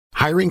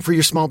Hiring for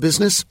your small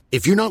business?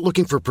 If you're not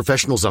looking for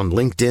professionals on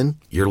LinkedIn,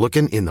 you're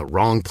looking in the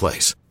wrong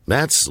place.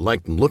 That's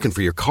like looking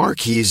for your car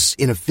keys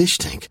in a fish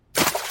tank.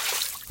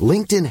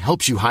 LinkedIn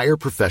helps you hire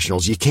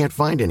professionals you can't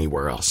find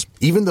anywhere else,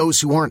 even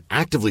those who aren't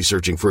actively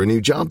searching for a new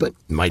job but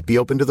might be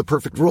open to the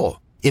perfect role.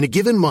 In a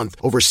given month,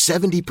 over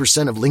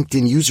 70% of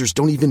LinkedIn users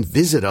don't even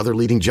visit other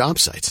leading job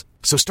sites.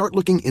 So start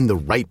looking in the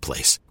right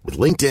place. With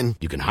LinkedIn,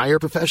 you can hire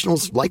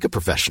professionals like a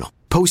professional.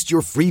 Post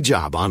your free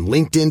job on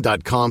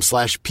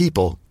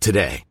linkedin.com/people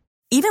today.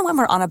 Even when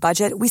we're on a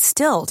budget, we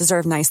still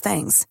deserve nice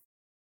things.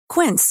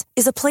 Quince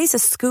is a place to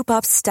scoop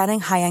up stunning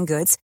high-end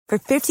goods for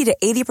 50 to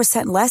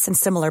 80% less than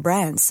similar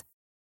brands.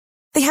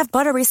 They have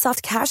buttery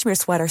soft cashmere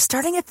sweaters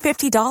starting at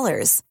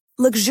 $50,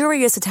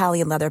 luxurious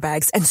Italian leather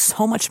bags, and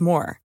so much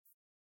more.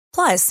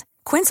 Plus,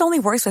 Quince only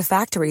works with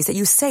factories that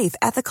use safe,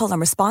 ethical, and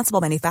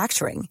responsible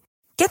manufacturing.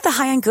 Get the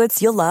high-end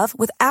goods you'll love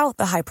without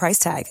the high price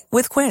tag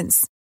with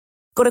Quince.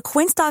 Go to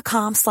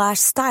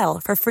quince.com/style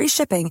for free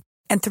shipping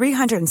and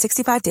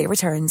 365-day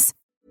returns.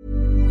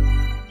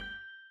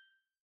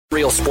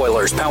 Real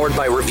spoilers powered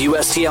by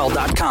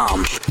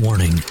ReviewSTL.com.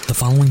 Warning, the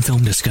following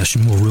film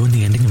discussion will ruin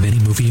the ending of any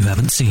movie you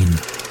haven't seen.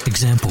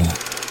 Example,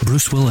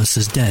 Bruce Willis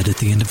is dead at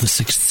the end of The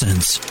Sixth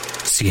Sense.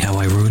 See how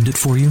I ruined it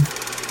for you?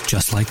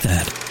 Just like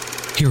that.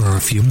 Here are a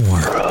few more.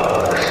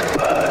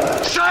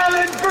 Rosebud.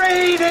 Silent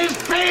breed is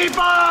people!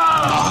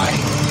 I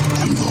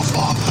am your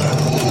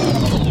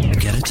father.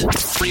 Get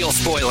it? Real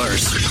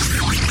spoilers.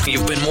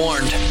 You've been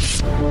warned.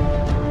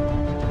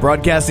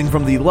 Broadcasting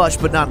from the lush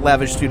but not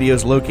lavish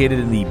studios located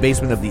in the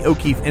basement of the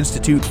O'Keefe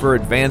Institute for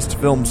Advanced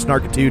Film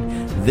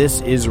Snarkitude,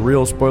 this is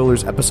Real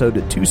Spoilers, episode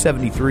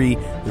 273,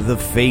 The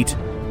Fate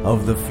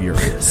of the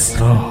Furious.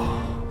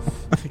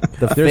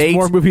 There's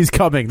more movies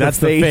coming. That's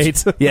the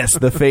fate. Yes,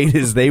 the fate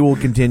is they will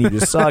continue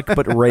to suck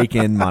but rake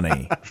in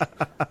money.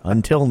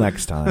 Until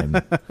next time.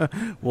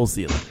 We'll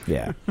see you later.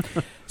 Yeah.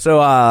 So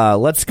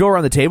let's go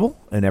around the table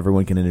and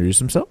everyone can introduce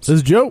themselves. This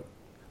is Joe.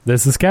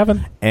 This is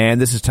Kevin.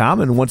 And this is Tom.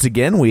 And once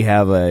again, we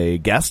have a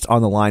guest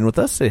on the line with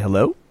us. Say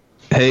hello.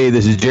 Hey,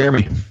 this is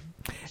Jeremy.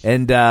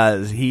 And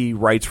he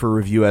writes for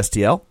Review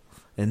STL.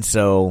 And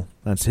so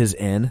that's his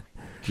N,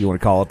 if you want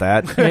to call it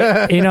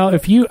that. You know,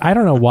 I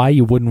don't know why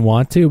you wouldn't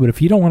want to, but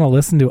if you don't want to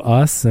listen to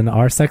us and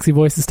our sexy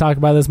voices talk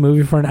about this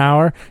movie for an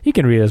hour, you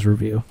can read his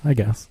review, I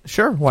guess.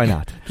 Sure, why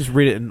not? Just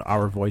read it in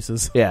our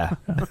voices. Yeah.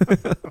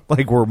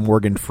 Like we're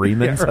Morgan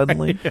Freeman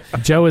suddenly. Right. Yeah.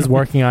 Joe is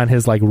working on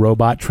his like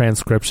robot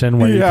transcription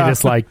where you can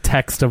just like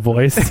text a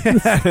voice.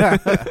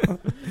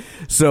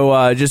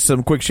 So just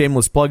some quick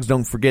shameless plugs.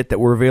 Don't forget that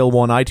we're available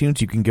on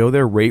iTunes. You can go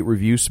there, rate,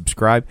 review,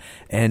 subscribe,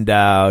 and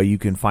you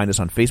can find us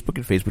on Facebook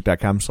at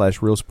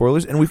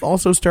facebook.com/realspoilers. And we've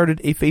also started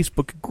a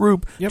Facebook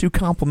group to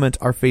complement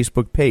our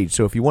Facebook page.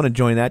 So if you want to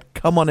join that,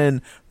 come on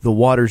in. The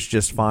water's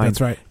just fine.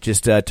 That's right.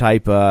 Just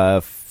type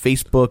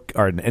Facebook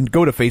and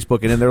go to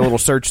Facebook, and in their little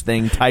search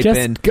thing, type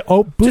in.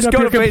 Boot up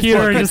your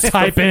computer and just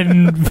type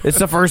in. It's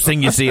the first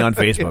thing you see on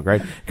Facebook,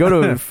 right? Go to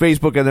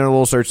Facebook and their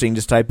little search thing,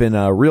 just type in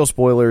Real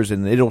Spoilers,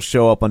 and it'll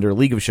show up under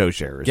League of Show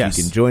Sharers. Yes.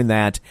 You can join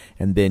that,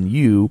 and then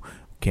you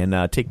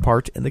can take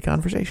part in the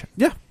conversation.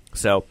 Yeah.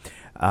 So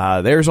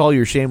there's all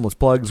your shameless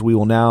plugs. We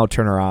will now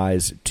turn our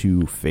eyes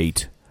to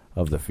Fate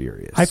of the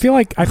Furious. I feel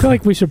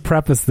like we should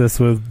preface this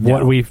with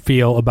what we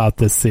feel about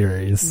this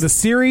series. The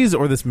series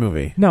or this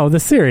movie? No, the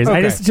series.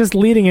 Okay. I just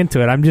leading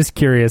into it. I'm just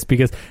curious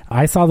because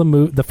I saw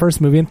the first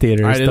movie in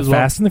theaters, The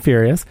Fast and the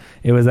Furious.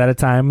 It was at a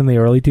time in the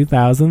early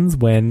 2000s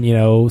when, you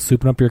know,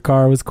 souping up your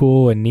car was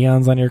cool and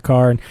neons on your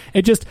car, and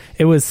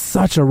it was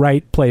such a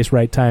right place,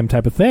 right time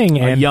type of thing.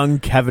 And young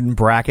Kevin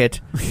Brackett.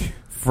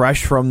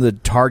 Fresh from the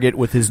Target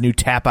with his new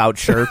tap-out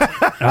shirt.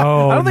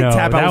 Oh, I don't think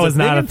tap-out that was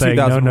not a thing.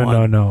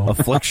 No.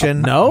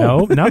 Affliction?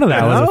 No, none of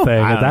that was a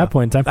thing at that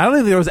point in time. I don't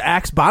think there was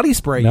Axe body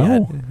spray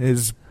yet.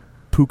 His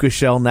puka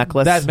shell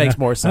necklace. That makes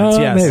more sense,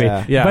 yes.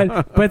 Maybe.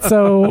 Yeah. But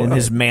so... And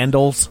his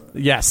mandals.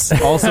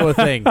 Yes, also a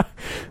thing.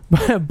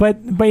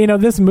 but you know,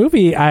 this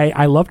movie,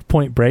 I loved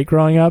Point Break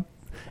growing up,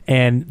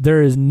 and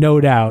there is no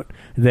doubt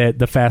that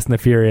The Fast and the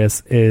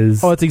Furious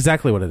is... Oh, it's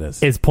exactly what it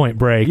is. Is Point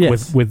Break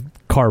with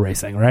car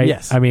racing, right?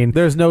 Yes. I mean,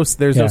 there's no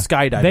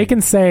skydiving. They can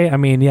say, I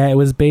mean, it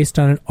was based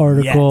on an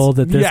article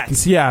that this...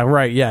 Yes, yeah,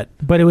 right, yet.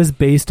 But it was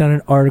based on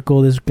an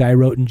article this guy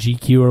wrote in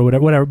GQ or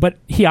whatever. But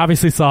he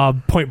obviously saw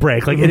Point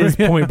Break. Like, it is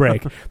Point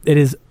Break. It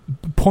is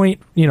point,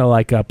 you know,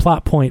 like a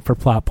plot point for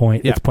plot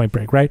point. It's Point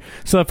Break, right?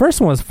 So the first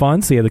one was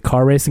fun. So you had the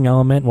car racing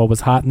element, what was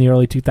hot in the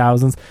early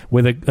 2000s,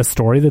 with a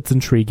story that's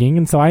intriguing.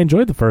 And so I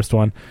enjoyed the first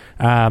one.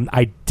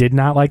 I did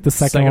not like the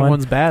second one.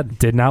 One's bad.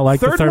 Did not like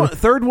the third one.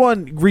 Third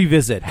one,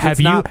 revisit.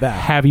 Not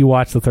bad. Have you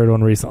watched the third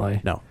one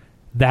recently? No.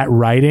 That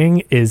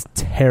writing is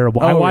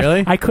terrible. Oh,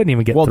 really? I couldn't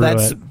even get through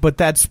it. But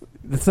that's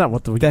That's not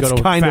what That's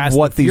kind of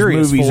what these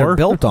movies are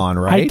built on,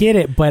 right? I get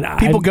it, but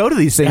people go to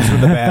these things for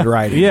the bad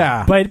writing.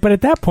 Yeah, but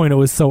at that point it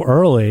was so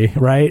early,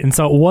 right? And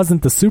so it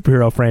wasn't the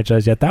superhero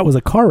franchise yet. That was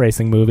a car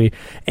racing movie,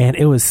 and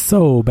it was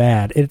so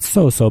bad. It's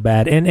so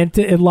bad, and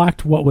it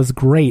lacked what was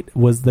great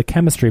was the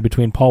chemistry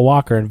between Paul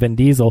Walker and Vin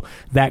Diesel.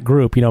 That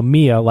group,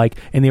 Mia. Like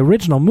in the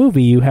original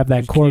movie, you have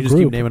that core just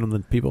group. Keep naming them the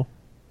people.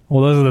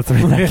 Well, those are the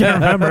three I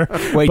can't remember.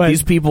 Wait,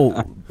 these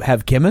people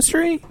have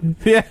chemistry?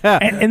 Yeah.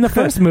 And in the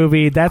first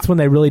movie, that's when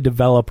they really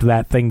developed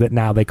that thing that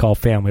now they call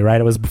family, right?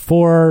 It was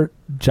before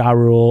Ja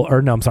Rule,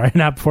 or no, I'm sorry,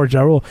 not before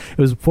Ja Rule. It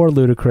was before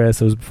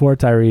Ludacris. It was before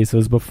Tyrese. It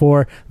was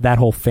before that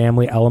whole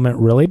family element,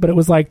 really. But it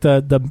was like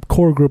the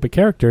core group of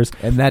characters.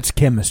 And that's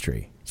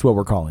chemistry. That's what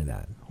we're calling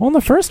that. Well, in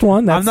the first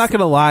one, I'm not going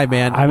to lie,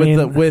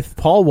 man. With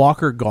Paul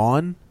Walker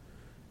gone,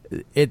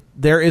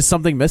 there is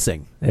something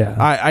missing. Yeah,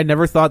 I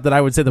never thought that I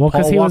would say that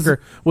Paul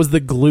Walker was the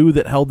glue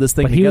that held this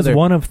thing together. But he was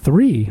one of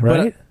three,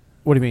 right?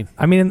 What do you mean?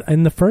 I mean,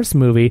 in the first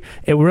movie,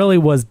 it really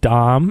was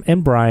Dom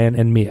and Brian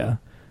and Mia.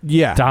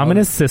 Yeah. Dom and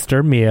his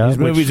sister, Mia. These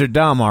movies are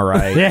dumb, all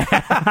right.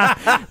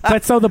 Yeah.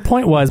 But so the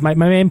point was, my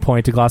main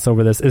point to gloss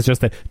over this is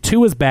just that 2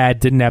 was bad,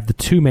 didn't have the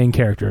 2 main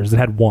characters. It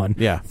had 1.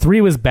 Yeah.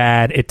 3 was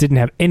bad. It didn't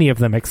have any of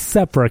them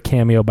except for a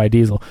cameo by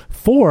Diesel.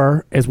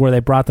 4 is where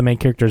they brought the main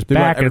characters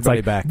back. And it's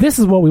like, this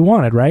is what we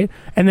wanted, right?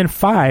 And then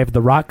 5,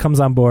 The Rock comes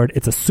on board.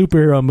 It's a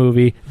superhero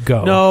movie.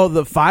 Go. No,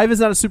 the 5 is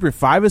not a super.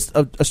 5 is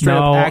a straight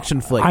up action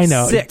flick. I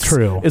know. 6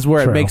 true. is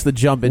where it makes the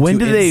jump into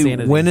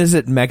insanity. When is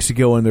it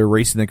Mexico and they're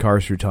racing the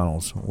cars through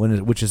tunnels?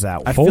 Which is that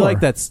one? I feel like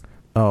that's...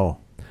 Oh.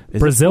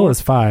 Brazil is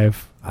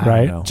 5,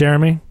 right?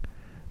 Jeremy?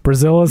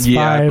 Brazil is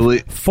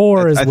 5.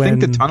 4 is when... I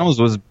think the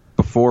tunnels was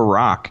before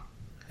Rock.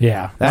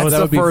 Yeah. That was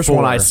the first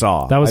one I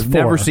saw. That was I've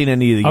 4. never seen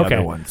any of the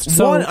other ones.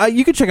 So,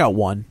 you could check out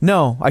 1.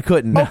 No, I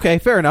couldn't. Okay,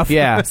 fair enough.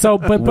 Yeah. So,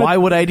 but why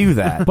would I do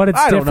that? But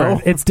it's different. Don't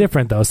know. It's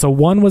different though. So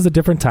 1 was a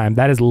different time.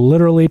 That is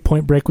literally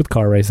Point Break with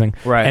car racing.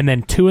 Right. And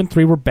then 2 and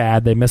 3 were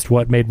bad. They missed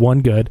what made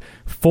 1 good.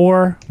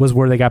 4 was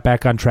where they got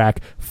back on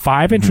track.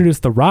 5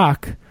 introduced The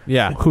Rock.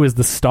 Yeah. Who is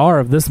the star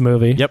of this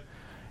movie. Yep.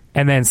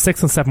 And then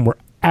 6 and 7 were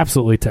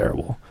absolutely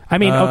terrible. I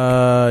mean,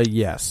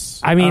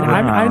 yes. I mean,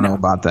 I don't know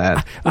about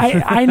that.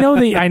 I know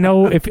that I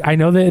know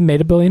that it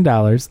made $1 billion.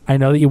 I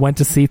know that you went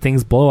to see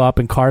things blow up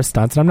and car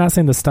stunts. And I'm not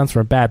saying the stunts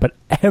were bad, but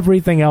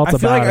everything else I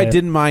feel about like it. I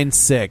didn't mind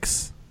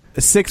 6.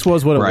 6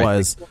 was what it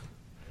was.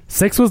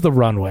 6 was the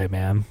runway,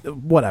 man.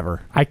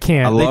 Whatever. I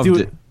can't. I loved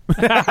it.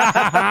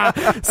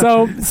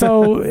 So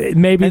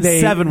maybe and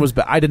 7 was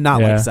bad. I did not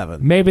like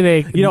 7. Maybe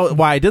they. You know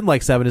why I didn't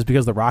like 7 is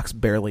because The Rock's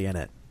barely in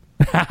it.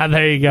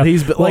 There you go.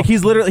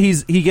 He's literally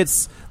he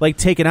gets like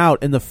taken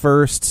out in the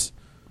first.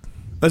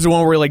 That's the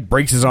one where he like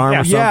breaks his arm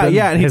or something.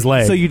 Yeah, and his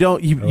leg. So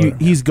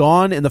he's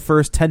gone in the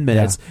first 10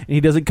 minutes, and he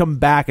doesn't come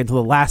back until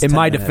the last. In 10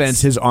 my minutes.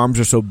 defense, his arms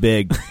are so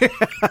big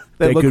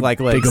they look could, like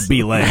legs. They could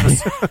be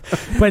legs.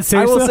 But seriously,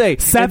 I will say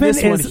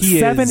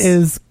 7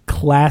 is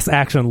class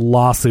action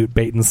lawsuit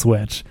bait and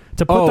switch.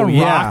 To put The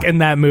Rock in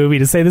that movie,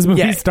 to say this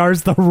movie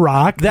stars The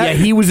Rock.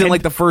 He was in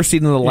like the first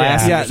scene of the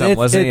last. Yeah,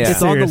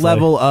 it's on the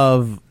level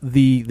of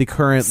the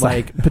current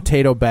like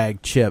potato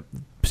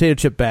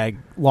chip bag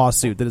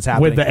lawsuit that is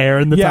happening with the air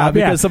in the top.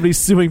 Because somebody's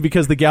suing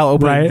because the gal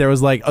opening there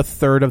was like a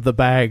third of the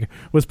bag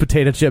was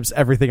potato chips,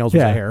 everything else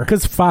was air.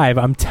 Because 5,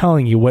 I'm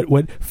telling you,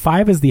 what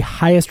 5 is the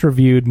highest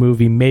reviewed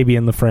movie maybe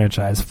in the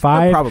franchise.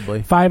 5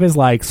 probably 5 is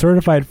like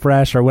certified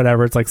fresh or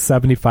whatever. It's like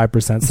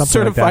 75%. Something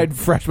certified like that.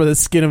 fresh by the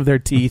skin of their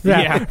teeth.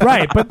 Yeah,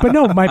 right. But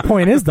no, my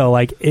point is though,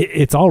 like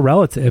it's all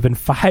relative, and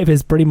 5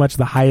 is pretty much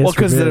the highest. Well,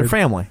 because they're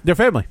family. They're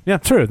family. Yeah,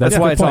 true. That's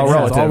why it's all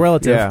relative. It's all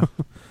relative. Yeah.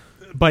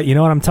 But you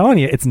know what I'm telling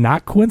you? It's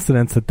not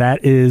coincidence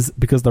that is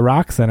because The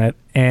Rock's in it,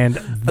 and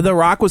The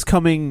Rock was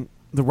coming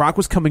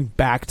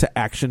back to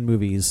action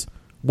movies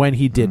when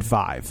he did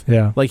 5.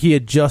 Yeah, like I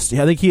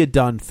think he had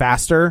done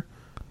Faster,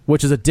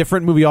 which is a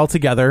different movie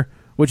altogether.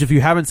 Which, if you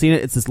haven't seen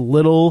it, it's this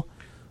little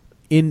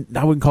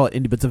I wouldn't call it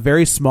indie, but it's a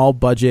very small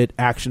budget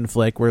action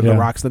flick where The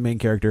Rock's the main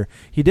character.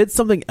 He did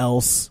something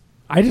else.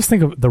 I just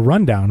think of The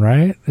Rundown,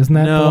 right? Isn't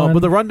that but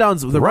the rundown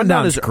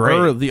is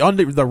great.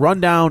 The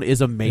Rundown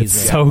is amazing. It's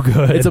so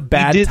good. It's a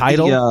bad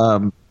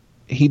title.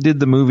 He did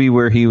the movie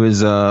where he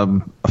was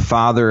a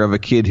father of a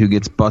kid who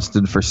gets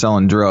busted for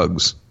selling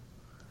drugs.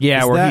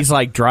 Yeah, where he's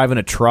like driving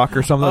a truck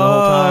or something the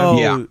whole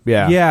time.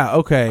 Yeah.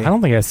 Okay. I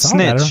don't think I saw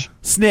Snitch.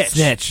 that.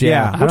 Snitch.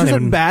 Yeah, which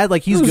isn't bad.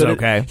 Like he's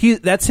good. Okay.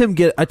 That's him.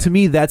 To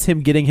me, that's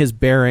him getting his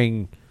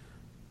bearing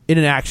in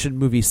an action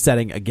movie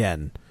setting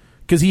again.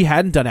 Because he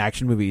hadn't done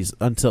action movies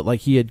until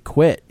like he had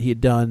quit. He had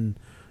done,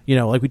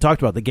 like we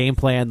talked about, the Game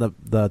Plan,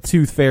 the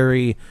Tooth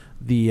Fairy,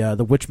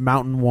 the Witch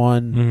Mountain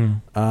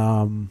one,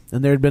 and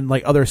there had been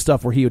like other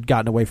stuff where he had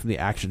gotten away from the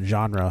action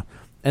genre,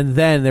 and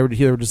then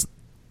he was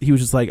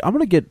just like, I'm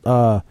gonna get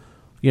have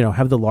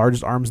the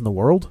largest arms in the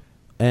world,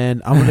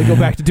 and I'm gonna go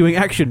back to doing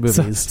action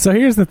movies. So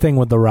here's the thing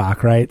with The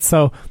Rock, right?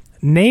 So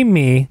name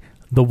me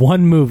the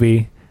one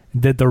movie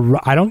that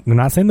I'm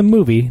not saying the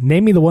movie.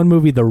 Name me the one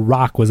movie The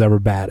Rock was ever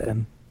bad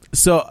in.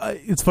 So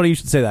it's funny you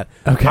should say that.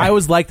 Okay. I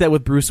was like that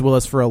with Bruce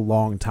Willis for a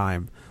long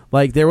time.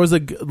 Like there was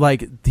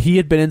he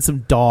had been in some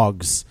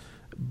Dogs,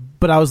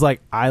 but I was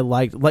like, I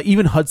liked like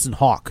even Hudson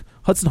Hawk.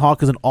 Hudson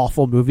Hawk is an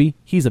awful movie.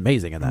 He's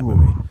amazing in that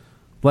movie.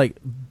 Like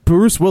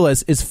Bruce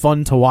Willis is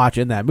fun to watch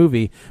in that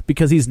movie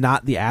because he's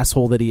not the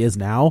asshole that he is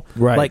now.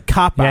 Right. Like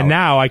Cop Out. Yeah,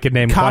 now I could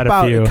name quite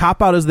a few.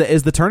 Cop Out is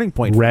the turning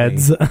point.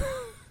 Reds. For me.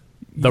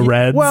 The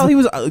Reds. Well, he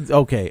was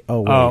okay.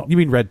 Oh, wait. You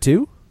mean Red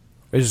 2?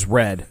 It's just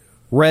Red.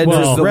 Red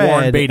is the Red,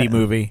 Warren Beatty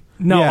movie.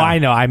 No, yeah. I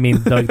know. I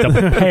mean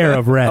the pair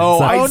of Reds. Oh,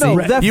 I see.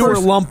 no, that you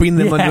first- were lumping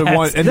them Yes. into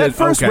one. And That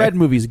first Red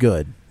movie's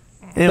good.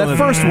 That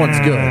first one's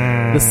good.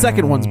 The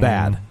second one's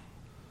bad.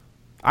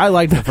 I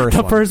liked the first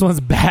The one. first one's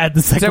bad.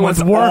 The second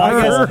one's worse.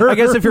 I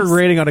guess if you're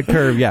rating on a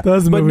curve, yeah.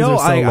 Those but movies no, are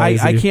so I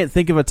lazy. can't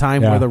think of a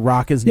time Yeah. where The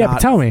Rock is Yeah, not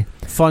but tell me.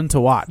 fun to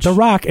watch. The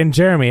Rock and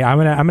Jeremy, I'm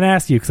gonna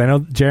ask you because I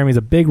know Jeremy's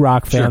a big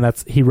Rock fan. Sure.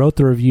 He wrote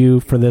the review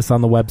for this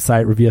on the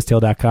website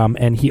reviewstl.com,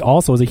 and he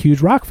also is a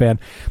huge Rock fan.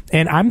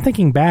 And I'm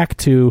thinking back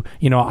to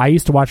I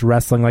used to watch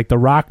wrestling. Like The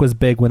Rock was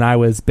big when I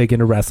was big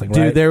into wrestling.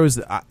 Dude, right? there was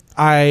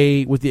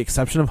I with the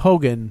exception of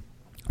Hogan,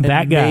 and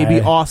That guy.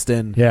 maybe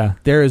Austin. Yeah.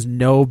 there is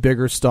no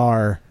bigger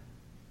star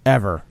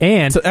ever,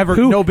 And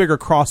no bigger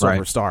crossover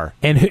Right. star.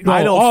 And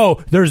I don't-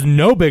 there's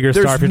no bigger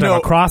star if you're talking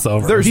about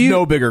crossover. There's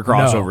no bigger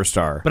crossover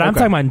star. But I'm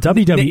talking about in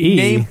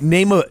WWE.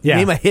 Name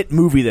a hit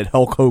movie that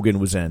Hulk Hogan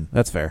was in.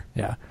 That's fair.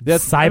 Yeah,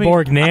 That's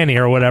Cyborg Nanny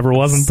or whatever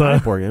wasn't the.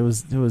 Cyborg. It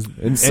was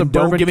And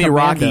Suburban don't give me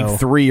Commando. Rocky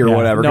 3 or Yeah.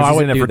 whatever. No, 'cause I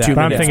he's in wouldn't it do for that. 2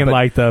 But I'm minutes. thinking but-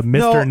 like the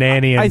Mr.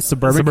 Nanny and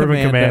Suburban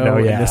Commando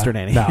and yeah. Mr.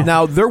 Nanny. No.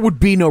 Now, there would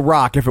be no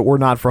Rock if it were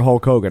not for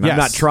Hulk Hogan. Yes. I'm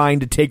not trying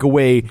to take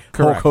away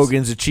Correct. Hulk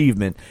Hogan's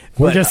achievement.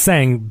 We're but- just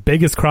saying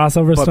biggest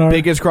crossover but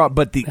star.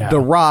 but the Yeah.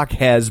 Rock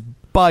has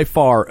by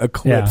far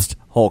eclipsed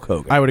Hulk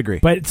Hogan. I would agree.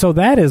 But so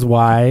that is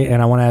why,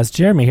 and I want to ask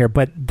Jeremy here,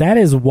 but that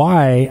is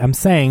why I'm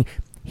saying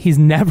he's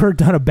never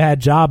done a bad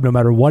job no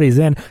matter what he's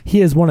in.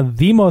 He is one of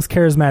the most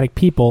charismatic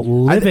people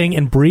living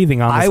and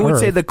breathing on this I would earth.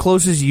 say the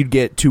closest you'd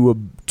get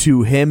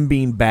to him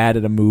being bad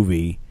at a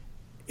movie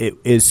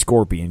is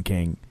Scorpion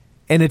King.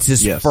 And it's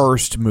his Yes.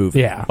 first movie.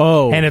 Yeah.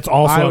 Oh, and it's I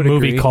also a would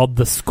movie agree. called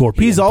The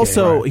Scorpion he's King.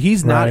 also Right.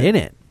 he's not Right. in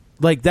it.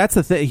 Like that's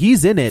the thing.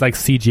 He's in it. It's like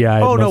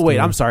CGI. oh no, most wait.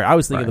 of I'm it. sorry. I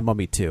was thinking Right. of The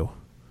Mummy 2.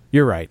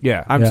 You're right.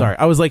 Yeah. I'm Yeah. sorry.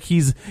 I was like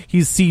he's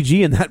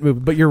CG in that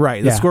movie, but you're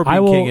right. The Yeah,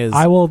 Scorpion King is.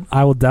 I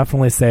will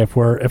definitely say if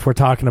we're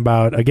talking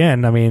about,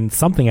 again, I mean,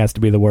 something has to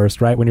be the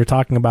worst, right? When you're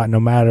talking about no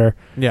matter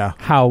Yeah.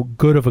 how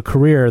good of a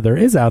career there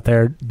is out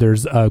there,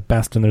 there's a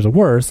best and there's a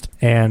worst,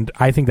 and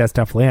I think that's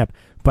definitely it.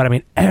 But I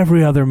mean,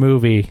 every other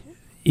movie,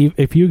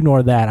 if you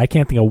ignore that, I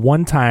can't think of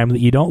one time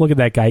that you don't look at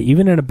that guy,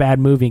 even in a bad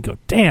movie, and go,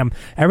 damn,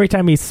 every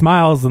time he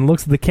smiles and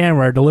looks at the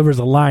camera or delivers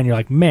a line, you're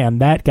like, man,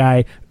 that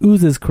guy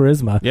oozes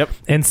charisma. Yep.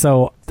 And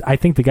so I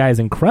think the guy is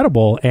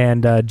incredible.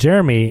 And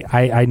Jeremy,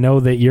 I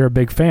know that you're a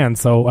big fan.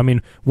 So, I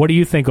mean, what do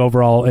you think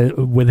overall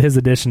with his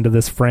addition to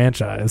this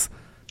franchise?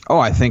 Oh,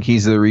 I think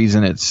he's the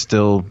reason it's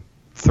still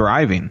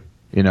thriving.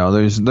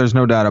 There's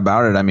no doubt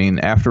about it. I mean,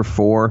 after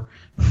four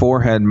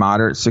had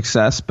moderate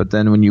success, but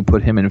then when you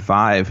put him in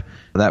 5,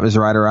 that was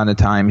right around the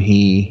time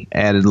he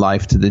added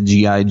life to the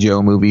G.I.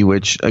 Joe movie,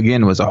 which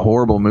again was a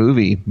horrible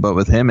movie, but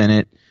with him in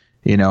it,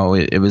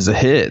 it was a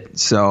hit.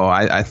 So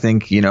I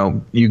think, you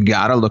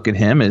got to look at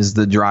him as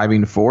the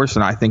driving force,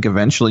 and I think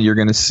eventually you're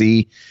going to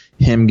see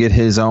him get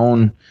his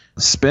own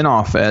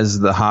spinoff as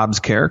the Hobbs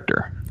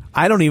character.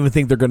 I don't even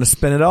think they're going to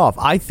spin it off.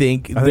 I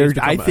think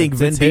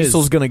Vin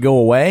Diesel's going to go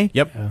away.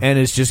 Yep. And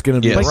it's just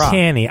going to be Yes. The But Rock.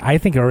 can he? I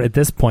think at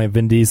this point,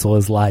 Vin Diesel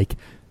is like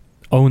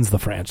owns the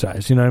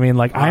franchise. You know what I mean?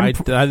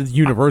 Like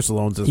Universal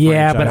owns this.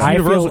 Yeah, franchise. but I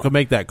Universal feel- could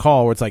make that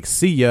call where it's like,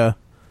 see ya.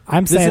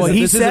 I'm saying Well, that-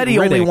 he this said isn't he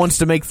only Riddick. wants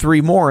to make 3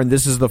 more, and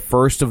this is the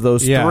first of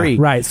those Yeah. 3.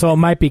 right. So it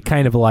might be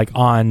kind of like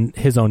on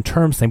his own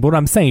terms thing. But what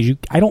I'm saying is,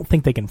 I don't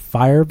think they can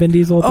fire Vin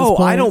Diesel at this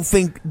point. I don't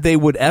think they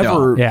would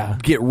ever No. Yeah.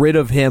 get rid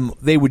of him.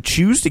 They would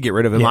choose to get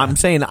rid of him. Yeah. I'm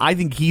saying I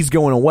think he's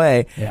going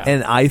away, Yeah.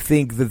 and I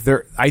think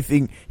that I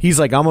think he's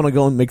like, I'm going to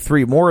go and make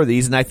 3 more of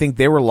these, and I think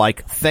they were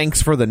like,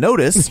 thanks for the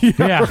notice.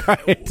 Yeah.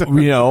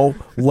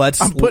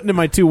 Let's. I'm putting in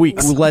my 2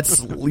 weeks. Let's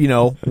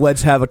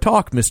have a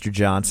talk, Mr.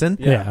 Johnson.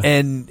 Yeah.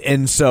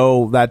 And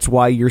so that's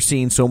why you're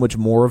seeing so much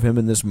more of him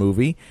in this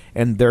movie,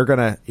 and they're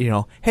gonna,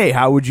 hey,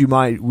 how would you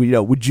mind?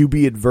 Would you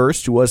be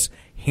adverse to us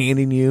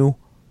handing you,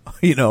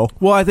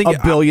 Well, I think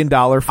 $1 billion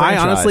franchise? I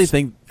honestly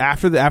think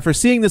after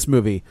seeing this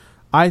movie,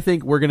 I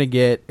think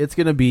it's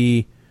gonna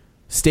be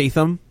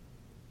Statham,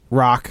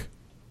 Rock,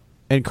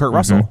 and Kurt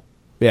Russell.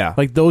 yeah,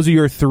 Like those are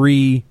your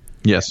 3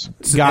 Yes.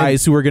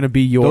 guys who are going to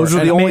be your. those are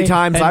the and only may-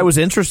 times and- I was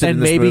interested and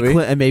in this maybe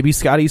movie. and maybe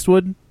Scott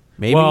Eastwood.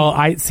 Maybe. Well,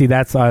 I see.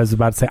 That's what I was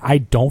about to say. I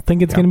don't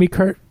think it's going to be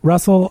Kurt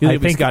Russell. You think I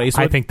it'll be think Scott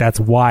Eastwood? I think that's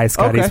why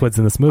Scott Okay. Eastwood's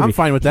in this movie. I'm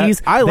fine with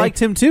that. I liked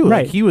him too.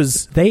 Right. Like, he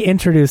was. They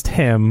introduced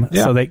him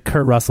Yeah. so that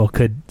Kurt Russell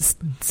could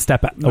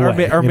step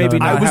away, Or maybe you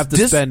know? not I was have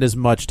to spend as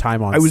much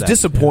time on. I was set.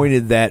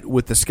 disappointed that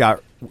with the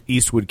Scott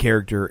Eastwood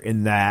character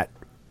in that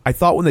I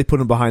thought when they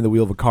put him behind the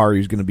wheel of a car, he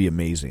was going to be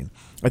amazing.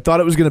 I thought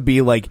it was going to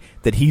be like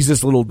that he's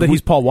this little... That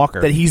he's Paul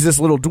Walker. That he's this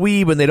little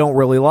dweeb and they don't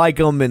really like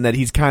him, and that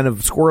he's kind of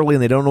squirrely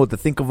and they don't know what to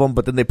think of him,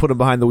 but then they put him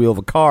behind the wheel of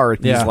a car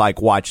and he's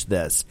like, watch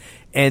this.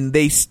 And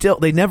they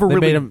never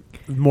really... made him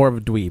more of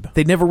a dweeb.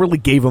 They never really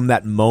gave him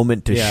that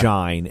moment to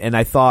shine, and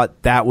I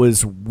thought that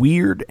was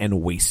weird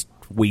and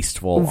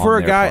wasteful. For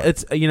a guy, part.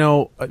 it's,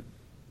 a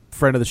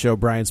friend of the show,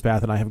 Brian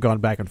Spath, and I have gone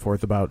back and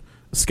forth about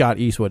Scott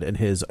Eastwood and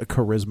his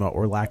charisma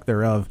or lack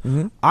thereof.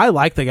 Mm-hmm. I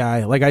like the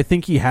guy. Like, I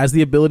think he has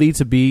the ability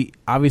to be...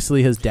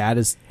 Obviously, his dad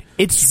has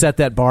set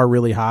that bar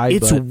really high.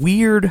 It's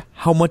weird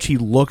how much he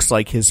looks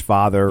like his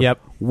father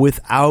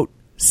without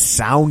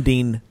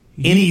sounding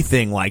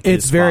anything like his father.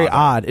 It's very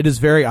odd. It is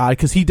very odd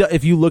because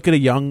if you look at a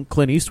young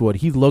Clint Eastwood,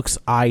 he looks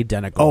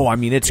identical. Oh, I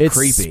mean, it's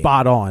creepy.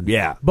 Spot on.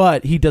 Yeah.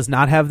 But he does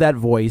not have that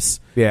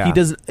voice. Yeah. He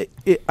doesn't...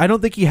 I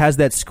don't think he has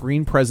that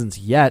screen presence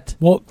yet.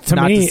 Well,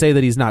 to say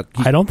that he's not...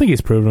 I don't think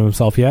he's proven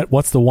himself yet.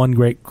 What's the one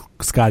great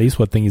Scott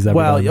Eastwood thing he's ever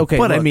done? Okay,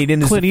 but look, I mean,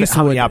 in Clint his,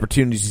 how Eastwood, many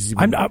opportunities has he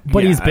been?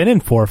 But he's been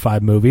in 4 or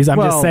 5 movies. I'm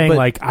just saying,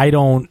 I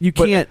don't... You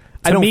can't...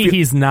 To me,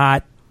 he's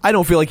not... I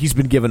don't feel like he's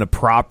been given a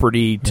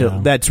property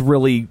that's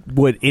really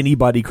what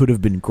anybody could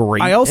have been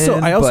great. I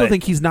also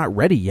think he's not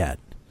ready yet.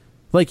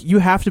 Like, you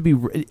have to be,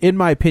 in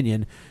my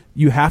opinion,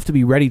 you have to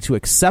be ready to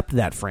accept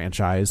that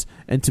franchise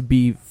and to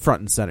be front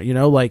and center.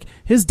 Like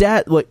his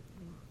dad,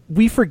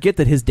 we forget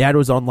that his dad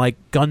was on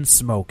like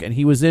Gunsmoke, and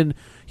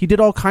he did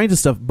all kinds of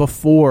stuff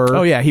before.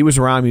 Oh yeah, he was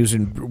around. He was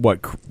in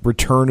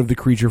Return of the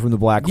Creature from the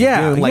Black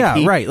Lagoon.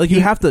 Right. Like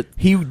you have to.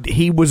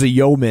 He was a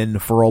yeoman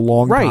for a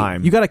long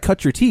time. You got to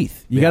cut your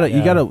teeth. You got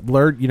to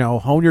learn.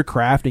 Hone your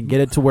craft and get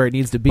it to where it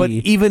needs to be. But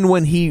even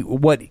when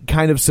what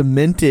kind of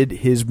cemented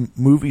his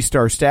movie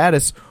star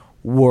status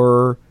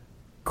were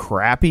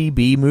crappy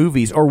B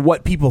movies, or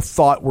what people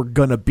thought were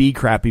gonna be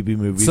crappy B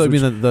movies. So I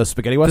mean the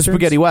spaghetti westerns. The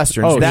spaghetti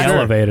westerns. Oh,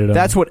 elevated him.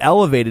 That's what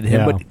elevated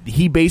him. Yeah. But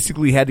he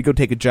basically had to go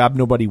take a job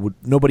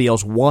nobody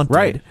else wanted.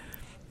 Right.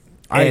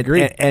 I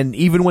agree. And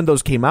even when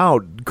those came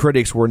out,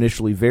 critics were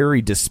initially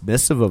very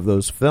dismissive of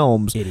those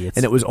films. Idiots.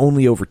 And it was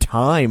only over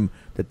time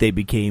that they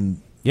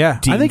became I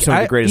think some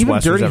of the greatest even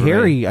westerns Dirty ever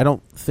Harry, made. I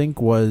don't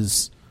think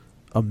was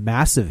a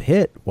massive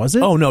hit, was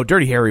it? Oh no,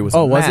 Dirty Harry was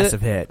a massive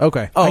hit.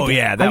 Okay. Oh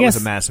yeah, that was a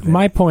massive hit.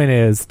 My point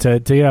is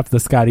to get off the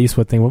Scott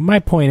Eastwood thing. But my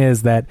point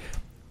is that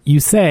you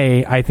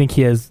say I think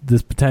he has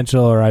this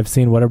potential, or I've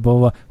seen whatever.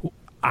 Blah,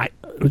 blah.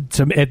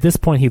 At this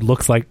point, he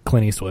looks like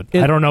Clint Eastwood.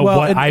 I don't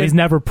know he's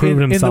never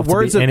proven himself to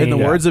be any. In the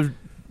words of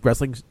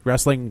wrestling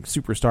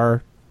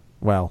superstar,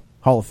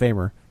 Hall of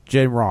Famer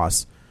Jim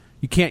Ross,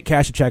 you can't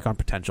cash a check on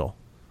potential.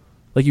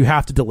 Like, you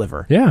have to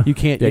deliver. Yeah. You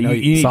can't. you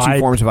need two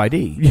forms of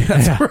ID.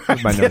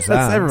 Everybody knows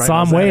that.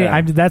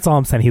 So that's all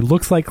I'm saying. He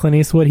looks like Clint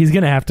Eastwood. He's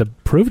going to have to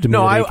prove to me.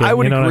 No, I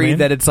would agree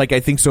that that it's like,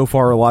 I think so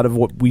far a lot of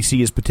what we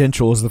see as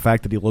potential is the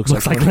fact that he looks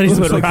like Clint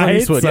Eastwood,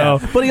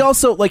 right? But he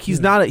also, like, he's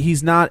not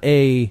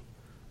a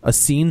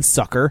scene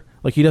sucker.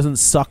 Like, he doesn't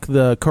suck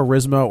the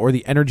charisma or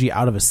the energy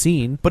out of a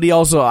scene. But he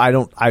also,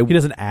 he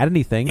doesn't add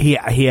anything. He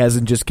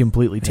hasn't just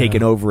completely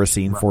taken over a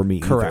scene for me.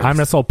 Correct. I'm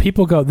not sold.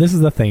 People go, this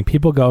is the thing.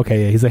 People go,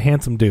 okay, he's a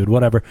handsome dude,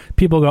 whatever.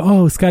 People go,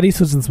 oh, Scott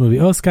Eastwood's in this movie.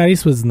 Oh, Scott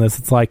Eastwood's in this.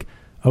 It's like,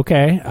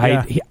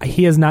 okay,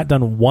 he has not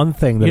done one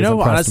thing that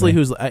honestly,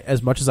 who's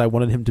as much as I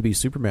wanted him to be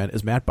Superman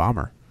is Matt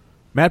Bomer.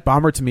 Matt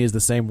Bomer to me is the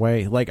same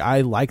way. Like,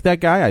 I like that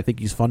guy. I think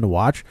he's fun to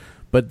watch.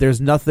 But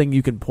there's nothing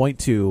you can point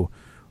to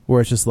where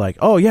it's just like,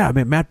 oh yeah, I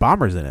mean, Matt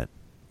Bomer's in it.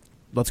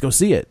 Let's go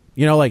see it.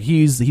 Like,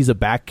 he's a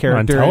back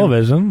character on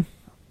television.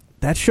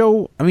 That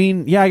show, I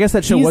mean, yeah, I guess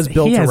that show was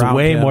built around him. He has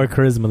way more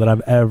charisma than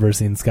I've ever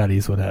seen Scott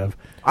Eastwood have.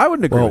 I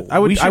wouldn't agree.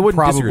 We should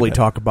probably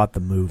talk about the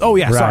movie. Oh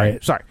yeah,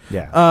 right. sorry.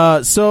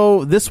 Yeah.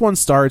 So this one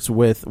starts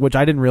with, which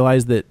I didn't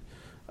realize that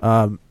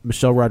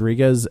Michelle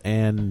Rodriguez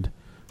and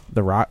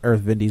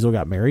Vin Diesel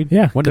got married.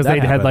 Yeah, when did because that they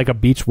had happen? like a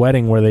beach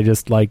wedding where they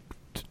just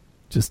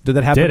did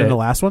that happen in the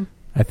last one?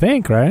 I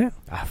think, right?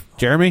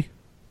 Jeremy,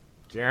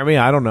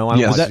 I don't know.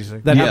 Yes.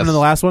 That happened in the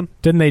last one.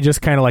 Didn't they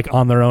just kind of like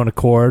on their own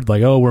accord,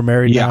 like, oh, we're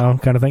married now,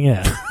 kind of thing?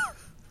 Yeah.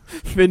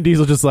 Vin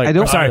Diesel just like, I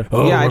don't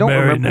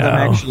remember now.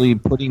 them actually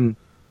putting.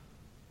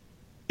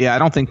 Yeah, I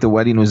don't think the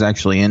wedding was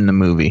actually in the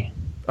movie.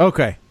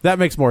 Okay, that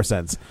makes more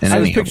sense. And I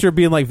then just picture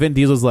being like Vin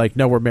Diesel's like,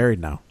 no, we're married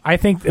now. I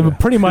think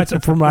pretty much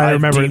from what I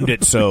remember, deemed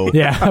it so.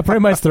 Yeah,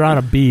 pretty much they're on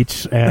a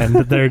beach and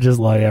they're just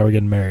like, yeah, we're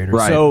getting married. Or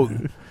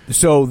Right.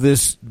 So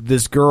this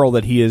girl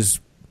that he has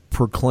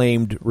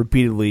proclaimed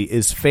repeatedly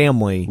is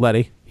family.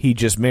 Letty. He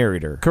just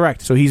married her.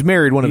 Correct. So he's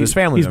married one of his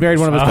family He's married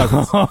members. one of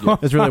his cousins.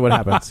 That's really what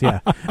happens. Yeah.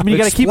 I mean, you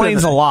got to keep it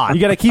Explains a lot.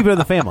 You got to keep it in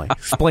the family.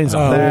 Explains a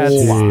That's,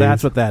 whole lot.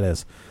 that's what that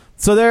is.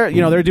 So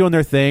they're doing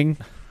their thing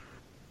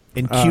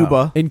In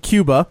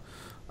Cuba.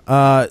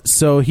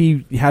 So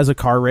he has a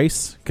car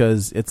race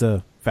because it's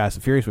a Fast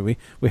and Furious movie.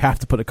 We have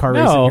to put a car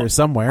race in here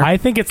somewhere. I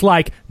think it's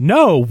like,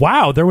 no,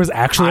 wow, there was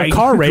actually a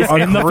car race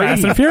in the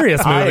Fast and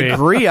Furious movie. I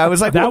agree. I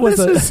was like,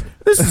 this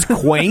is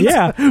quaint.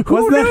 Yeah.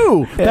 Who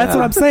knew? That's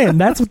what I'm saying.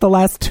 That's what the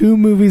last two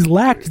movies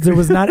lacked. There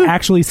was not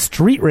actually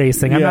street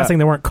racing. I'm not saying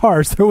there weren't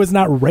cars. There was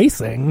not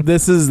racing.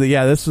 This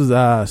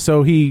was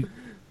so he,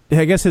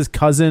 I guess his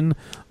cousin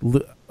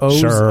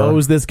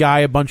owes this guy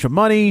a bunch of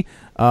money.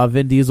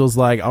 Vin Diesel's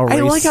like, I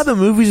like how the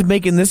movie's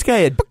making this guy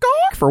a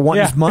for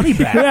wanting his money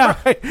back. Yeah,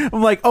 right.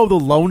 I'm like, the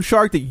loan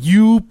shark that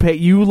you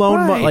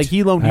loaned money, like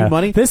he loaned you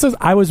money.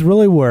 I was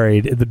really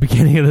worried at the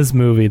beginning of this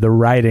movie. The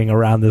writing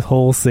around this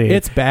whole scene,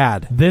 it's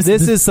bad. This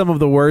is some of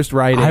the worst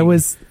writing. I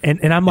was,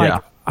 and I'm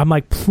like. I'm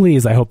like,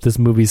 please, I hope this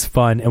movie's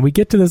fun. And we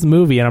get to this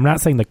movie, and I'm not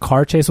saying the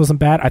car chase wasn't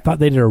bad. I thought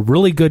they did a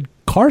really good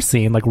car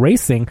scene, like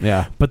racing.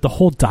 Yeah. But the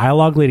whole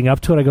dialogue leading up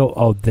to it, I go,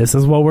 oh, this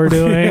is what we're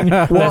doing?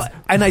 Well,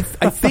 and I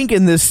think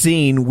in this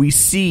scene, we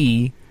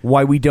see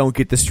why we don't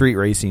get the street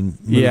racing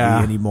movie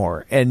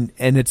anymore. And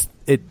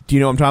do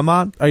you know what I'm talking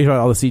about? Are you talking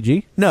about all the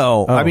CG?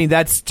 No. I mean,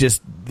 that's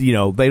just, they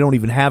don't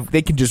even have,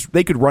 they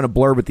could run a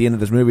blurb at the end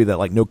of this movie that,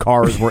 like, no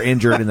cars were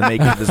injured in the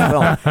making of this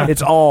film.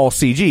 It's all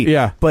CG.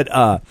 Yeah. But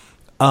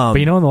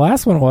in the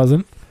last one it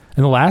wasn't.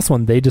 In the last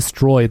one, they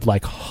destroyed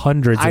like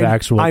hundreds of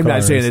actual cars. I'm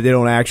not saying that they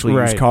don't actually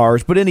use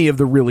cars, but any of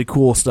the really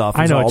cool stuff.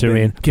 I know what you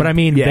mean. But I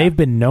mean, they've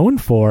been known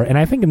for, and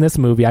I think in this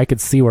movie, I could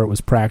see where it was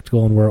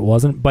practical and where it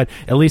wasn't. But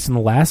at least in the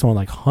last one,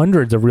 like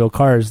hundreds of real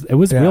cars, it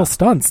was real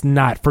stunts,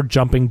 not for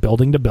jumping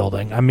building to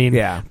building. I mean,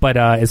 but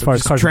as far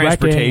as cars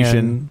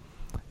transportation.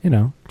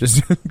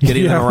 Just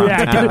getting them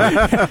around.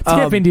 To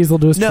get Vin Diesel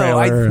to his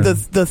trailer.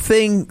 The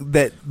thing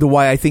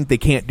why I think they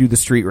can't do the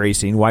street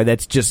racing, why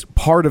that's just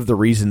part of the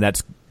reason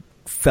that's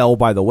fell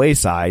by the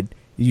wayside.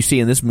 You see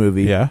in this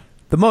movie,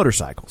 the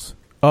motorcycles.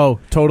 Oh,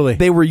 totally.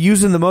 They were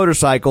using the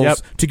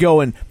motorcycles to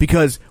go in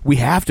because we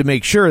have to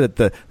make sure that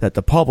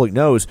the public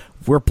knows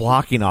we're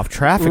blocking off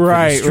traffic for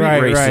the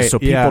street races so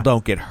people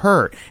don't get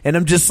hurt. And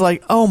I'm just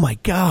like, oh my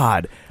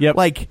god,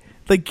 like.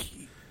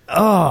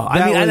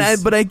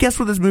 But I guess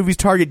with this movie's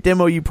target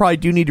demo, you probably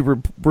do need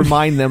to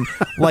remind them,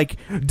 like,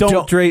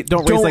 don't race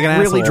like an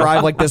really asshole.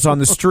 Drive like this on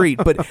the street.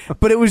 But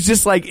it was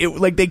just like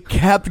they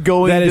kept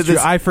going to this.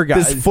 I forgot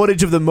this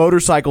footage of the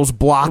motorcycles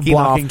blocking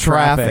off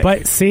traffic.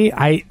 But see,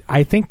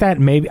 I think that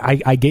maybe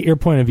I get your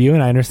point of view,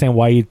 and I understand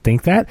why you'd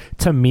think that.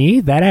 To me,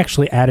 that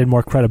actually added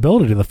more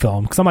credibility to the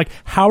film, because I'm like,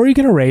 how are you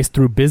going to race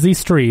through busy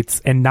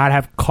streets and not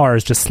have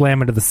cars just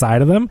slam into the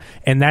side of them?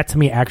 And that to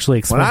me actually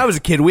explains. When I was a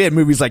kid, we had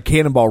movies like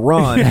Cannonball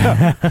Run.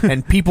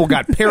 And people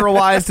got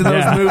paralyzed in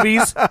those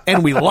movies,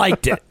 and we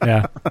liked it.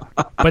 Yeah,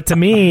 but to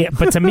me,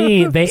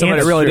 they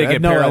somebody really did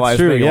get paralyzed.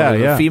 True.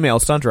 A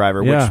female stunt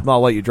driver, which I'll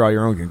let you draw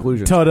your own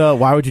conclusions. Toda,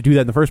 why would you do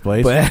that in the first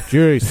place?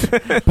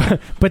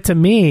 But to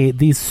me,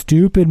 these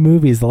stupid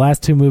movies, the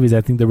last two movies,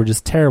 I think they were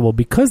just terrible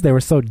because they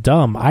were so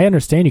dumb. I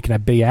understand you can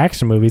have big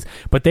action movies,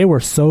 but they were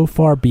so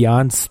far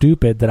beyond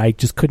stupid that I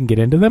just couldn't get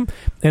into them.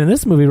 And in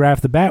this movie, right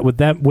off the bat,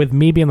 with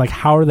me being like,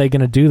 how are they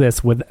going to do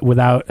this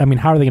without? I mean,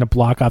 how are they going to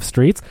block off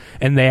streets?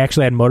 And they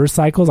actually had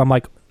motorcycles. I'm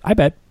like, I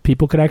bet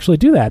people could actually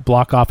do that,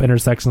 block off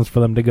intersections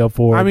for them to go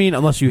forward. I mean,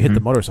 unless you hit the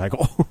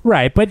motorcycle.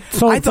 Right, but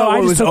I thought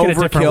what was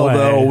overkill,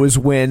 though, was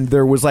when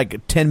there was like a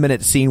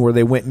 10-minute scene where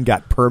they went and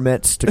got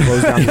permits to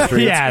close down the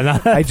streets.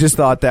 I just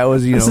thought that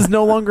was, this is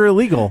no longer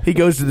illegal. He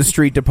goes to the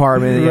street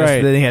department,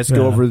 and then he has to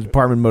go over to the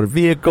Department of Motor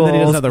Vehicles. And then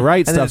he doesn't have the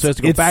right stuff, so he has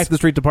to go back to the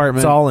street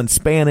department. It's all in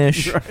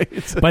Spanish.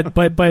 Right.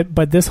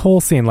 But this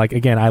whole scene, like,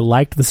 again, I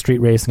liked the street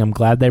racing. I'm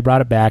glad they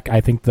brought it back. I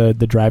think the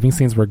driving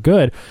scenes were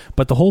good,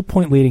 but the whole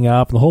point leading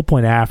up and the whole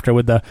point after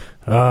with the,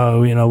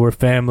 we're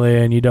family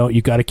and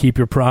you got to keep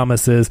your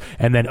promises,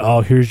 and then,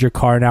 here's your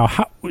car now.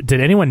 How did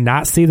anyone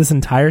not see this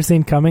entire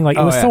scene coming? Like,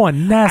 it was so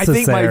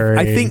unnecessary.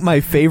 I think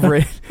my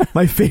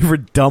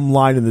favorite dumb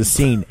line in the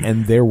scene,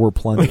 and there were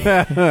plenty,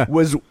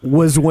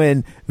 was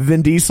when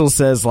Vin Diesel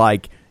says,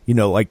 like,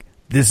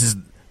 this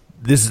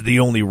is the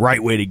only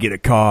right way to get a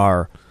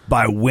car,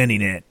 by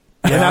winning it.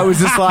 And I was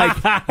just like,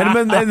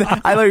 and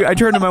I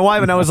turned to my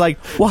wife and I was like,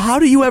 well, how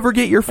do you ever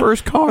get your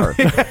first car?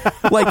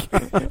 Like,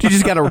 do you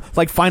just gotta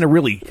like find a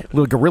really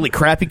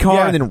crappy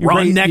car and then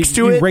run next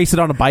to it? Race it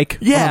on a bike.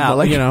 Yeah,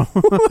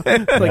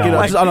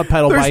 just on a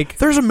pedal bike.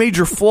 There's a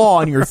major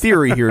flaw in your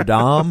theory here,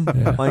 Dom.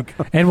 Yeah.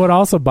 And what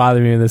also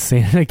bothered me in this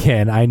scene,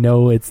 again, I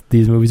know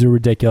these movies are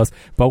ridiculous,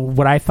 but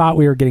what I thought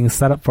we were getting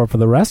set up for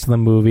the rest of the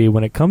movie,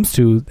 when it comes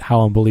to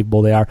how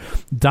unbelievable they are,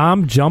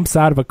 Dom jumps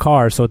out of a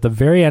car. So at the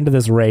very end of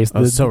this race,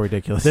 so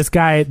ridiculous. This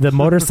guy, the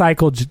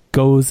motorcycle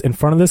goes in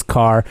front of this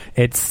car.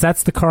 It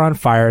sets the car on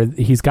fire.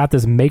 He's got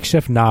this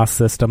makeshift NOS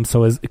system,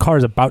 so his car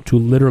is about to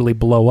literally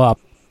blow up.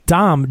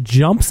 Dom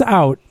jumps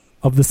out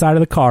of the side of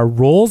the car,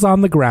 rolls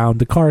on the ground.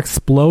 The car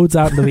explodes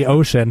out into the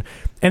ocean,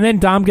 and then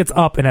Dom gets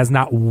up and has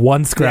not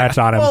one scratch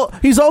on him. Well,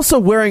 he's also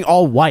wearing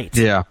all white.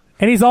 Yeah.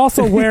 and he's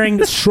also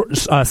wearing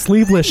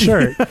sleeveless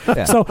shirt.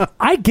 So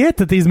I get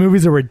that these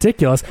movies are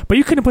ridiculous, but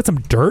you couldn't put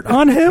some dirt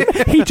on him.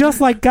 He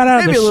just like got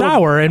out of the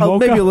shower and woke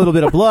maybe up. a little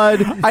bit of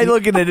blood. I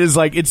look at it as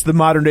like it's the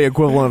modern day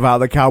equivalent of how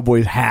the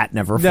Cowboys hat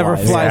never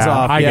flies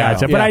off. I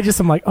gotcha, but I just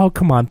am like, oh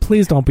come on,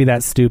 please don't be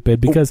that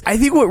stupid, because I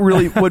think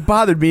what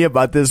bothered me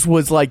about this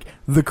was like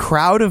the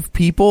crowd of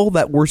people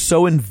that were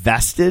so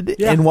invested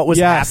in what was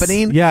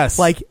happening. Yes.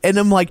 Like, and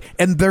I'm like,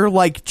 and they're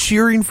like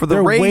cheering for the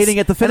They're race. waiting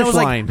at the finish and I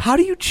was line. Like, how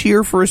do you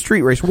cheer for a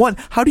street race? One,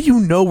 how do you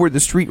know where the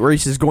street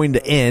race is going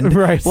to end?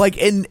 Right.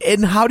 Like,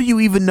 and how do you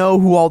even know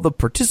who all the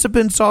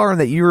participants are and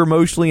that you're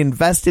emotionally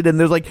invested? And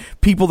there's like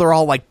people that are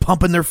all like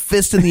pumping their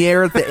fist in the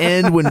air at the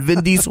end when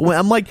Vin Diesel went.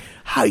 I'm like,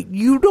 how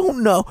you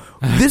don't know?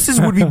 This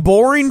would be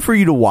boring for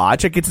you to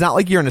watch. Like, it's not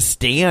like you're in a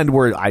stand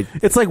where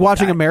it's like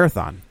watching a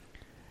marathon.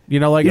 You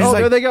know, like, like,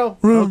 there they go.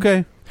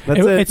 Okay. That's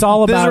it. It's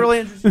all this about is really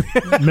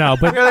interesting. no,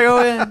 but Here they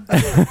go in.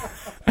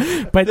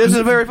 but This is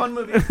a very fun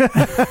movie.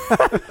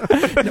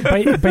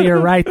 but you're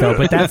right though.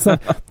 But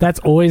that's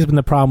always been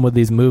the problem with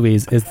these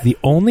movies. Is the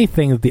only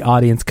thing that the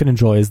audience can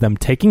enjoy is them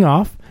taking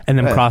off and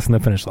them crossing the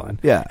finish line.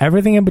 Yeah.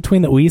 Everything in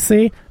between that we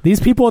see,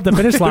 these people at the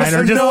finish line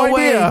are just no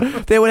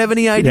way they would have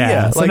any idea.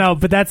 Yeah. So Like, no,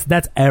 but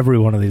that's every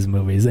one of these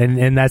movies,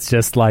 and that's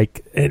just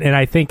like, and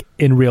I think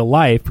in real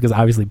life, because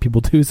obviously people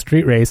do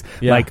street race,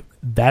 like.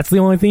 That's the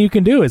only thing you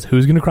can do is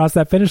who's going to cross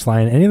that finish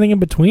line. Anything in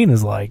between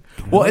is like,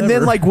 well, whatever. and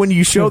then like when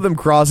you show them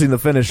crossing the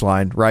finish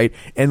line, right?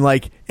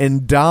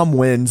 And Dom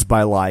wins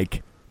by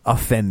like a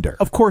fender.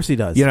 Of course he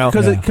does. You know,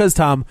 because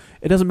Tom,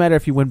 it doesn't matter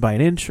if you win by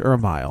an inch or a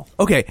mile.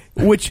 Okay,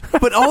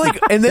 but all like,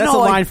 and then that's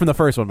all a line from the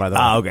first one, by the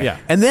way. Okay, yeah.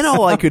 And then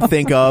all I could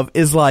think of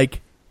is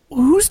like,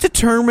 who's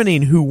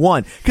determining who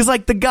won? Because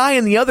like the guy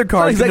in the other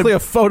car is exactly a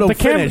photo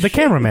finish. The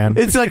cameraman.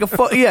 It's like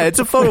it's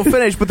a photo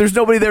finish, but there's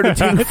nobody there to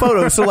take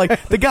photos. So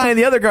like the guy in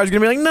the other car is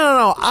gonna be like,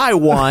 no, I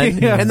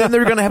won, and then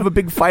they're gonna have a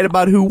big fight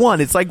about who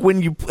won. It's like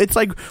when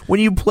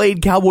you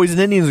played Cowboys and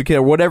Indians as a kid,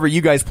 or whatever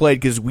you guys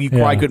played, because we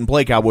probably couldn't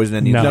play Cowboys and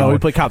Indians. No, we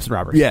played Cops and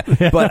Robbers. Yeah,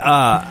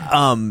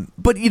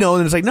 but you know,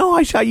 and it's like, no,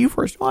 I shot you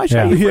first. No, I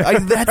shot you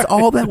first. That's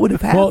all that would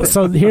have happened. Well,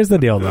 so here's the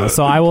deal, though.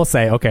 So I will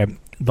say, okay,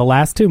 the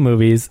last two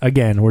movies,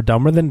 again, were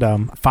Dumber Than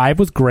Dumb. 5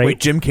 was great. Wait,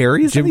 Jim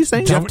Carrey is in these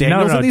things? Jeff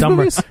Daniels in these dumber.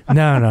 movies?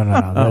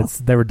 No.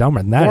 They were dumber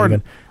than that. Lauren,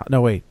 even.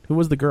 no, wait. Who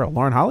was the girl?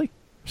 Lauren Holly?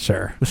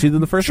 Sure. Was she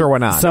in the first? Sure, why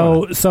not?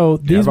 So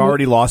these I've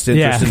already lost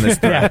interest in this.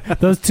 Yeah,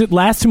 those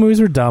last two movies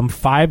were dumb.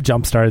 5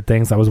 jump started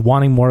things. I was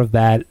wanting more of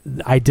that.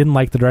 I didn't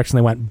like the direction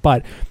they went,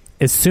 but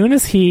as soon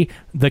as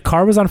the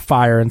car was on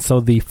fire, and so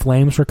the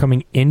flames were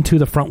coming into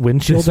the front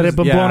windshield that had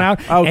been blown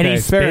out, okay,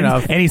 fair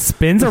enough. And he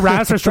spins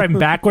around, starts driving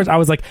backwards. I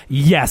was like,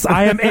 yes,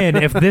 I am in.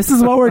 If this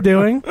is what we're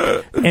doing.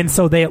 And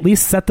so they at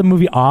least set the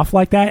movie off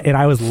like that, and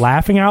I was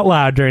laughing out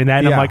loud during that,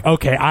 and I'm like,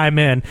 okay, I'm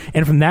in.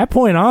 And from that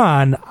point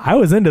on, I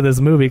was into this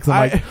movie, because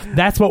I'm like,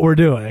 that's what we're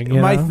doing.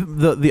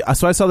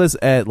 So I saw this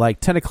at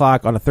like 10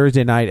 o'clock on a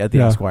Thursday night at the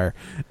Esquire,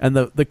 and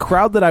the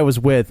crowd that I was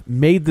with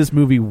made this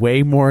movie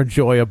way more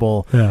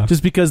enjoyable,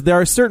 just because there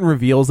are certain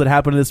reveals that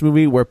happen in this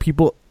movie where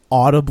people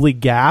audibly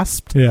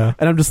gasped, and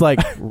I'm just like,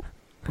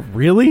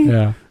 really?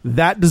 Yeah.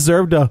 That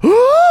deserved a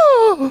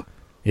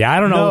Yeah,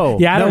 I don't know.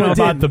 No, I don't know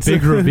about the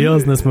big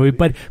reveals in this movie,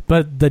 but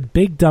the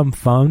big dumb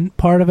fun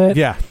part of it,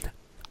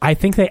 I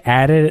think they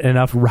added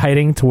enough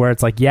writing to where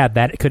it's like, yeah,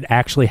 that could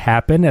actually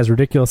happen, as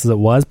ridiculous as it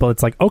was, but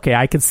it's like, okay,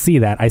 I could see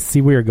that. I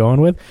see where you're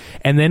going with.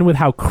 And then with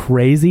how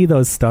crazy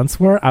those stunts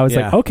were, I was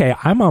like, okay,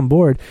 I'm on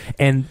board.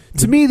 And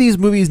to me, these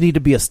movies need to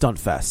be a stunt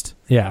fest.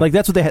 Yeah. Like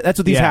that's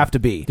what these have to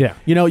be. Yeah.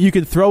 You know, you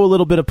can throw a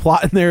little bit of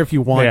plot in there if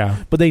you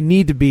want, but they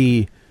need to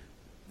be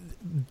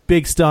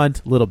big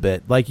stunt, little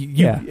bit. Like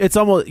it's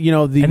almost, you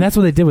know, and that's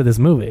what they did with this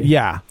movie.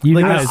 Yeah.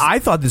 I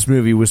thought this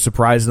movie was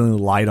surprisingly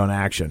light on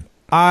action.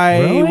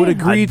 I would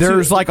agree.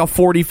 There's like a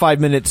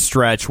 45-minute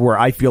stretch where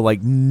I feel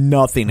like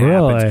nothing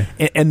happens,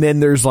 and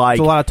then there's like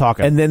a lot of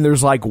talking, and then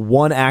there's like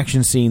one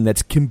action scene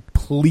that's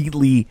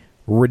completely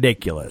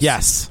ridiculous.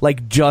 Yes,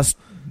 like just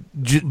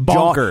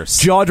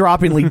bonkers,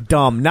 jaw-droppingly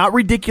dumb, not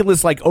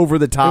ridiculous, like over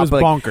the top. It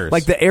was bonkers.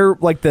 Like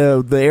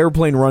the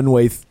airplane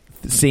runway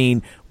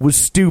scene was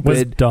stupid,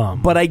 was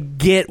dumb. But I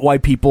get why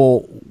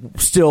people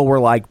still were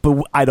like,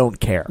 but I don't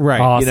care.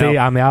 Right. Oh, see,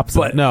 I'm the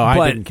opposite. But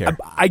I didn't care.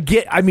 I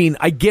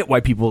get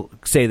why people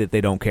say that they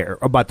don't care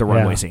about the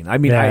runway scene. I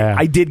mean,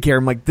 I did care.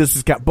 I'm like, this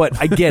is,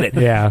 but I get it.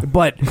 Yeah.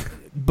 But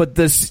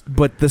the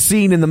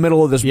scene in the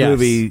middle of this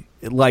movie,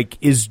 like,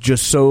 is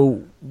just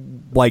so,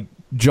 like,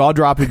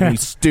 jaw-droppingly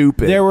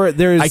stupid.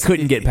 I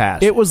couldn't get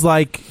past. It was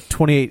like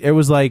 28. It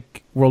was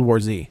like World War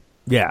Z.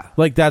 Yeah.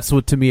 Like, that's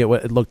what, to me,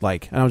 it looked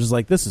like. And I was just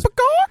like, this is...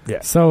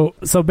 Yeah. So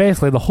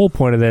basically, the whole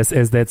point of this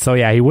is that,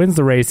 he wins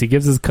the race. He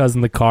gives his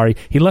cousin the car.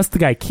 He lets the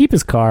guy keep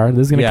his car.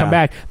 This is going to come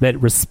back.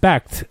 That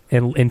respect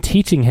and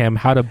teaching him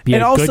how to be a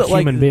good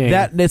human being.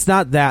 That it's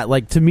not that.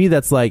 Like, to me,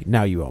 that's like,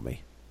 now you owe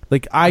me.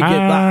 Like,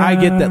 I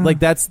get that. Like,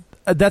 that's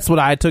what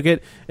I took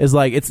it, is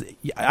like, it's,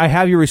 I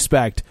have your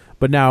respect,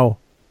 but now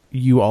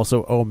you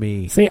also owe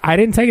me. See, I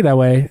didn't take it that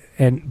way,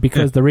 and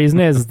because the reason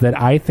is that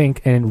I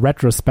think, and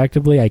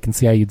retrospectively, I can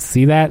see how you'd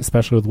see that,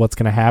 especially with what's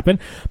going to happen.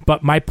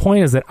 But my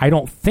point is that I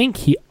don't think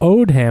he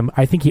owed him.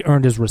 I think he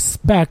earned his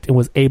respect and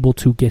was able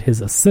to get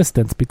his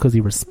assistance because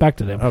he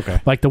respected him.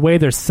 Okay. Like the way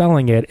they're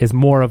selling it is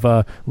more of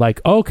a like,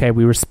 okay,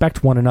 we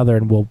respect one another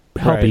and we'll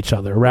help each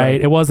other,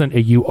 right? It wasn't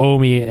a you owe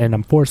me and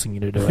I'm forcing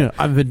you to do it.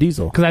 I'm Vin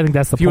Diesel. Because I think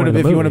that's the point of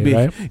the movie,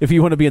 right? If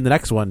you want to be in the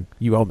next one,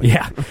 you owe me.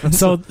 Yeah.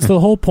 So the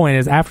whole point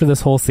is after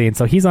this whole scene,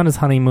 so he's on his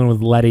honeymoon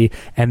with Letty,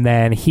 and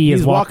then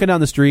he's walking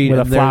down the street with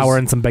a and flower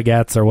and some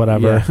baguettes or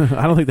whatever. Yeah.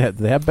 I don't think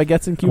they have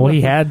baguettes in Cuba. Well,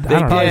 he had. I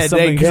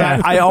don't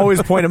know. I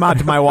always point them out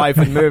to my wife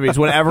in movies.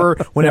 Whenever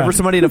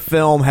somebody in a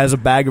film has a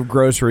bag of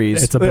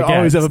groceries, it's a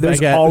baguette.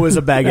 There's always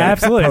a baguette.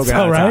 Absolutely,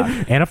 so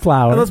right, and a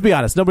flower. And let's be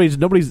honest.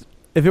 Nobody's.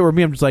 If it were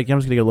me, I'm just gonna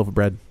get a loaf of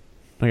bread.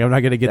 Like, I'm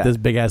not going to get this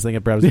big ass thing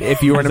of bread.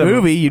 If you were in a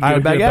movie, you'd get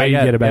a baguette.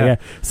 You'd get a baguette.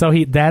 Yeah. So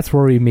that's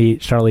where we meet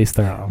Charlize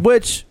Theron.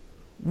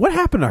 What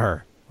happened to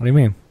her? What do you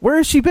mean? Where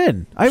has she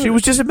been? She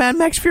was just at Mad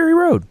Max Fury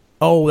Road.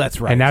 Oh, that's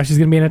right. And now she's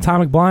going to be an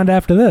Atomic Blonde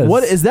after this.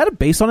 What is that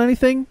based on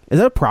anything? Is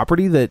that a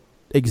property that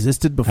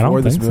existed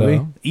before this movie?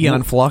 So.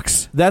 Eon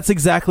Flux. That's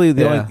exactly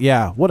the only.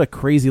 Yeah. What a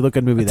crazy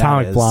looking movie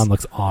Atomic that is. Blonde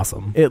looks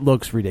awesome. It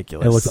looks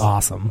ridiculous. It looks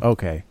awesome.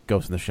 Okay,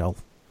 Ghost in the Shell.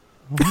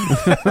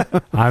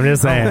 I'm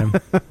just saying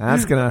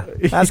that's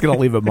gonna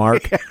leave a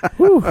mark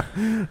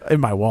in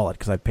my wallet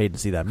because I paid to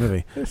see that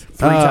movie 3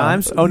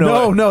 times. Oh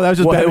no, that was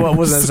just what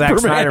was a Zack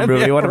Snyder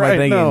movie? What am I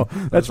thinking? No,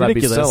 that's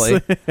ridiculous.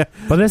 Silly.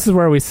 But this is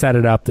where we set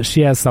it up that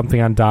she has something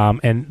on Dom,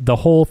 and the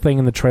whole thing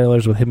in the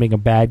trailers with him being a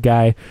bad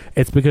guy,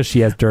 it's because she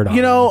has dirt on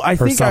him.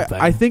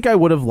 I think I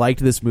would have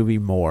liked this movie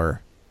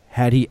more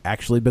had he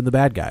actually been the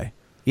bad guy.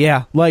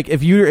 Yeah, like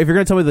if you're going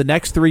to tell me the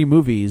next 3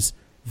 movies,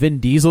 Vin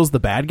Diesel's the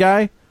bad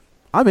guy,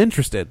 I'm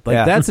interested.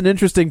 Like that's an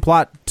interesting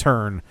plot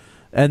turn.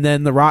 And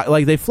then The Rock,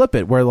 like they flip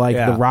it where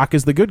The Rock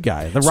is the good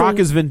guy. The Rock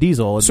is Vin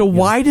Diesel. And, so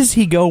why does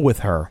he go with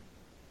her?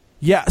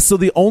 Yeah. So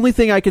the only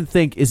thing I can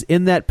think is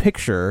in that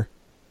picture,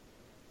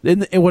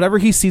 in whatever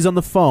he sees on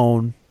the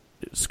phone.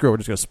 Screw it, we're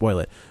just gonna spoil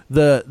it.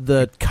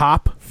 The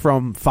cop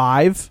from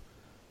 5,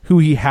 who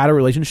he had a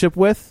relationship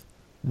with,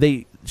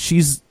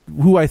 she's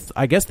who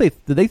I guess do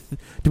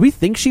we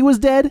think she was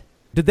dead?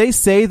 Did they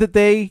say that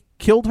they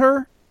killed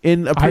her?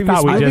 In a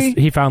previous movie?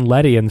 He found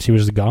Letty and she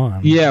was just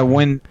gone. Yeah,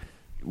 when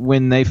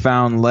they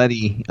found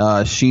Letty,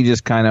 she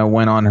just kind of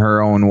went on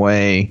her own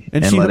way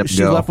and let him go.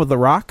 She left with The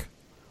Rock?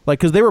 Like,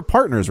 because they were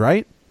partners,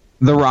 right?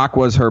 The Rock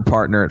was her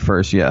partner at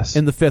first, yes.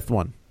 In the 5th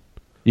one.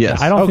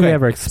 Yes. I don't think they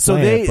ever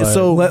explained it.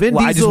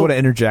 I just want to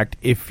interject.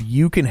 If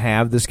you can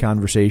have this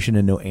conversation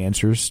and know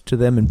answers to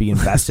them and be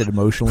invested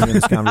emotionally in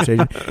this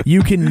conversation,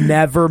 you can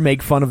never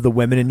make fun of the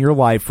women in your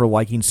life for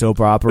liking soap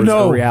operas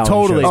or reality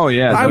totally. shows. Oh,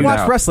 yeah. I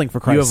watch wrestling,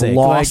 for Christ's sake. You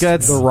have lost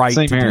the right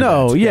to do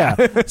No,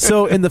 yeah.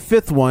 So in the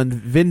 5th one,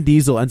 Vin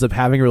Diesel ends up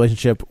having a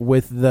relationship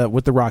with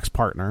the Rock's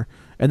partner.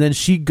 And then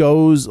she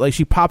goes,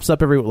 she pops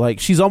up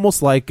she's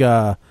almost like...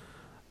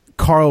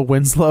 Carl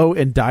Winslow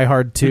in Die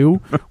Hard 2,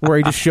 where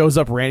he just shows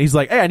up random. He's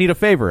like, "Hey, I need a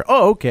favor."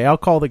 Oh, okay, I'll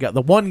call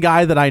the one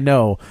guy that I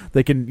know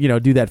that can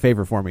do that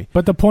favor for me.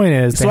 But the point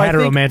is, they had a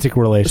romantic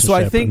relationship. So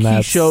I think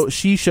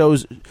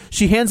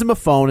she hands him a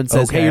phone and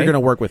says, "Hey, you're going to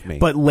work with me."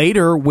 But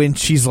later, when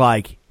she's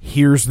like,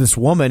 here's this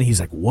woman, he's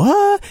like,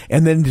 what?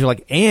 And then they're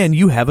like, and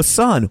you have a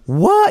son.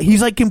 What?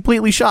 He's like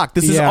completely shocked.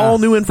 This is all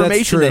new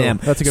information to him.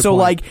 That's a good point.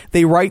 Like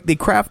they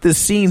craft this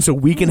scene so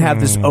we can have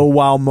this oh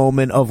wow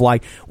moment of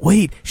like,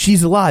 wait,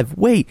 she's alive.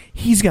 Wait,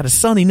 he's got a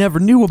son he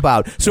never knew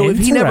about. So if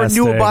he never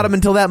knew about him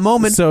until that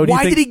moment,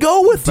 why did he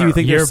go with her? Do you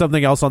think there's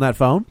something else on that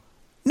phone?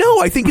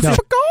 No, I think it's a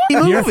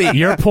movie.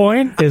 Your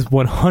point is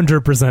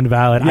 100%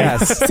 valid.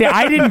 Yes.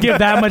 I didn't give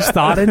that much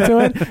thought into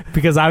it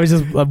because I was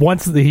just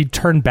once he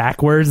turned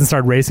backwards and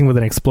started racing with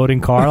an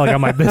exploding car. Like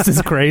I'm like, this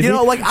is crazy.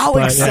 I'll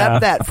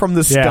accept that from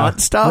the stunt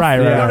stuff. Right,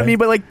 you know right. what I mean?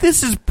 But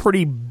this is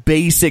pretty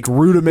basic,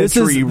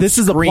 rudimentary. This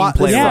is a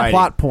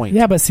plot point.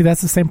 Yeah, but see,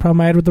 that's the same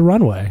problem I had with The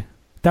Runway.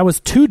 That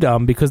was too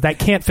dumb because that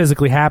can't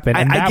physically happen,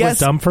 and that was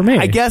dumb for me.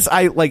 I guess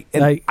I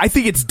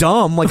think it's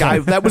dumb.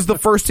 That was the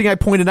first thing I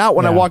pointed out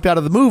when I walked out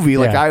of the movie.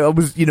 I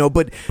was,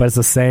 but it's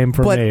the same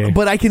for me.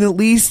 But I can at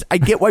least I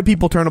get why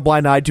people turn a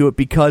blind eye to it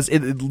because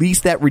at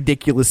least that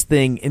ridiculous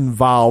thing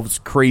involves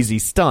crazy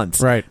stunts.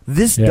 Right.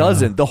 This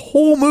doesn't. The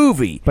whole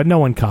movie, but no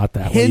one caught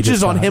that.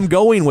 Hinges on him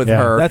going with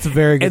her. That's a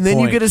very good And then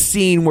point. you get a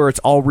scene where it's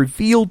all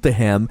revealed to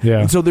him. Yeah.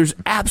 And so there's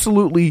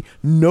absolutely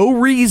no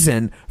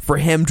reason for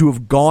him to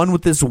have gone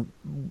with this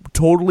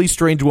totally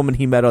strange woman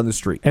he met on the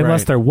street.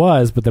 Unless there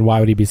was, but then why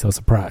would he be so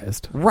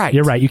surprised? Right.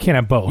 You're right. You can't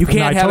have both. You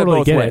can't have totally it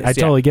both get ways. it. I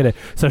totally get it.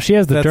 So she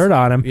has the dirt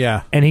on him,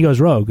 yeah. and he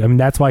goes rogue. I mean,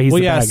 that's why he's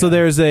the bad guy. So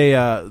there's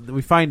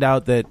we find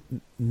out that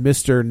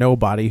Mr.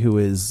 Nobody, who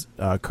is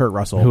Kurt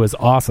Russell, who is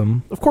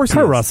awesome. Of course,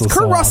 Kurt Russell's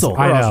Kurt so Russell.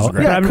 Awesome. I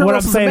know. Yeah, what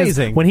I'm saying is,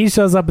 when he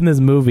shows up in this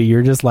movie,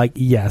 you're just like,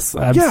 yes,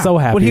 I'm so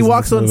happy. When he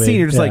walks on movie. scene,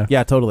 you're just like,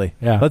 yeah, totally.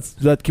 Yeah.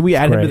 Can we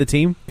add him to the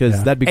team?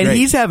 Because that'd be great. And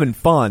he's having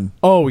fun.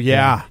 Oh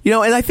yeah.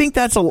 And I think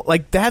that's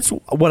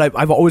what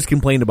I've always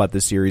complained about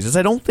this series is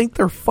I don't think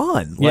they're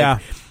fun.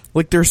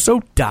 Like they're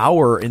so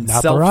dour and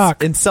Not The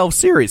Rock.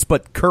 self-serious,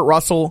 but Kurt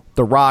Russell,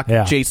 The Rock,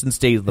 Yeah. Jason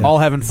Statham, All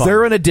having fun.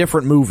 They're in a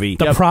different movie.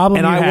 The problem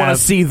and you I want have-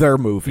 to see their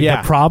movie.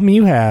 Yeah. The problem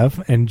you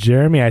have, and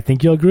Jeremy, I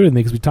think you'll agree with me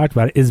because we talked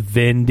about it, is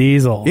Vin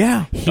Diesel.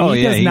 Yeah. He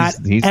does not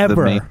he's ever.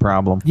 the main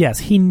problem. Yes,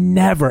 he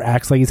never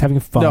acts like he's having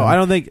fun. No, I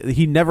don't think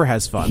he never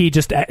has fun. He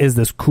just is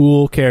this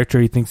cool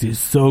character. He thinks he's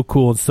so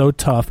cool and so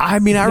tough. I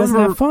mean, He I doesn't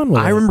remember. have fun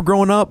with I it. remember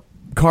growing up.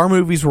 Car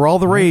movies were all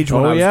the rage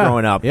when Oh, I was yeah.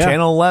 growing up. Yeah.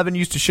 Channel 11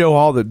 used to show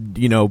all the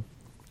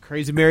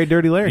Crazy Mary,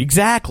 Dirty Larry.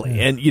 exactly,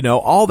 and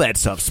all that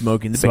stuff.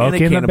 Smoking the Smoking the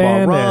Bandit, Cannonball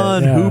Bandit,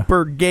 Run, yeah.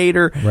 Hooper,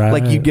 Gator. Right.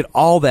 Like you get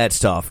all that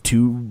stuff.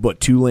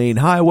 Two-lane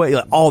highway,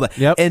 like, all that.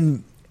 Yep.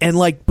 And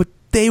like, but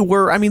they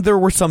were. I mean, there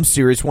were some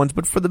serious ones,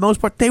 but for the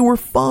most part, they were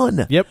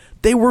fun. Yep.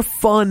 They were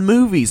fun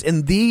movies,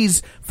 and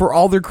these, for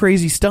all their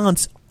crazy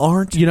stunts,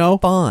 aren't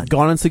fun.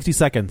 Gone in 60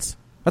 Seconds.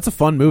 That's a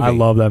fun movie. I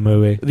love that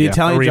movie. The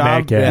Italian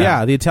Remake, Job.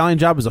 yeah. The Italian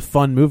Job is a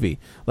fun movie.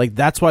 Like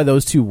that's why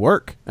those two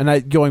work.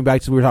 And going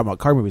back to we were talking about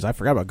car movies, I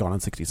forgot about Gone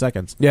in 60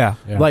 Seconds. Yeah.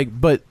 Yeah. Like,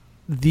 but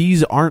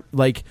these aren't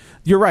like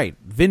you're right.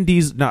 Vin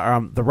Diesel,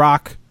 The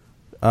Rock.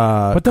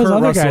 But those Kurt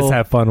other Russell, guys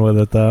have fun with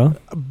it, though.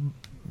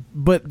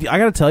 But I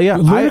got to tell you,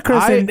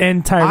 Ludacris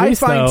and Tyrese, I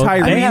find though,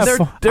 Tyrese. they have they're,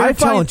 fun. they're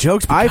telling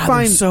jokes, but I God,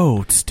 find they're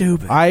so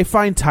stupid. I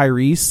find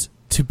Tyrese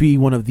to be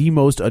one of the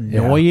most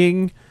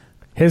annoying.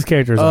 His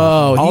character's Oh,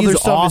 awful. All he's their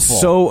stuff is awful.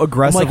 so I'm like,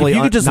 aggressively if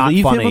you could just not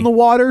leave funny. him in the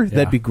water,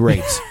 that'd be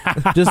great.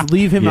 Just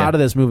leave him Yeah. out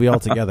of this movie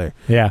altogether.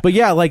 Yeah. But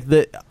yeah, like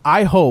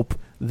I hope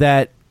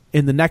that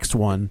in the next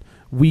one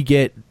we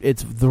get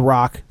it's The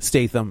Rock,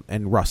 Statham,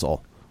 and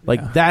Russell.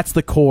 Like that's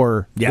the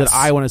core Yes. that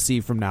I want to see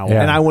from now on.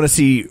 And I want to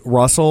see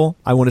Russell.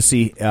 I want to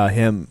see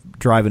him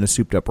driving a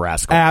souped-up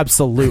rascal.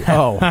 Absolute.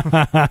 Oh, I'm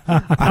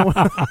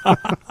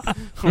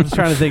just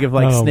trying to think of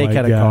like Oh Snake my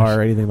had a gosh. car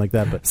or anything like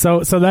that. But So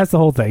that's the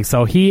whole thing.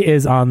 So he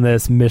is on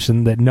this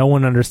mission that no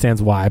one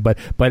understands why, but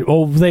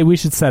we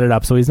should set it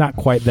up. So he's not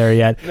quite there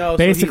yet. No, so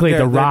basically, they're-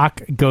 The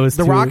Rock goes.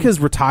 The to, Rock has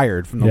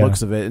retired from the Yeah.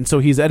 looks of it, and so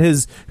he's at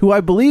his who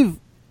I believe.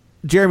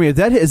 Jeremy, is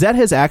that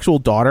his actual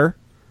daughter?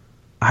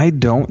 I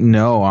don't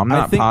know. I'm I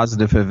not think-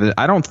 positive of it.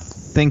 I don't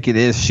think it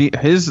is.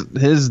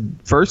 His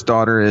first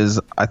daughter is,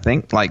 I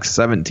think, like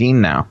 17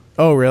 now.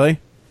 Oh, really?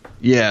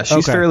 Yeah,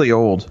 she's Okay. fairly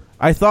old.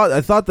 I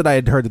thought that I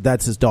had heard that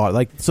that's his daughter.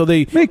 Like, so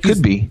It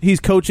could be. He's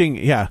coaching.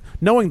 Yeah,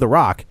 knowing The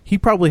Rock, he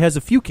probably has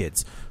a few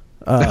kids.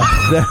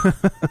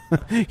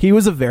 He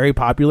was a very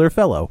popular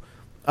fellow.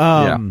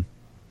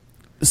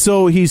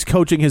 So he's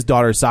coaching his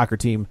daughter's soccer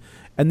team,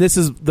 and this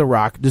is The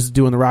Rock just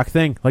doing The Rock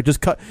thing. Like,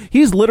 just cut.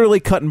 He's literally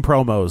cutting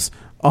promos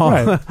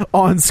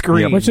on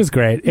screen, which is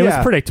great. It was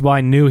Yeah. predictable.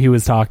 I knew he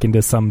was talking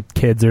to some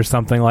kids or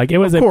something. Like it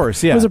was, Of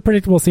course, yeah. It was a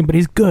predictable scene, but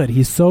he's good.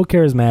 He's so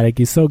charismatic.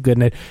 He's so good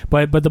in it.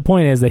 But the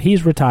point is that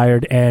he's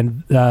retired,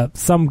 and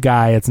some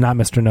guy, it's not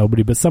Mr.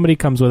 Nobody, but somebody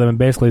comes with him and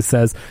basically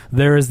says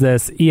there is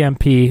this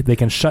EMP. They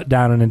can shut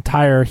down an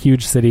entire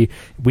huge city.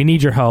 We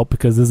need your help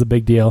because this is a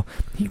big deal.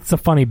 It's a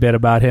funny bit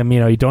about him.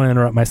 You don't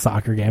interrupt my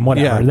soccer game.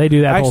 Whatever. They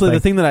do that. Actually, whole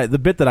thing. the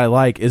bit that I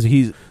like is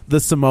he's the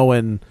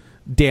Samoan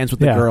dance with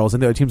the Yeah. girls,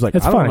 and the other team's like,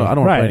 It's I don't funny. know, I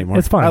don't want to play anymore.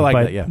 It's funny. I like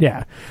but, that.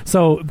 Yeah.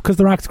 So because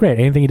The Rock's great.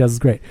 Anything he does is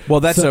great. Well,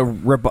 that's So-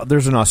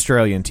 there's an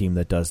Australian team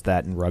that does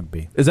that in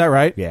rugby. Is that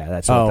right? Yeah,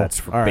 that's Oh, what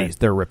that's all right. based.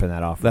 They're ripping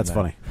that off. from That's that.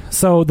 funny.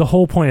 So the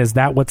whole point is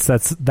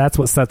that's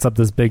what sets up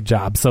this big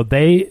job. So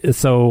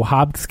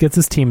Hobbs gets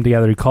his team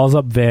together. He calls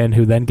up Vin,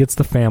 who then gets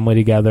the family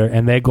together,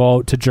 and they go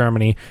out to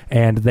Germany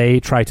and they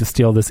try to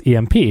steal this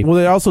EMP. Well,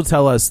 they also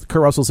tell us,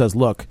 Kurt Russell says,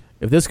 look,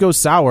 if this goes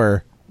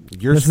sour,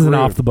 you're This is an screwed.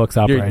 off-the-books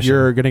operation.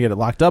 You're going to get it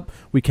locked up.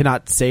 We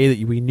cannot say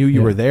that we knew you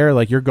Yeah. were there.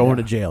 Like, you're going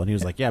to jail. And he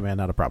was like, yeah, man,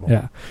 not a problem.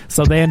 Yeah.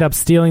 So they end up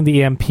stealing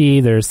the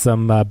EMP. There's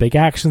some big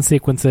action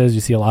sequences.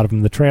 You see a lot of them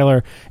in the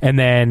trailer, and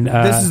then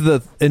This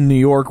is in New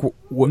York.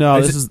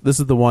 No, this is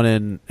the one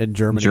in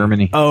Germany.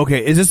 Germany. Oh,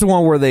 okay. Is this the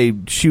one where they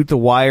shoot the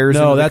wires?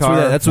 No, into the that's car?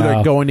 where that's where No.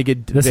 they're going to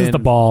get. this is Vin. the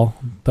ball.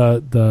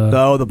 The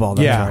the ball.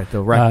 That's Yeah. right.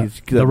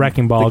 The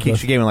wrecking ball.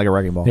 She gave him like a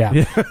wrecking ball.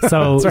 Yeah.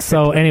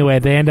 So anyway,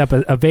 they end up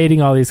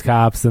evading all these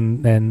cops,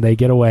 and they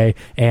get away,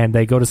 and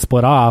they go to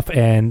split off,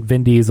 and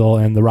Vin Diesel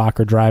and The Rock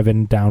are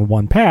driving down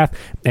one path,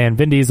 and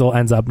Vin Diesel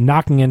ends up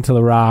knocking into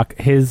The Rock.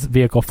 His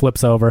vehicle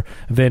flips over.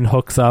 Vin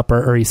hooks up,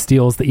 or he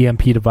steals the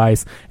EMP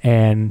device,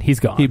 and he's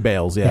gone. He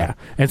bails, yeah.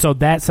 And so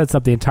that sets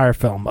up the entire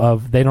film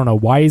of they don't know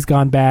why he's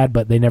gone bad,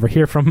 but they never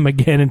hear from him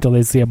again until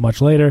they see him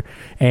much later.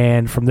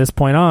 And from this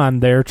point on,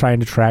 they're trying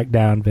to track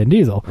down Vin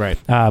Diesel. Right.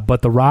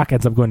 But The Rock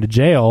ends up going to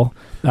jail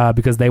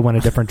because they went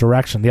a different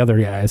direction, the other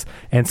guys.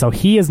 And so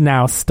he is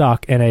now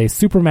stuck in a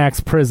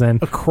Supermax prison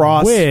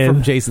Across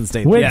from Jason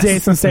Statham. With Yes.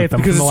 Jason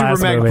Statham. Because from the the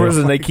last Supermax movie.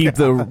 prison, they keep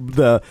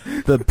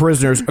the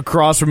prisoners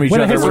across from each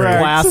With a other with history.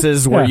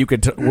 glasses where Yeah. you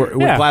could with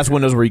Yeah. glass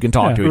windows where you can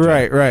talk to each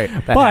other. Right.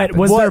 That But happens.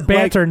 was their What,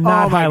 banter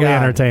not oh my highly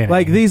God. entertaining?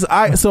 Like these,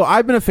 so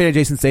I've been a fan of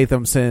Jason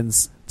Statham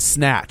since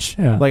Snatch.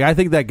 Yeah. Like I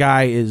think that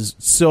guy is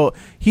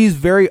he's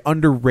very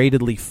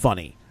underratedly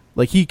funny.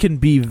 Like he can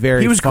be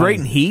very. He was funny. great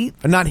in Heat.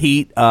 Not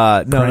Heat.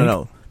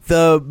 No.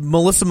 The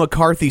Melissa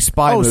McCarthy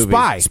spy movie.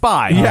 Spy.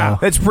 Spy. Yeah.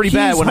 That's pretty He's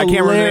bad when I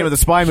can't remember the name of the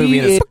spy movie.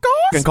 And it's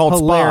and called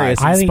hilarious.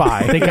 Spy. I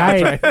think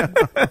Spy.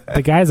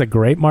 the guy's a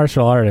great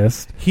martial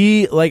artist.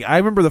 He I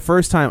remember the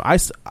first time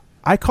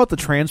I caught the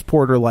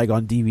Transporter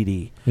on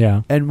DVD.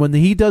 Yeah. And when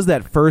he does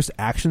that first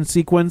action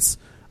sequence,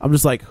 I'm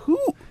just like, who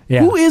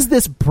Yeah. Who is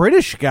this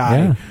British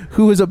guy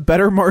who is a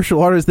better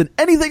martial artist than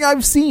anything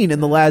I've seen in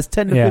the last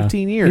 10 to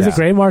 15 years? He's a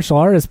great martial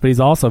artist, but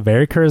he's also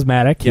very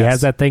charismatic. He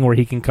has that thing where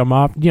he can come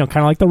off, kind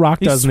of like The Rock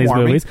does in these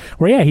movies,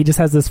 where, he just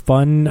has this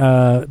fun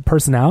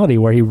personality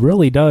where he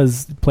really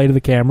does play to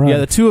the camera. Yeah,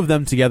 the two of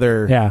them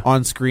together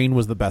on screen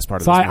was the best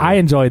part of this movie. I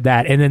enjoyed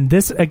that. And then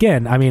this,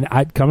 again,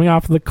 coming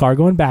off of the car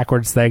going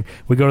backwards thing,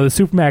 we go to the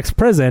Supermax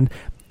prison,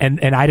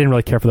 and I didn't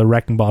really care for the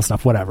wrecking ball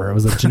stuff, whatever. It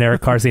was a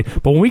generic car scene.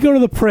 But when we go to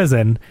the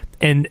prison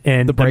and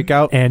the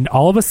breakout, and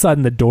all of a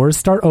sudden the doors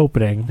start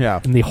opening,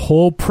 and the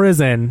whole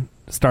prison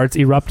starts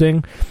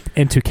erupting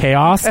into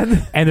chaos,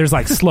 and there's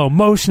slow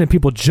motion and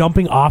people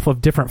jumping off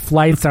of different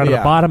flights down to the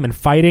bottom and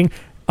fighting.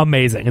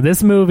 Amazing. And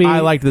this movie, I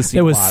liked this scene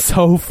it was a lot.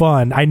 so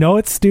fun. I know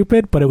it's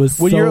stupid, but it was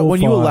when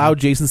fun. you allow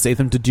Jason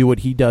Statham to do what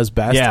he does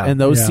best, and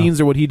those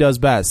scenes are what he does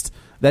best,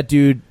 that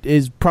dude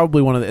is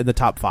probably one of in the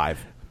top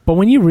 5. But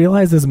when you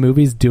realize this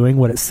movie's doing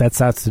what it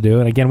sets out to do,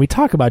 and again, we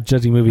talk about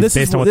judging movies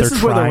based on what they're trying to do. This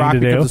is where The Rock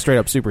becomes a straight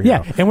up superhero.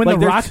 Yeah, and when The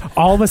Rock,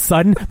 all of a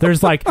sudden, there's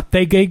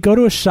they go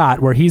to a shot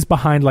where he's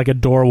behind a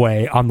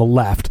doorway on the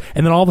left,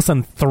 and then all of a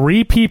sudden,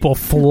 3 people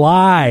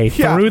fly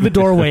through the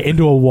doorway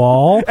into a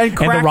wall, and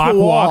The Rock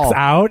walks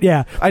out.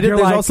 Yeah,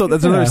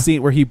 there's another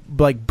scene where he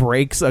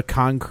breaks a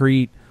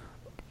concrete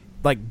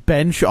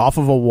bench off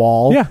of a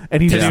wall,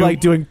 and he's just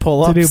doing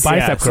pull-ups to do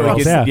bicep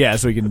curls,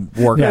 so he can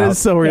work out. That is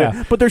so weird.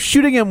 Yeah. But they're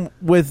shooting him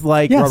with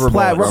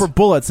rubber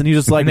bullets, and he's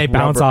just and they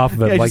bounce off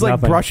of it,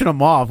 just brushing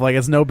them off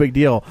it's no big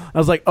deal. I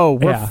was like, oh,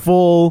 we're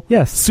full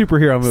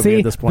superhero movie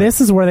at this point.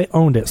 This is where they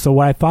owned it. So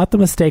what I thought the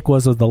mistake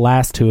was the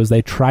last two is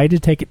they tried to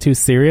take it too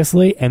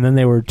seriously, and then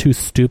they were too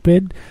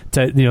stupid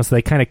to so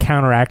they kind of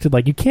counteracted.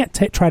 You can't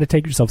try to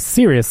take yourself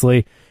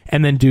seriously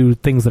and then do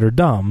things that are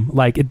dumb.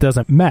 It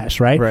doesn't mesh,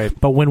 right?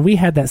 But when we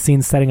had that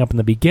scene setting up in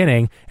the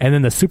beginning, and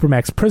then the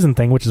Supermax prison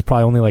thing, which is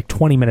probably only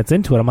 20 minutes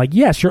into it, I'm like,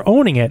 yes, you're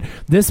owning it.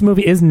 This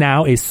movie is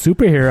now a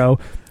superhero,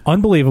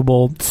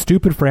 unbelievable,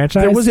 stupid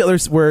franchise. There was the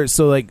others where,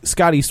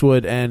 Scott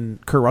Eastwood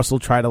and Kurt Russell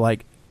try to,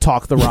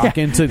 talk The Rock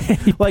into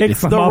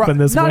picks him up in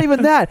this not way.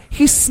 Even that,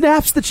 he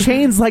snaps the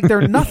chains like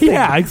they're nothing.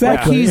 Yeah,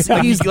 exactly.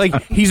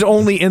 He's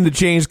only in the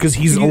chains because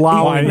he's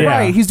allowing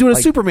right. He's doing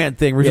a Superman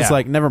thing. We're just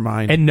never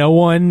mind. And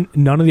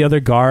none of the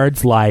other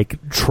guards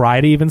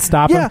try to even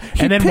stop him.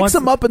 He picks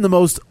him up in the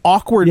most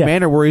awkward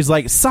manner where he's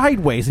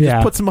sideways and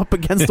just puts him up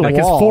against the wall.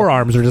 His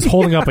forearms are just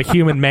holding up a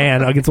human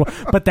man against the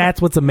wall. But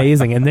that's what's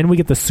amazing. And then we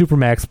get the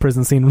Supermax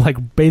prison scene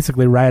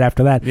basically right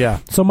after that. Yeah.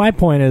 So my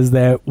point is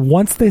that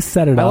once they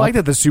set it up, I like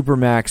that the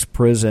Supermax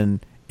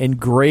prison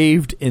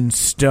engraved in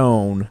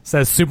stone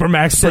says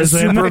Supermax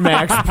prison.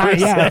 Supermax prison.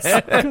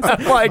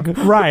 Yes.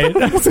 Right.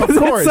 Of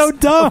course. It's so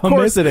dumb. Of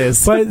course it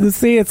is. But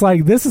see, it's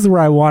this is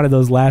where I wanted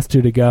those last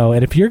two to go.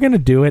 And if you're going to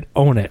do it,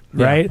 own it.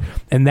 Right.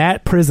 And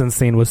that prison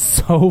scene was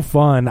so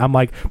fun. I'm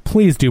like,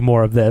 please do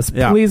more of this.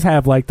 Yeah. Please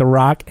have The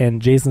Rock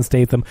and Jason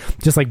Statham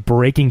just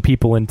breaking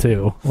people in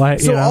two.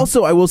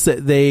 Also, I will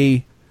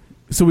say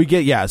so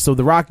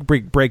The Rock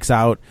breaks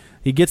out.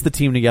 He gets the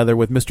team together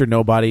with Mr.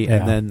 Nobody,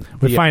 and then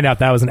we find out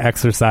that was an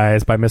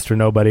exercise by Mr.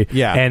 Nobody.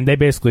 Yeah. And they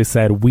basically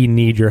said, we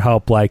need your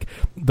help.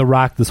 The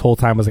Rock this whole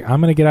time was I'm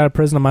going to get out of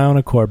prison on my own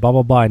accord, blah,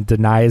 blah, blah, and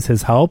denies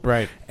his help.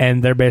 Right.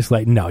 And they're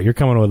basically no, you're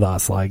coming with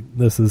us.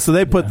 This is... So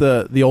they put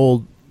the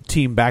old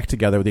team back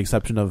together with the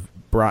exception of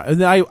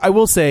Brian. And I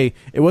will say,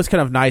 it was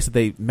kind of nice that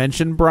they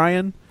mentioned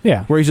Brian.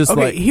 Yeah. Where he's just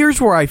here's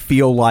where I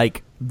feel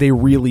like they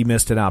really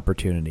missed an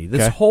opportunity.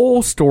 This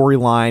whole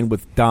storyline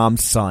with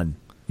Dom's son.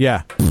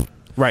 Yeah.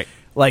 Right.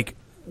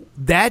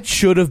 That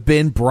should have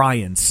been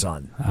Brian's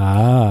son.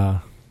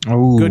 Ah.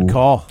 Ooh. Good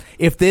call.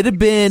 If it had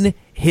been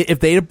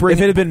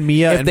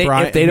Mia and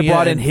Brian, if they'd have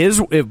brought in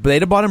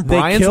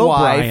Brian's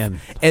wife,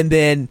 Brian. and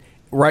then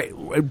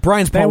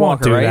Brian's Paul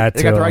Walker, right?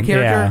 They got the right character.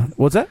 Yeah.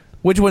 What's that?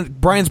 Which one?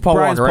 Brian's Paul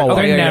Walker. Right?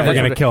 They're never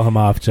going to kill him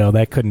off, Joe.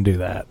 They couldn't do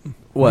that.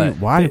 What?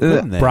 Why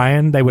couldn't they?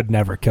 Brian, they would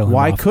never kill him.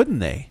 Why off. couldn't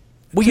they?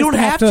 Well, you don't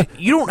have to.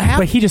 You don't have.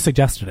 But he just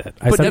suggested it.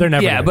 I said they're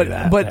never going to do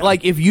that.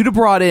 But if you'd have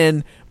brought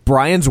in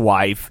Brian's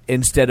wife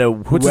instead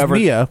of whoever,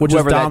 which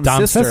is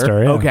Dom's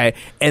sister, okay,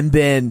 and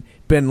then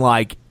been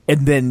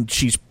and then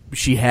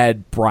she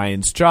had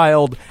Brian's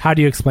child. How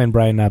do you explain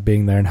Brian not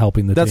being there and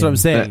helping the team? That's what I'm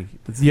saying.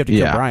 You have to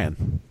kill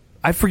Brian.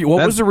 I forget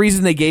what was the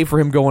reason they gave for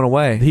him going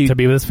away. To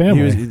be with his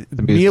family.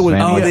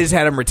 They just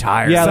had him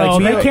retired. Yeah, so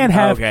they can't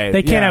have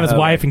his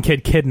wife and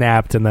kid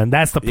kidnapped, and then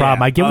that's the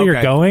problem. I get where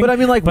you're going, but I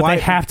mean, but they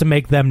have to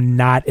make them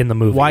not in the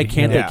movie. Why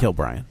can't they kill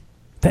Brian?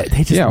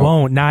 They just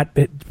won't. Not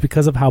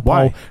because of how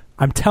Paul.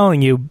 I'm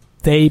telling you,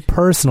 they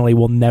personally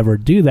will never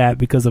do that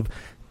because of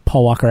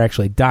Paul Walker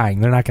actually dying.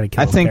 They're not going to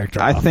kill his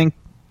character off. I think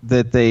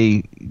that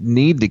they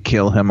need to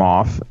kill him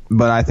off,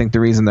 but I think the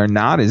reason they're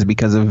not is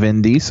because of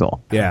Vin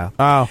Diesel. Yeah.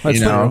 Oh, that's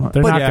You know, true.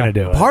 They're not going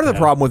to do it. Part of the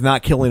problem with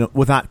not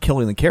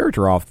killing the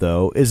character off,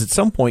 though, is at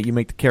some point you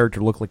make the character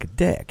look like a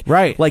dick.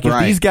 Right. Like if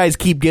Right. these guys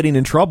keep getting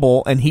in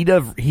trouble and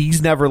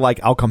he's never like,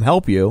 I'll come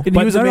help you. And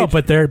But he was no,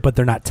 but they're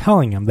not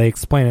telling him. They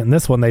explain it in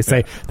this one. They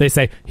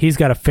say he's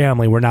got a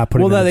family. We're not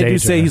putting. Well, him no, in they do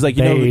danger. say he's like,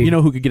 you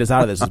know who could get us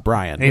out of this is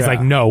Brian. And he's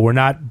like, no, we're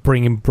not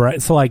bringing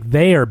Brian. So like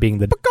they are being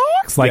the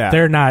dicks. Like Yeah.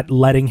 they're not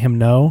letting him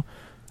know.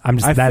 I'm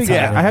just. That's how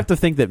I have to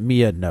think that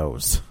Mia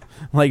knows.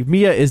 Like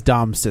Mia is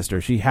Dom's sister.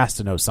 She has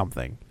to know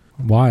something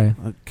Why?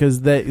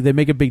 because they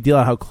make a big deal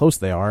of how close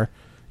they are.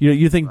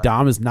 You think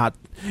Dom is not?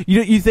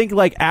 You think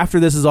like after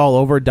this is all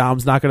over,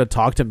 Dom's not going to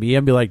talk to Mia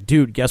and be like,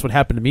 dude, guess what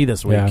happened to me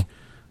this week? Yeah.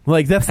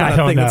 Like that's not I a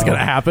don't thing that's know. going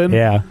to happen.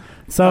 Yeah.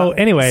 So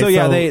anyway, so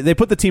yeah, they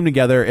put the team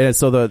together, and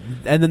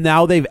then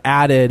now they've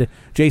added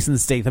Jason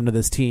Statham to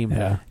this team.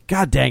 Yeah.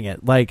 God dang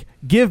it! Like,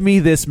 give me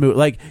this movie.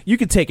 Like, you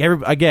could take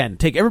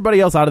everybody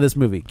else out of this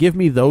movie. Give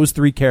me those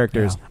three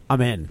characters. Yeah. I'm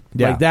in.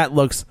 Yeah. Like that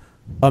looks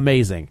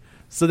amazing.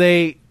 So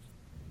they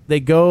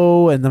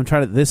go, and I'm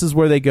trying to. This is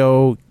where they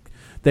go.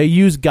 They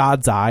use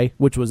God's Eye,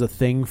 which was a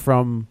thing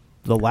from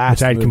the last.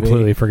 which I'd movie.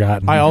 completely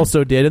forgotten. I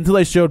also did until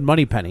they showed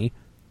Moneypenny,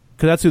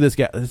 because that's who this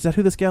guy. Is that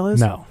who this gal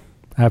is? No,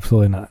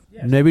 absolutely not.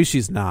 Maybe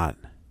she's not.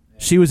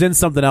 She was in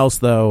something else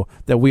though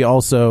that we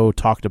also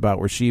talked about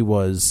where she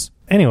was.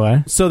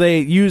 Anyway, So they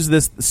use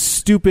this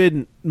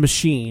stupid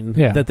machine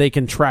Yeah. that they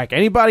can track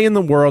anybody in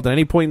the world at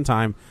any point in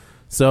time.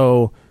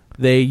 So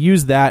they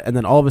use that, and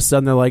then all of a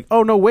sudden they're like,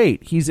 "Oh no,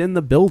 wait, he's in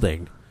the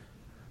building."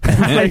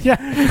 Like,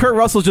 Kurt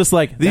Russell's just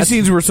like, These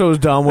scenes were so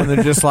dumb when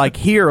they're just like,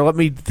 here, let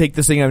me take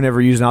this thing I've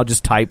never used and I'll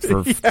just type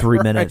for 3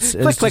 minutes.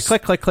 click, click,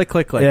 click, click, click,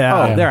 click, click. Yeah.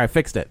 Oh, Yeah. there, I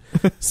fixed it.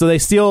 So they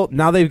steal.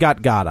 Now they've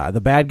got Gada. The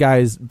bad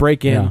guys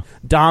break in. Yeah.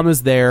 Dom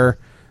is there.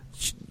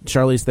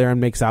 Charlize Theron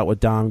makes out with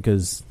Dom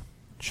because,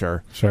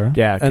 sure.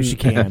 Yeah, And because she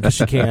can. 'cause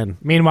she can.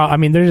 meanwhile, I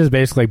mean, they're just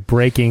basically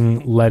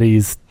breaking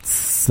Letty's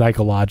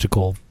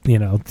psychological.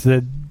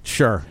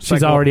 Sure.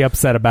 She's already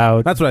upset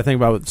about. That's what I think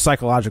about with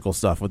psychological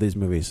stuff with these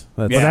movies.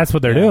 Well, that's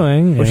what they're Yeah.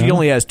 doing. Well, you she know?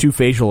 only has two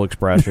facial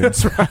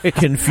expressions. That's right.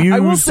 Confused I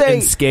will say,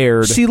 and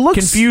scared. she looks-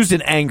 confused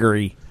and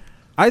angry.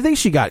 I think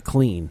she got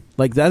clean.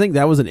 Like, I think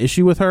that was an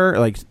issue with her.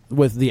 Like,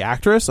 with the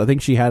actress, I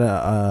think she had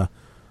a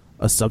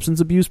substance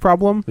abuse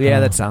problem.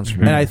 Yeah, that sounds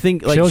And I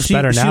think like She looks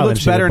better now than looks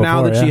she did better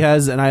now before, than she yeah.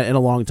 has in a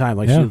long time.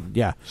 Like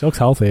Yeah. She looks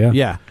healthy. Yeah.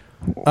 yeah.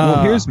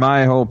 Well, here's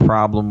my whole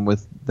problem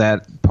with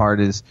that part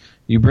is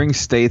you bring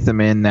Statham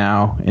in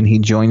now and he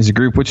joins the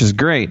group, which is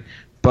great.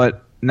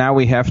 But now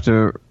we have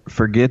to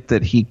forget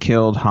that he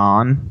killed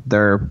Han,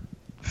 their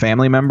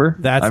family member.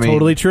 That's I mean,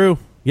 totally true.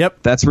 Yep.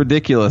 That's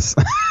ridiculous.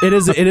 It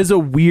is a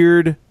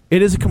weird.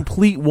 It is a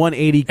complete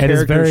 180 It is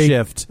character very,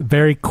 shift.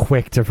 very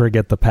quick to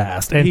forget the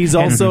past. And He's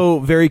also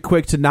very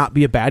quick to not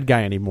be a bad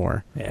guy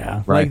anymore.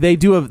 yeah. Like they're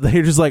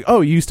just like,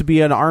 oh, you used to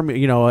be an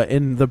army,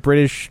 in the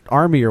British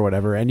army or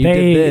whatever, and you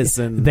did this,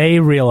 and they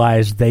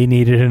realized they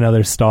needed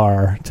another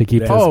star to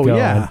keep this Oh, going.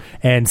 yeah.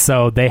 And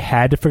so they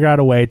had to figure out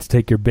a way to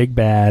take your big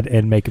bad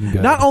and make him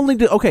good. not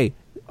only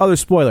other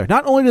spoiler,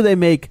 not only do they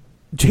make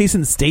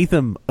Jason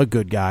Statham a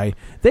good guy,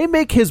 they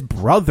make his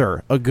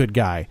brother a good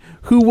guy,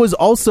 who was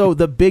also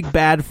the big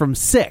bad from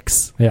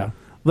 6. yeah.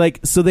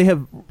 Like, so they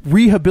have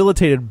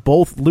rehabilitated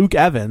both Luke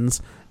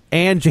Evans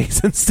and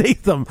Jason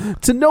Statham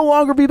to no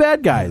longer be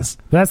bad guys.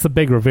 That's the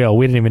big reveal.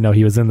 We didn't even know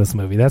he was in this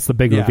movie. That's the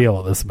big Yeah. reveal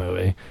of this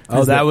movie.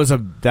 Oh, that was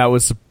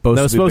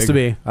supposed to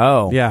be.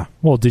 Oh, Yeah.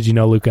 Well, did you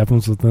know Luke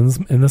Evans was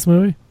in this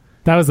movie?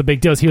 That was the big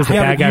deal. He was the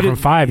Yeah, bad but guy you from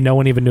didn't- 5. No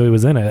one even knew he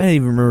was in I it. didn't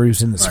even remember he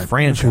was in this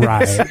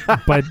franchise. Right.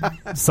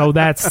 But so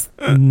that's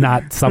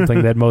not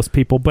something that most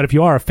people. But if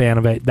you are a fan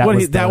of it, that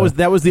was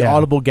the yeah.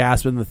 audible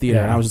gasp in the theater,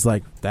 Yeah. and I was just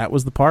like, that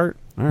was the part.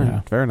 All right,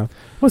 Yeah. fair enough.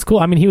 It was cool.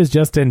 I mean, he was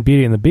just in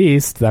Beauty and the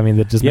Beast. I mean,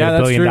 that just Yeah, made $1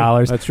 that's billion.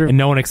 true. That's true. And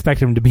no one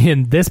expected him to be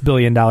in this $1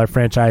 billion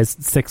franchise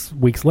 6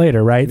 weeks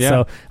later, right? Yeah.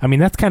 So, I mean,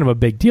 that's kind of a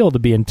big deal to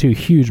be in 2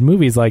 huge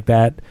movies like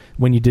that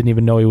when you didn't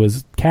even know he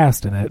was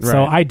cast in it. So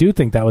Right. I do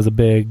think that was a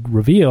big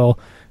reveal.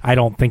 I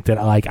don't think that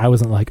I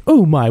wasn't like,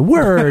 oh my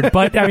word,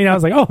 but I mean, I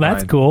was like, oh,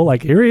 that's Right. cool.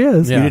 Like, here he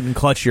is. You didn't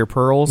clutch your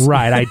pearls?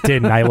 Right, I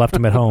didn't. I left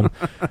him at home.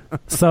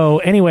 So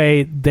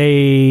anyway,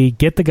 they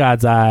get the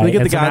God's Eye. They get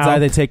the and so God's now- Eye,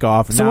 they take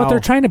off. And So now, what they're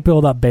trying to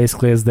build up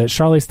basically is that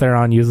Charlize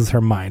Theron uses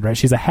her mind, right?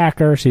 She's a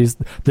hacker. She's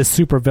the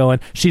super villain.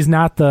 She's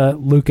not the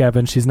Luke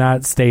Evans. She's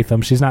not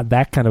Statham. She's not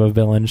that kind of a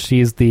villain.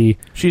 She's the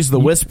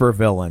Whisper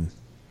villain.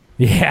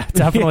 yeah,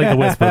 definitely the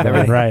whisper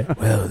villain, right?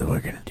 well, we're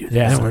going to do that.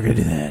 Yeah. We're going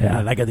to do that. Yeah.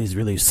 And I got these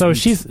really So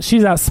sweet-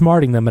 she's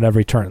outsmarting them at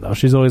every turn, though.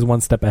 She's always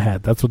one step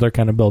ahead. That's what they're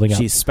kind of building up.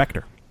 she's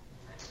Spectre.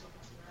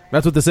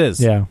 That's what this is.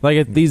 Yeah.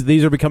 Like,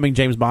 these are becoming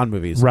James Bond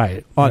movies.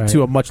 Right, On right.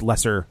 to a much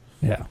lesser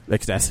yeah.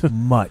 extent.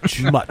 Much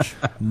less.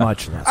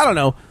 I don't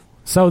know.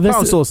 So this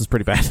Quantum of Solace is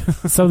pretty bad.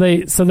 so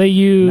they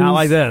use Not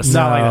like this. No.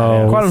 Not like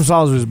that. Quantum of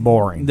Solace was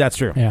boring. That's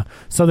true. Yeah.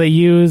 So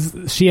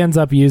she ends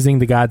up using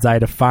the God's Eye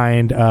to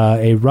find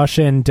a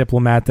Russian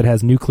diplomat that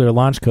has nuclear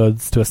launch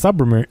codes to a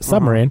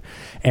submarine,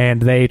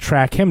 and they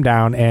track him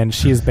down, and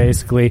she's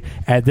basically,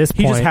 at this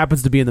point... He just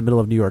happens to be in the middle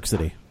of New York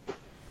City.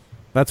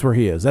 That's where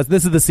he is.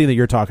 This is the scene that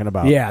you're talking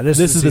about. Yeah, this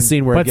is the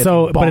scene where it gets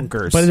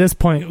bonkers. But at this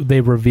point, they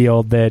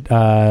revealed that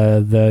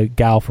the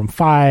gal from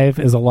 5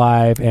 is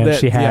alive, and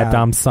she had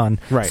Dom's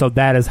son. Right. So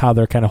that is how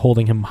they're kind of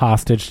holding him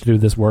hostage to do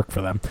this work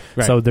for them.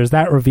 Right. So there's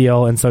that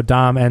reveal, and so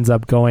Dom ends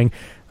up going...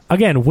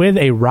 Again, with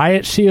a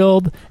riot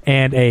shield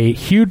and a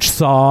huge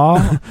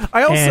saw.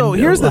 I also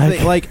here's the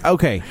thing. Like,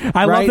 okay,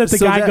 I love that the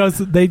guy goes.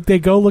 They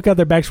go look out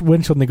their back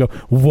windshield and they go,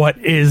 "What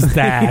is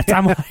that?"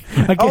 I'm like,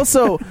 again.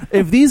 Also,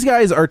 if these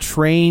guys are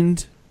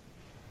trained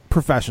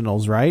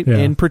professionals, right,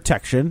 in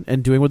protection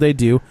and doing what they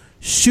do,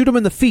 shoot them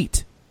in the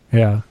feet.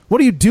 Yeah. What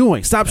are you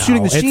doing? Stop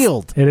shooting the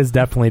shield. It is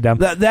definitely dumb.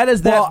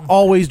 That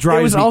always drives me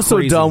It was also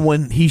crazy. dumb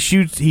when he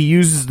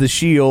uses the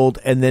shield,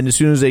 and then as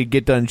soon as they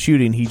get done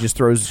shooting, he just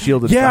throws the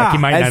shield at He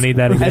might not need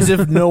that again. as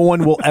if no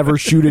one will ever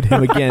shoot at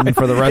him again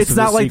for the rest of the sequence. It's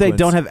not like they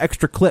don't have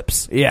extra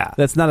clips. Yeah.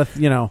 That's not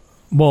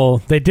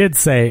Well, they did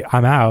say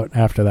I'm out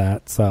after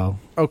that, so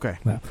okay.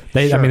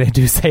 I mean, they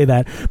do say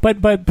that,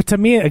 but to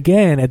me,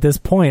 again, at this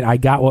point, I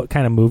got what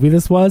kind of movie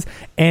this was,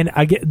 and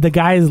I get the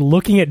guy is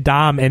looking at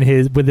Dom and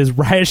with his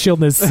riot shield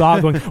and his saw,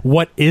 going,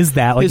 "What is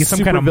that? Like His he's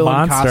some kind of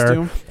supervillain monster."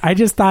 costume. I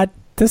just thought,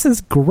 this is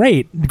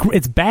great.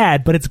 It's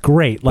bad, but it's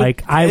great.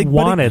 I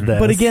wanted this.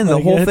 But again, the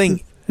Like, whole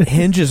thing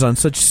hinges on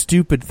such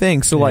stupid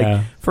things. So,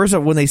 like, first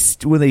off, when they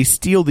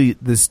steal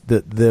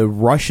the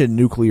Russian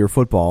nuclear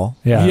football,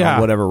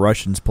 whatever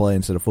Russians play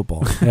instead of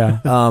football,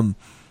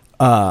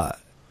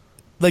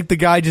 like the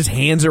guy just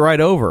hands it right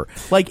over.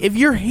 Like, if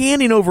you're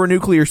handing over a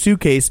nuclear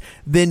suitcase,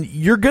 then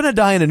you're gonna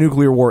die in a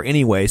nuclear war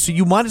anyway. So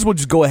you might as well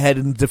just go ahead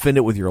and defend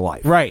it with your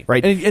life, Right.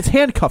 Right. And it's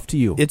handcuffed to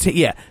you.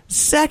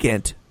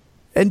 Second,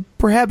 and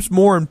perhaps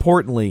more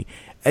importantly,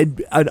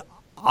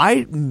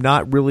 I'm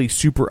not really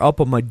super up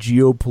on my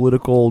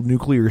geopolitical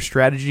nuclear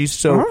strategies,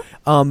 so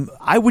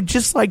I would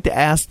just like to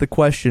ask the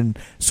question,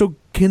 so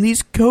can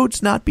these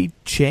codes not be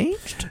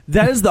changed?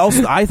 That is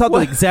also, I thought the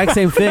exact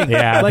same thing.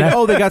 Yeah,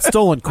 they got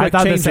stolen. Quick, I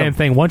thought the change same them.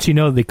 thing. Once you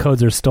know the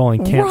codes are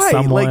stolen, can't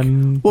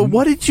someone... Like, well,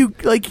 what did you,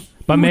 like...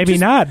 But maybe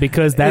not,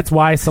 because that's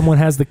why someone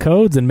has the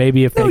codes, and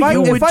maybe if they If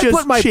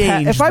I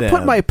change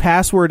put my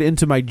password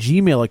into my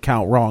Gmail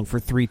account wrong for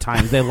 3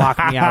 times, they lock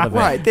me out of it.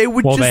 Right, they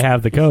would they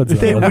have the codes, though.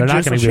 They They're would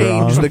not just going to be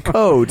change wrong. the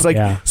codes. Like,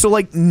 Yeah. so,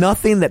 like,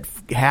 nothing that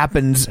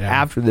happens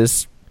after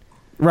this.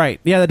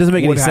 Right. Yeah, that doesn't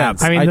make any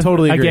sense. I mean, I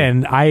totally agree.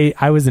 Again,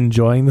 I was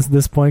enjoying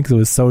this point because it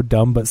was so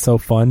dumb but so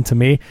fun to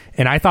me,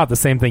 and I thought the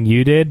same thing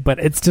you did. But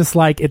it's just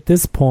like at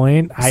this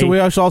point,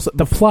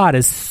 the plot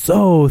is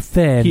so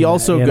thin. He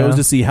also goes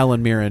to see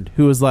Helen Mirren,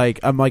 who is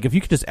like, I'm like, if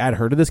you could just add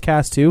her to this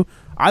cast too.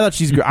 I thought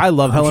she's great. I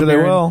love Helen sure they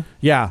Mirren. will.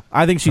 Yeah,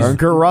 I think she's. Her and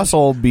Kurt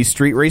Russell be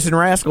street racing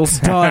rascals.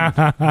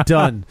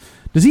 Done.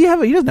 Does he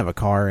have? He doesn't have a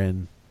car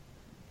in.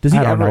 Does he?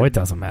 I don't ever? know. It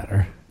doesn't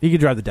matter. He could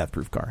drive the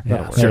death-proof car. Yeah,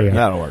 That'll work. there you go.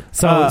 That'll work.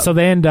 So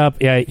they end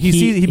up. Yeah,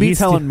 he meets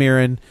Helen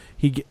Mirren.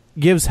 He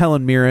gives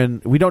Helen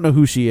Mirren. We don't know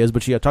who she is,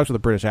 but she talks with a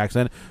British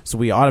accent, so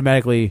we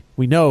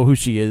know who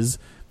she is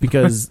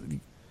because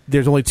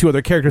there's only 2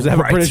 other characters that have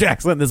a British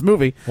accent in this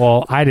movie.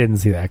 Well, I didn't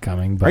see that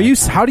coming. But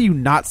How do you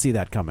not see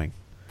that coming?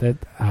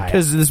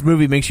 Because this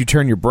movie makes you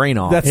turn your brain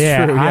off. That's true.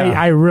 Yeah.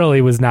 I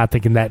really was not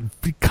thinking that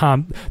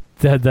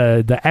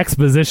the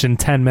exposition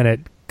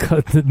 10-minute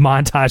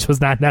montage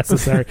was not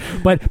necessary.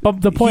 but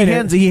the point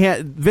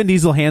Vin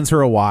Diesel hands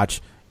her a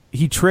watch.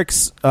 He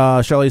tricks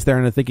Charlize Theron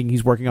into thinking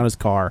he's working on his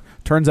car.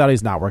 Turns out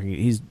he's not working.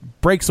 He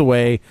breaks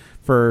away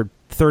for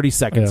 30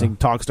 seconds and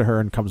talks to her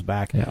and comes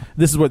back. Yeah.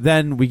 This is what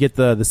then we get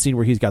the scene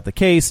where he's got the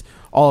case.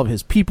 All of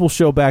his people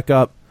show back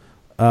up.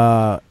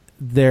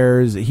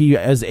 He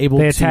is able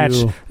to attach.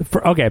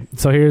 Okay,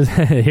 so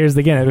here's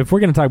again. If we're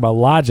going to talk about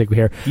logic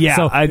here, this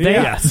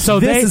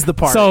is the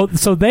part.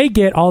 So they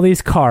get all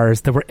these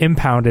cars that were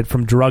impounded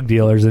from drug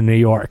dealers in New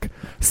York.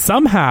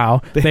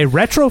 Somehow they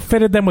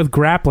retrofitted them with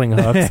grappling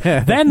hooks.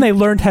 Then they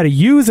learned how to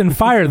use and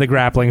fire the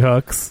grappling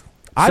hooks.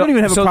 I don't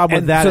even have a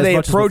problem with that. So as they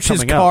much as approach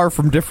what's his coming car up.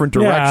 from different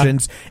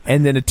directions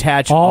and then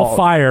attach all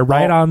fire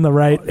right on the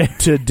right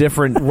to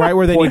different right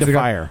where they need to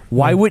fire.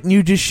 Why wouldn't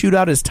you just shoot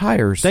out his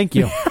tires? Thank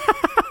you.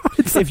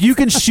 If you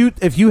can shoot,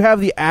 if you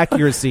have the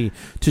accuracy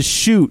to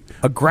shoot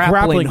a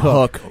grappling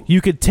hook, you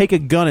could take a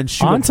gun and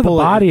shoot onto a the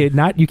bullet. body.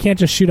 You can't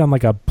just shoot on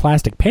like a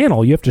plastic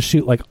panel. You have to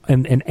shoot like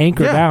an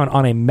anchor down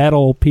on a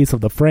metal piece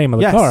of the frame of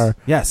the car.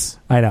 Yes,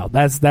 I know.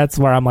 That's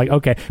where I'm like,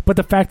 okay. But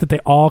the fact that they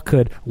all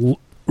could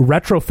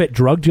retrofit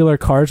drug dealer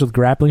cars with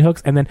grappling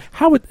hooks, and then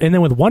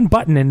with one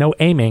button and no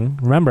aiming.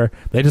 Remember,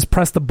 they just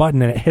press the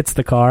button and it hits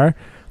the car.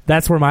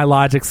 That's where my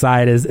logic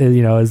side is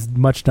as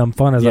much dumb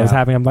fun as I was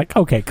having. I'm like,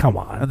 okay, come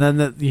on. And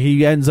then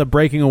he ends up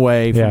breaking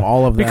away from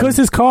all of them. Because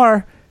his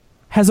car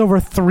has over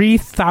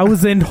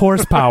 3,000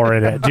 horsepower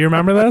in it. Do you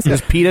remember this?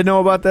 Does PETA know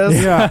about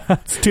this? Yeah.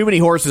 It's too many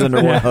horses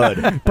under one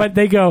hood. But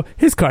they go,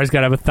 his car's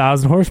got to have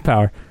 1,000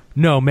 horsepower.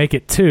 No, make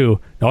it 2.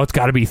 No, it's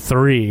got to be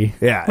 3.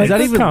 Yeah. Is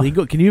that even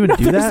legal? Can you even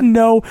do there's that?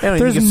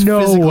 There's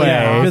no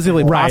way.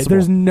 Physically right. possible.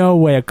 There's no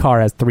way a car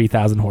has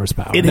 3,000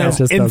 horsepower. It has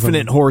just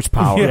infinite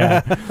horsepower.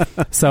 Yeah.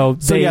 So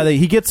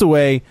he gets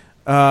away.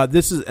 And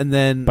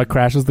then but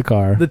crashes the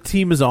car. The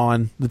team is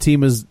on. The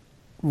team is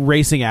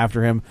racing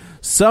after him.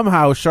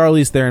 Somehow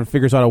Charlize Theron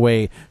figures out a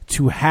way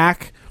to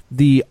hack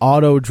the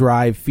auto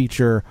drive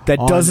feature that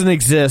doesn't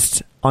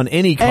exist on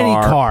any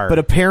car, but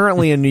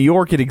apparently in New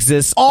York it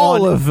exists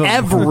all on of them.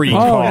 every Oh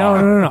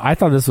car. no! I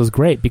thought this was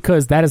great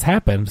because that has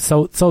happened.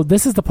 So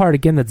this is the part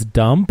again that's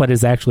dumb, but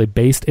is actually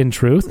based in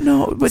truth.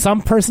 No, but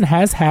some person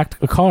has hacked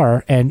a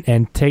car and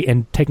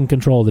taken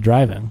control of the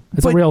driving.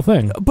 It's a real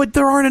thing. But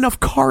there aren't enough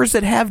cars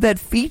that have that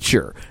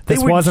feature.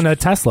 This wasn't a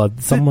Tesla.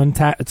 Someone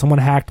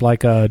hacked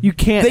like a. You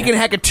can't. They can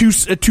hack a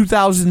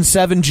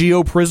 2007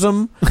 Geo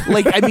Prism.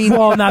 Like I mean,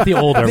 well, not the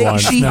older one.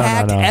 She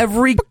hacked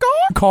every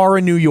car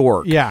in New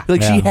York. Yeah,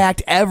 she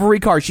hacked every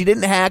car. She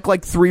didn't hack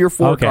like 3 or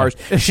 4 cars.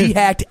 She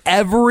hacked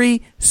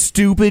every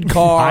stupid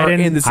car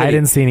in the city. I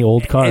didn't see any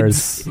old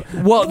cars.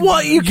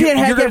 Well, you can't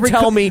hack. You're going to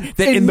tell me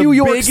that in the New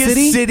York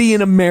biggest city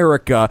in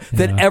America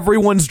that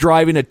everyone's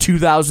driving a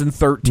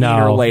 2013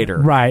 or later.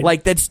 Right.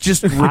 Like that's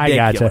just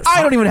ridiculous.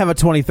 I don't even have a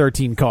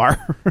 2013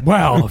 car.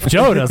 Well, if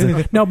Joe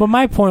doesn't. No, but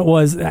my point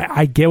was,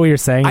 I get what you're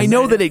saying. I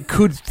know that it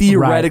could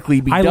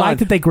theoretically be done. I like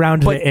that they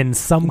grounded it in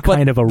some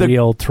kind of a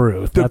real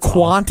truth. The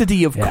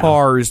quantity of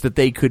cars that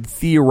they could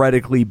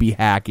theoretically be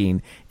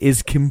hacking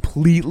is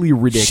completely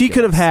ridiculous. She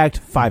could have hacked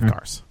 5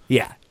 cars.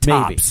 Yeah.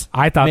 Maybe. Tops.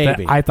 I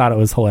thought it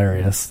was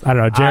hilarious. I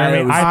don't know,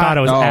 Jeremy. I thought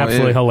it was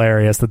absolutely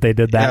hilarious that they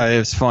did that. Yeah, it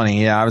was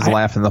funny. Yeah, I was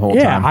laughing the whole time.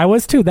 Yeah, I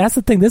was too. That's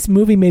the thing. This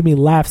movie made me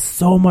laugh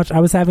so much. I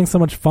was having so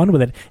much fun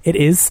with it. It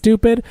is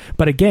stupid,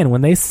 but again,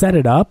 when they set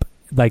it up,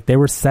 like they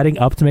were setting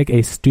up to make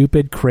a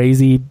stupid,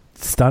 crazy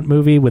stunt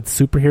movie with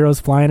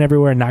superheroes flying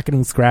everywhere and not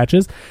getting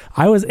scratches,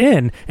 I was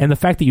in. And the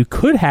fact that you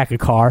could hack a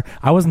car,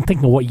 I wasn't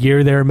thinking of what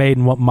year they were made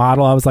and what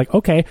model. I was like,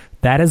 okay,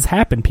 that has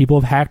happened.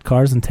 People have hacked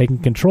cars and taken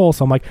control.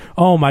 So I'm like,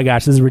 oh my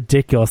gosh, this is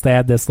ridiculous. They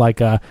had this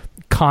like a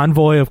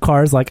convoy of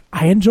cars. Like,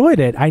 I enjoyed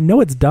it. I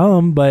know it's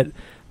dumb, but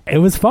it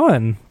was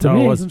fun to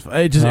me. It wasn't fun.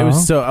 It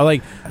was so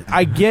like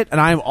I get,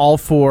 and I'm all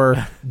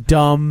for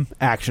dumb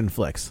action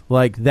flicks.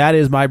 Like that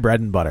is my bread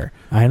and butter.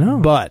 I know,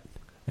 but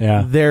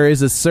yeah, there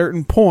is a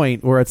certain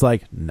point where it's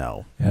like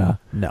no.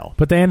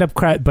 But they end up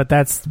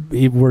but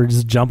we're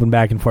just jumping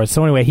back and forth.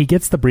 So anyway, he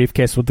gets the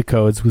briefcase with the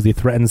codes because he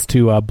threatens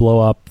to blow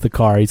up the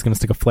car. He's going to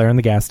stick a flare in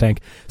the gas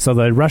tank. So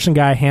the Russian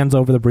guy hands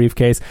over the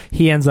briefcase.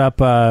 He ends up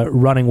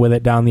running with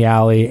it down the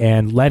alley,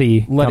 and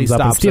Letty comes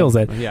up and steals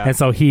it. Yeah. And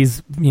so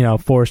he's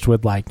forced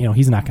with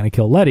he's not going to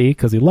kill Letty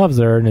because he loves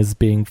her and is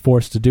being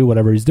forced to do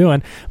whatever he's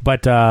doing.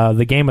 But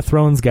the Game of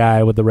Thrones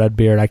guy with the red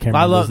beard, I can't remember.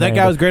 I love his that name,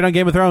 guy. Was great on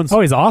Game of Thrones.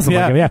 Oh, he's awesome.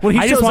 Yeah. Like him, yeah. When he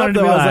I shows just wanted up, to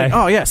though, be I was like,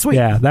 oh yeah, sweet.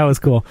 Yeah, that was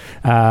cool.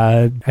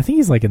 I think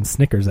he's like in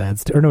Snickers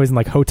ads, or no, he's in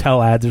like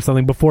hotel ads or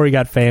something before he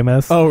got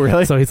famous. Oh,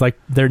 really? So he's like,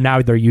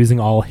 they're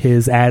using all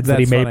his ads that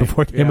he made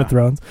before Game of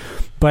Thrones.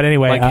 But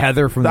anyway, like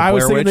Heather from the I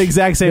was Blair thinking Witch. the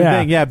exact same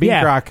thing. Yeah,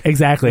 Bean Croc.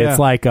 Exactly. Yeah. It's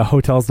like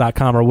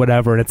hotels.com or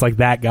whatever, and it's like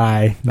that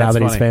guy now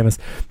that he's famous.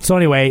 So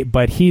anyway,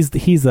 but he's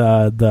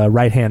the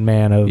right hand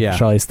man of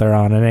Charlize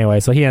Theron, and anyway,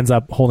 so he ends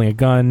up holding a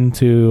gun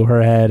to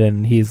her head,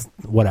 and he's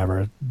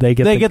whatever. They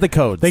get the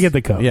codes. They get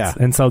the codes. Yeah.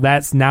 And so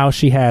that's now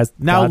she has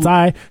God's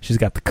eye. She's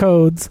got the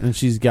codes, and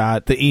she's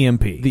got the EMP.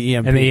 And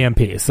the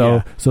EMP.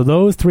 So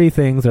those 3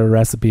 things are a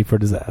recipe for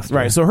disaster.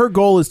 Right. So her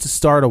goal is to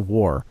start a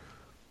war.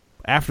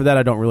 After that,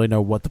 I don't really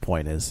know what the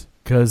point is.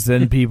 Because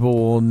then people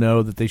will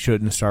know that they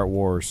shouldn't start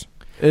wars.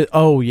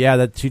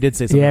 That she did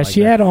say something. Yeah,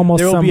 she had almost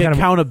there will some be kind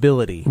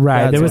accountability.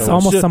 Right. That's there was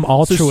almost some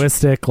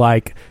altruistic,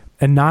 like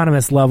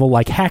anonymous level,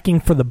 like hacking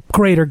for the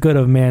greater good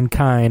of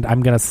mankind.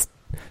 I'm going to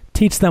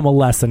teach them a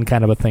lesson,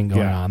 kind of a thing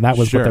going on. That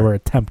was what they were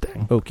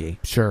attempting. Okay,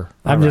 sure.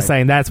 I'm just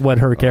saying that's what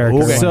her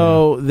character. Okay.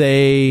 So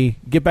they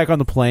get back on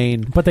the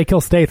plane, but they kill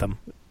Statham.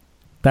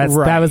 That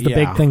was the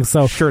big thing.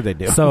 So sure they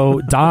do.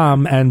 So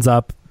Dom ends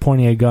up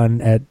pointing a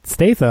gun at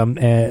Statham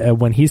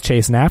when he's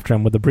chasing after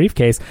him with the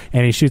briefcase,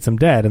 and he shoots him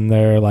dead. And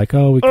they're like,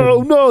 "Oh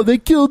no, they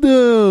killed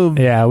him!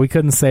 Yeah, we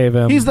couldn't save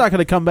him. He's not going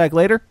to come back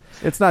later.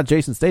 It's not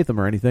Jason Statham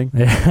or anything."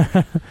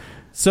 Yeah.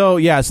 So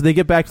they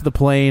get back to the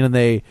plane,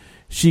 and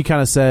she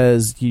kind of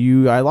says,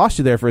 I lost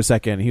you there for a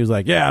second. He was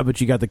like, yeah,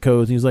 but you got the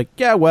codes. And he was like,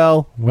 yeah,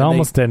 well. We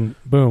almost didn't.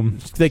 Boom.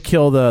 They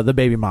kill the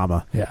baby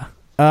mama. Yeah.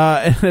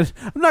 And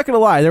I'm not going to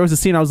lie. There was a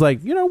scene I was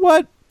like, you know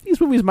what? These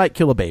movies might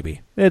kill a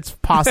baby. It's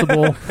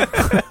possible.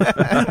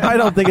 I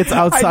don't think it's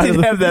outside I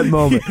did have that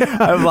moment.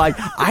 I'm like,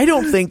 I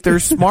don't think they're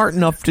smart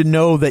enough to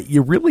know that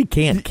you really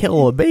can't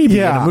kill a baby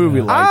in a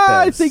movie like this.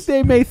 I think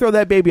they may throw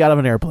that baby out of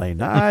an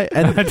airplane.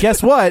 And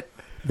guess what?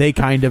 They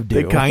kind of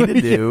do. They kind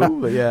of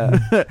do.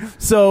 Yeah.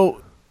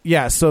 So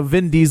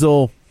Vin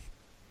Diesel,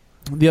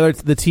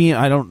 the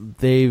team,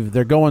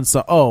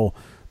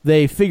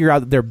 they figure out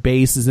that their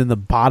base is in the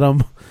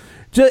bottom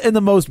in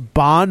the most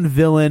Bond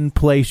villain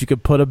place you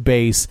could put a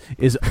base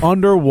is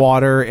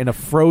underwater in the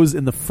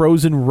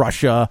frozen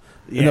Russia,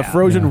 in the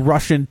frozen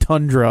Russian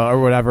tundra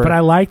or whatever. But I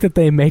like that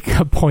they make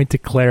a point to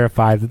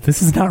clarify that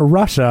this is not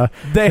Russia.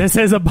 This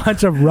is a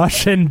bunch of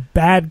Russian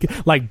bad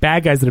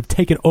guys that have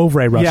taken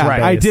over a Russian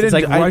base. It's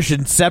like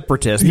Russian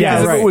separatists.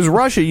 Yeah, if it was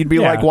Russia, you'd be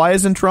like, why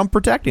isn't Trump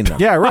protecting them?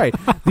 Yeah, right.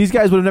 These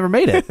guys would have never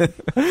made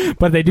it.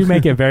 But they do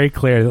make it very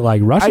clear that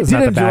like Russia's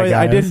not the bad guys.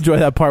 I did enjoy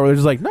that part where they're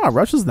just like, no,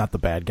 Russia's not the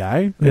bad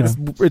guy. Yeah.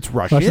 It's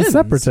Russians. Russian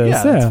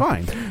separatists. Yeah, it's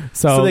fine.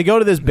 So they go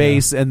to this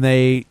base and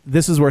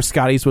this is where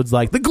Scott Eastwood's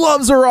like, the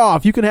gloves are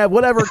off. You can have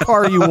whatever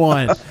car you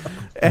want.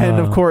 And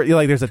of course,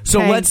 there's a tank. So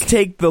let's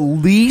take the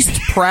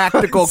least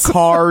practical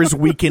cars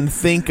we can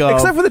think of,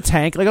 except for the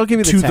tank. Like I'll give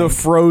you the to tank. the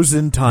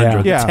frozen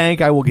tundra. Yeah. The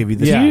tank, I will give you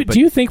the. Do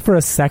you think for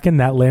a second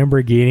that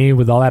Lamborghini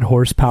with all that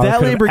horsepower that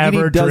could have Lamborghini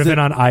ever driven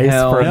on ice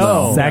for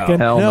a second?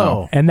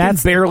 No. And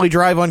that's barely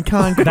drive on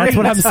concrete. That's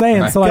what I'm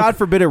saying. So God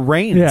forbid it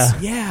rains.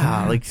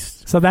 Yeah. Like.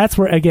 So that's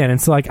where, again,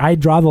 it's like I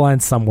draw the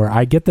line somewhere.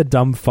 I get the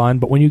dumb fun,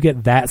 but when you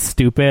get that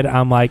stupid,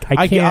 I'm like,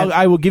 I can't.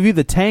 I will give you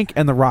the tank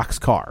and the Rock's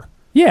car.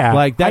 Yeah.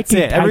 Like, that's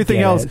it.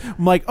 Everything else,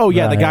 I'm like, oh,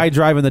 yeah, Right. the guy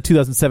driving the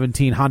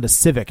 2017 Honda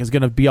Civic is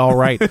going to be all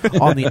right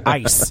on the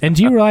ice. And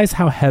do you realize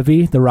how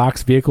heavy the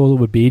Rock's vehicle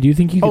would be? Do you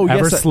think you could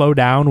ever slow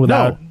down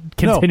without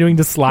continuing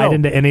to slide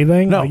into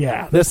anything? No. Like,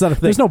 yeah. That's not a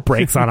thing. There's no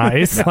brakes on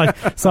ice.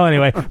 So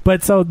anyway,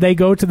 so they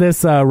go to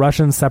this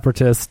Russian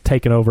separatist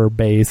taking over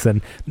base,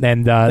 and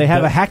they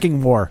have a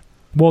hacking war.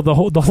 Well, the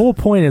whole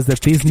point is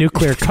that these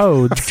nuclear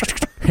codes...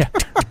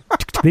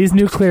 These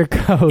nuclear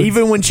codes,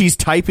 even when she's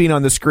typing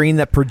on the screen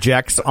that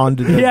projects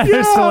onto the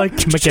they're still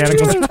like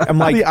mechanical. I'm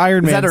like, the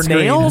Iron Man. Is that her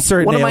nails?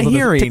 What am I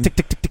hearing?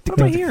 What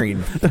am I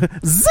hearing?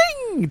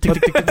 Zing!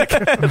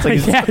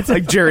 It's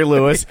like Jerry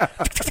Lewis. But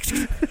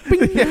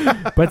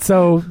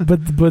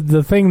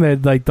the thing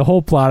that like the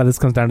whole plot of this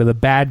comes down to the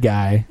bad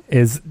guy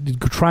is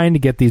trying to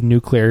get these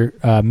nuclear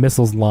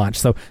missiles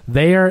launched. So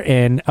they are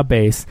in a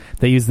base.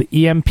 They use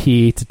the EMP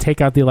to take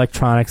out the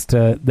electronics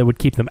that would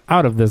keep them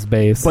out of this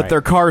base. But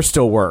their cars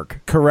still work.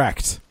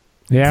 Correct.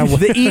 Yeah,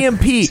 the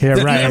EMP,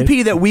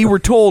 EMP that we were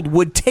told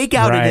would take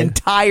out an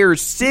entire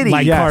city.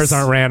 My cars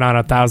aren't ran on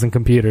 1,000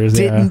 computers.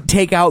 Didn't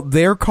take out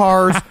their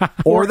cars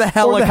or the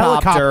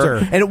helicopter.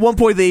 And at one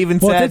point they even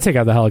said, it did take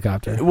out the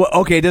helicopter. Well,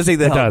 okay, it does take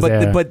the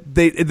helicopter. But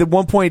they, at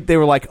one point they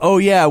were like, oh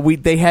yeah,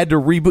 they had to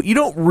reboot. You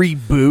don't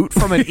reboot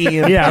from an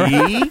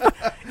EMP.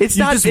 It's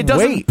not. It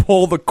doesn't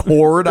pull the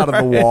cord out of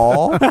the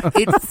wall.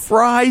 It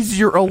fries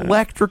your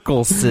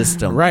electrical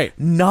system. Right.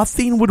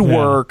 Nothing would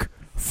work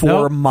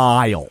for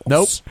miles.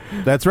 Nope.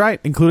 That's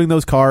right. Including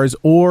those cars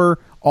or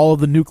all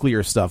of the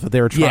nuclear stuff that they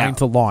were trying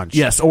to launch.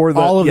 Yes, or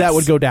all of that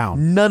would go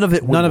down. None of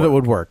it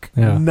would work.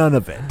 Yeah. None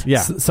of it.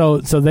 Yeah. So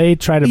they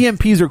try to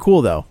EMPs are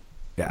cool though.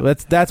 Yeah.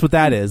 That's what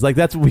that is. Like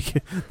that's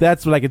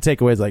what I can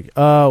take away is like,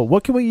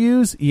 what can we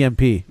use?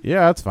 EMP.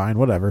 Yeah, that's fine,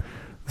 whatever.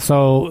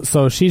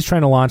 So she's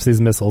trying to launch these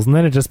missiles, and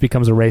then it just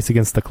becomes a race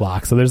against the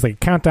clock. So there's like a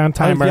countdown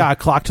timer. A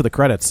clock to the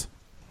credits.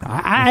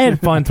 I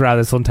had fun throughout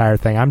this entire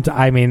thing. I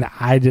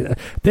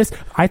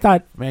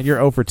thought, man, you're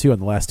 0 for 2 in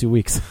the last 2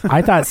 weeks.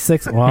 I thought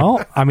 6.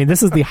 Well, I mean,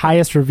 this is the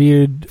highest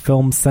reviewed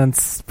film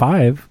since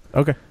 5.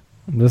 Okay.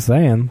 I'm just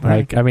saying.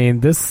 Like, I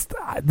mean, this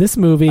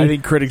movie. I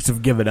think critics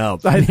have given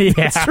up.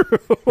 Yeah.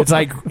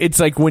 It's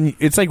like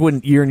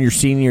when you're in your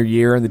senior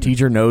year and the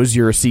teacher knows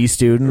you're a C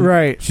student.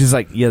 Right. She's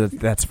like, yeah,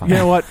 that's fine. You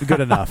know what?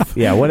 Good enough.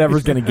 Yeah,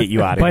 whatever's going to get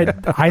you out of here.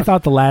 But I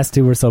thought the last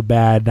 2 were so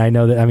bad. And I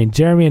know that. I mean,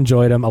 Jeremy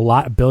enjoyed them a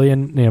lot.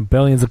 Billions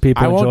of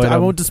people enjoyed them. I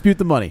won't dispute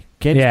the money.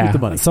 Can't dispute the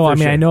money. So I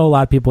mean, I know a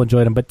lot of people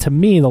enjoyed them, but to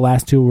me, the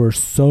last 2 were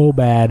so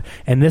bad,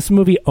 and this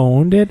movie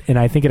owned it, and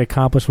I think it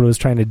accomplished what it was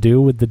trying to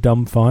do with the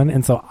dumb fun,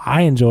 and so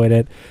I enjoyed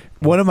it.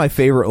 One of my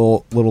favorite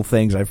little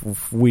things,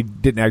 we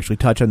didn't actually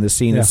touch on this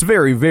scene. It's a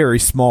very, very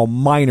small,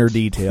 minor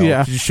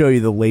detail to show you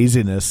the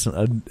laziness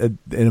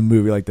in a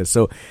movie like this.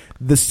 So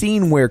the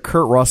scene where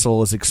Kurt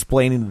Russell is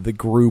explaining to the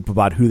group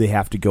about who they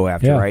have to go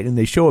after, right? And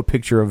they show a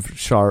picture of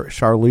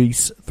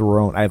Charlize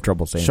Theron. I have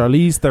trouble saying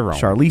Charlize Theron.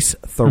 Charlize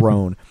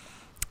Theron.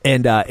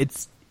 And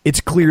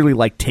it's clearly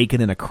like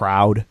taken in a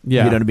crowd.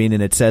 Yeah. You know what I mean?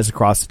 And it says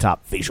across the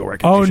top, facial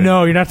recognition. Oh,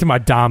 no, you're not talking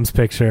about Dom's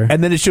picture.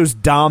 And then it shows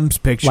Dom's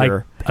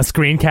picture. Like a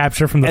screen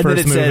capture from the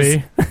first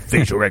movie. Says,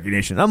 facial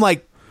recognition. I'm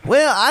like,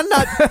 well, I'm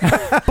not,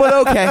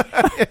 but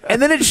okay.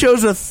 And then it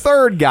shows a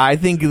third guy, I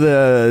think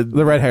the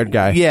red-haired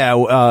guy. Yeah,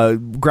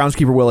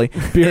 groundskeeper Willie.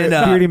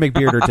 Beardy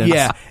McBearderton.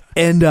 Yeah.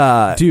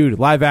 And, dude,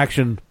 live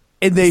action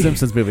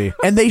Simpsons movie.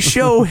 And they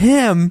show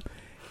him,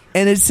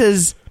 and it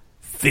says,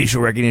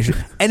 facial recognition,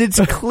 and it's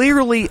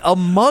clearly a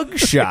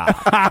mugshot.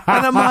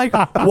 And I'm like,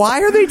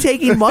 why are they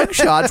taking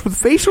mugshots with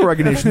facial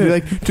recognition?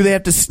 Do they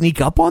have to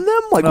sneak up on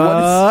them? Like, what is...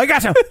 I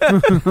gotcha.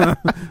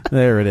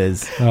 There it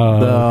is.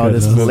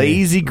 This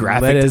lazy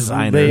graphic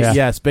designers.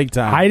 Yes, big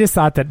time. I just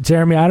thought that,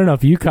 Jeremy, I don't know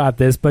if you caught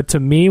this, but to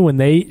me, when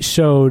they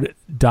showed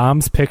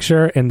Dom's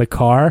picture in the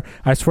car,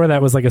 I swear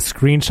that was like a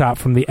screenshot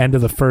from the end of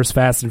the first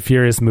Fast and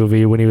Furious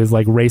movie when he was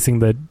like racing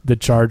the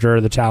Charger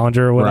or the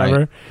Challenger or whatever.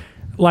 Right.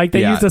 Like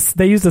they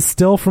used a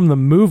still from the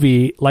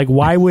movie. Like,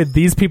 why would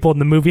these people in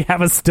the movie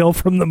have a still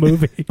from the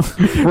movie?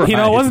 Right. You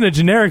know, it wasn't a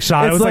generic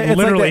shot. It was like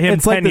literally him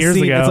 10 years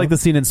ago. It's like the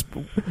scene in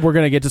we're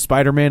gonna get to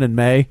Spider-Man in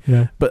May,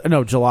 but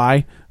no,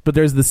 July. But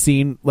there's the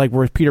scene like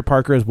where Peter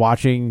Parker is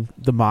watching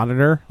the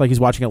monitor, like he's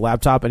watching a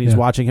laptop, and he's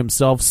watching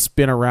himself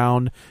spin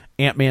around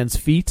Ant-Man's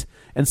feet.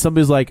 And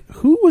somebody's like,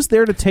 "Who was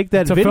there to take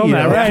that video?" Film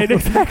that, right?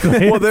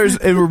 Exactly. Well,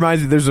 it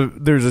reminds me.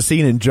 There's a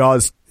scene in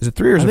Jaws. Is it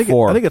 3 or is it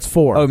 4? I think it's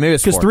 4. Oh, maybe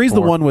it's 4. Because 3's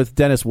the one with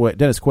Dennis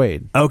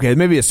Quaid. Okay,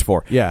 maybe it's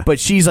 4. Yeah, but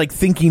she's like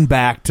thinking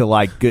back to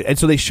like, and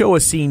so they show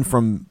a scene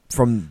from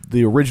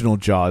the original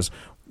Jaws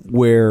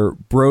where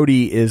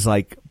Brody is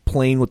like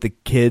playing with the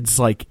kids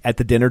like at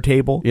the dinner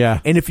table.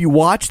 Yeah, and if you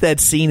watch that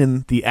scene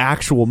in the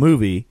actual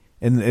movie.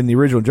 In the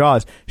original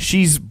Jaws,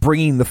 she's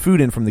bringing the food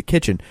in from the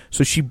kitchen.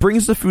 So she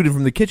brings the food in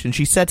from the kitchen,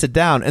 she sets it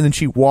down, and then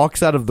she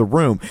walks out of the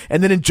room.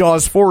 And then in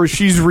Jaws 4,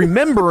 she's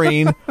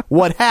remembering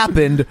what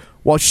happened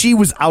while she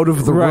was out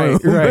of the room.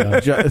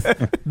 Right.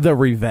 The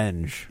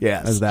Revenge.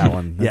 Yes. Is that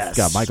one. Yes. It's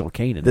got Michael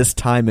Caine in it. This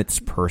time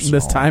it's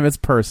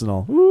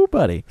personal. Ooh,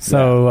 buddy.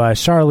 So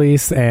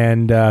Charlize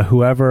and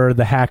whoever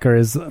the hacker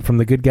is from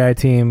the good guy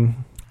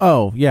team.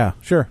 Oh, yeah,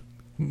 sure.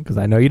 Because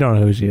I know you don't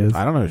know who she is.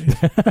 I don't know who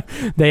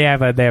she is. They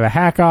have a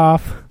hack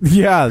off.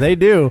 Yeah, they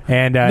do.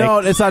 And no,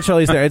 it's not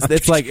Charlize there.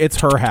 It's like it's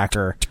her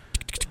hacker.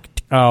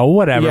 Oh,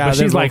 whatever. Yeah, but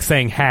she's like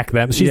saying hack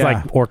them. She's like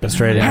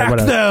orchestrating. Hack or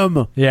whatever.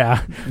 them.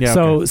 Yeah.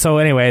 Okay. So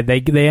anyway,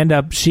 they end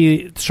up.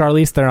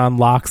 Charlize Theron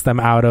locks them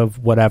out of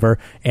whatever,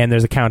 and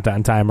there's a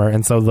countdown timer,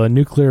 and so the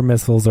nuclear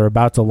missiles are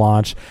about to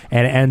launch,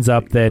 and it ends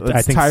up that It's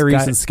I think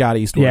Tyrese and Scott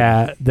Eastwood.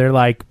 Yeah, they're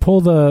like pull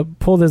the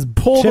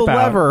chip out.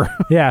 lever.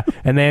 Yeah,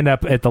 and they end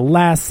up at the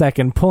last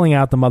second pulling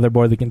out the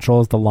motherboard that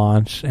controls the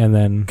launch, and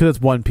then Because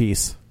it's one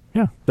piece.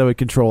 Yeah, that would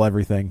control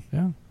everything.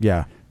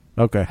 Yeah.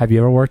 Okay. Have you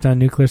ever worked on a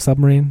nuclear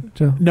submarine,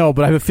 Joe? No,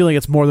 but I have a feeling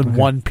it's more than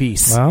one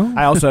piece. Well,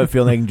 I also have a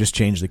feeling they can just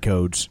change the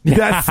codes.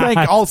 That's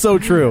like also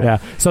true. Yeah.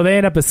 So they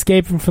end up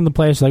escaping from the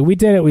place. Like, we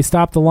did it. We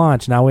stopped the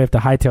launch. Now we have to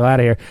hightail out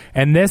of here.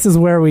 And this is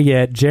where we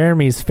get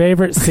Jeremy's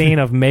favorite scene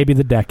of maybe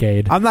the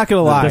decade. I'm not going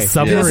to lie. The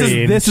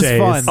submarine. This is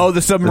fun. Oh,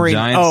 the submarine. The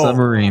giant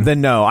submarine. Then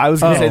no. I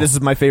was going to say this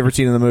is my favorite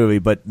scene in the movie,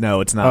 but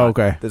no, it's not. Oh,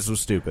 okay. This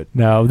was stupid.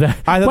 No.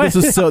 I thought this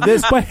was so...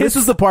 This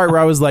was the part where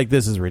I was like,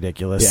 this is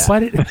ridiculous. Yeah.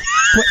 But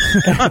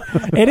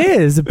it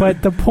is.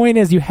 But the point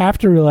is, you have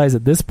to realize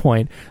at this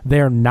point,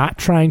 they are not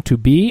trying to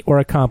be or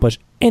accomplish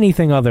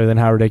anything other than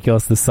how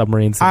ridiculous this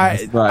submarine scene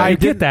is. I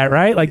get that,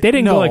 right? Like, they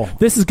didn't go like,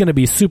 this is going to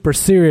be super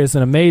serious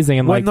and amazing.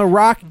 And when like, The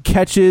Rock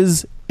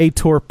catches a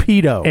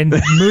torpedo and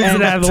moves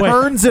it out of the way,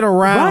 turns it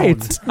around.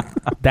 Right.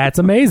 That's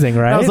amazing,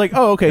 right? I was like,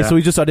 oh, okay, so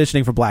he's just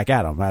auditioning for Black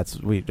Adam.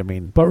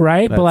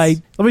 But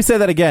like, let me say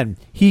that again.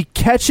 He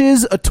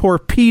catches a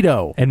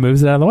torpedo and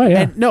moves it out of the way.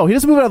 Yeah. And no, he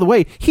doesn't move it out of the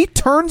way. He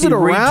turns it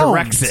around,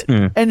 redirects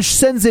it, and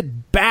sends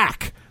it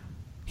back.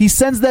 He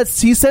sends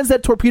that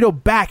torpedo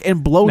back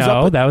and blows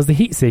up. No, that was the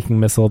heat-seeking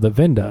missile that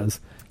Vin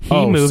does.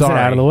 He moves it sorry.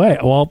 out of the way.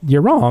 Well,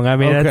 you're wrong. I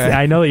mean, Okay.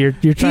 I know that you're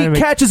trying to make...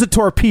 He catches a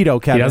torpedo,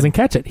 Kevin. He doesn't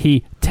catch it.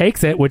 He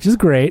takes it, which is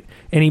great,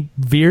 and he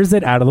veers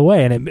it out of the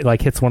way, and it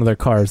like hits one of their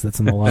cars that's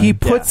in the line. He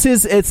puts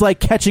it's like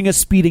catching a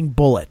speeding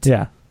bullet.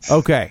 Yeah.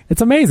 Okay.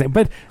 It's amazing.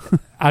 But,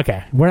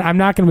 okay, I'm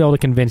not going to be able to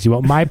convince you.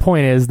 But my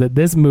point is that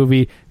this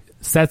movie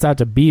sets out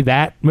to be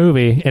that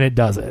movie, and it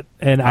does it.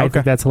 And I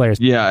think that's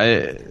hilarious. Yeah,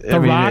 I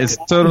mean, Rock- it's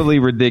totally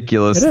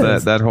ridiculous It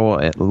is. that whole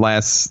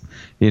last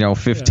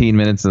 15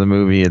 minutes of the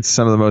movie. It's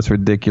some of the most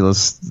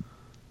ridiculous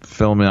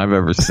filming I've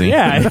ever seen.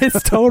 Yeah,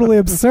 it's totally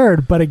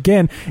absurd. But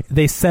again,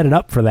 they set it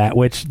up for that,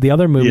 which the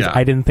other movies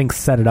I didn't think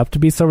set it up to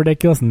be so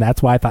ridiculous, and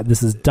that's why I thought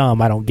this is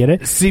dumb. I don't get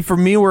it. See, for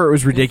me, where it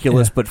was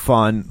ridiculous but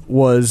fun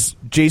was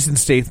Jason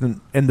Statham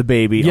and the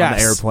baby on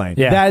the airplane.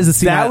 Yeah. That is the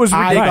scene That was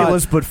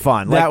ridiculous but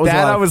fun. Like That was a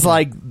lot I of was fun.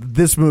 like,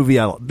 this movie,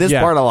 this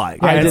part I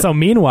like. And so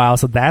meanwhile,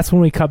 that's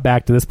when we cut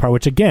back to this part,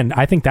 which again,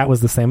 I think that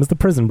was the same as the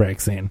prison break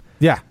scene.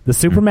 Yeah. The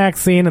Supermax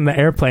scene and the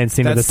airplane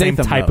scene are the same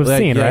Statham, type though. of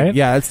scene, Yeah, right?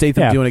 yeah, that's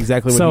Statham doing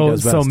exactly what he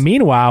does best. So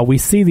meanwhile, we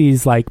see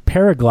these like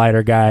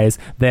paraglider guys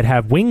that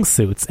have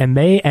wingsuits, and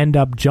they end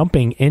up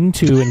jumping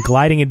into and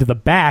gliding into the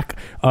back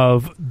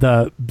of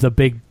the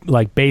big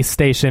like base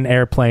station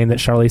airplane that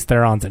Charlize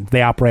Theron's in.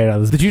 They operate out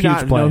of this Did you huge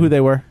not plane. know who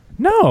they were?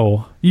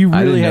 No. You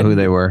I really didn't had know who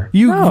they were.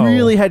 You No.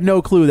 really had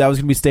no clue that was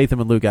going to be Statham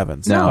and Luke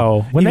Evans.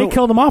 No. When they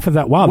killed him off, I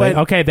thought, wow,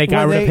 they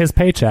got rid of his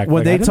paycheck.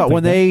 When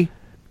Like,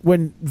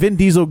 when Vin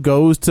Diesel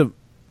goes to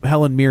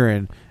Helen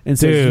Mirren and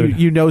says Dude.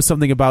 you know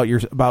something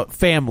about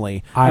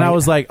family, and I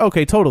was like,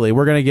 okay, totally,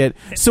 we're gonna get.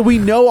 So we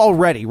know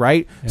already,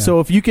 right? Yeah. So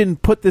if you can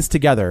put this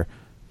together.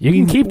 You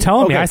can keep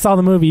telling me. I saw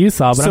the movie you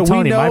saw, but I'm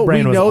telling you, my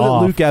brain was off. We know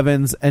that Luke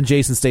Evans and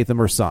Jason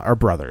Statham are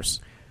brothers,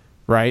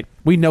 right?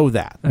 We know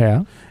that.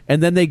 Yeah.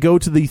 And then they go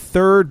to the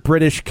third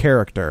British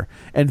character,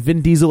 and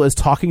Vin Diesel is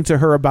talking to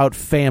her about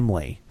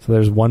family. So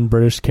there's one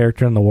British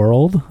character in the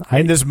world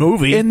in this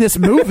movie.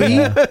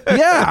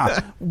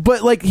 Yeah.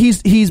 But like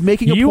he's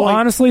making a point. You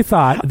honestly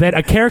thought that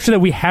a character that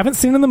we haven't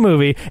seen in the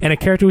movie and a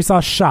character we saw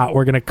shot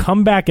were going to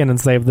come back in and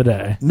save the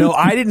day. No,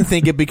 I didn't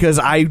think it because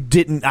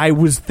I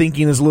was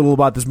thinking as little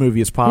about this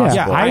movie as possible.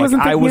 Yeah, I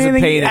wasn't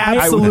paying.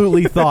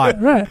 Absolutely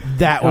thought right.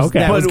 that was okay.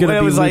 that was going to be.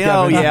 It was like,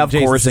 oh yeah, of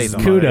course.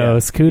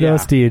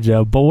 Kudos to you,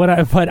 Joe.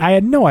 But I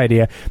had no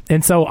idea,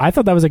 and so I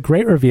thought that was a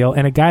great reveal.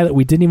 And a guy that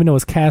we didn't even know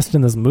was cast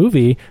in this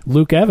movie,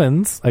 Luke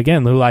Evans,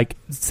 again, who like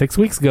 6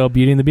 weeks ago,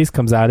 Beauty and the Beast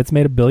comes out. It's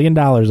made $1 billion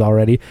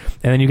already,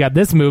 and then you got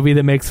this movie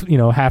that makes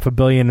 $500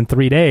 million in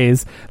 3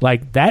 days.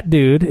 Like that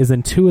dude is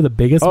in 2 of the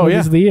biggest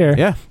movies of the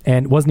year,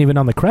 and wasn't even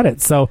on the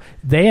credits. So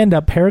they end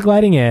up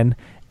paragliding in.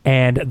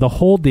 And the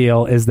whole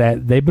deal is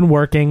that they've been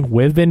working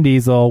with Vin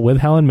Diesel, with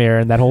Helen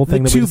Mirren, that whole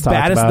thing that we just talked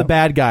about. The two baddest the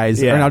bad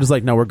guys are now just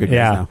like, no, we're good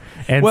guys now.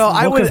 And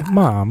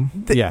mom.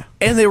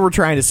 And they were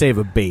trying to save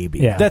a baby.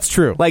 Yeah, that's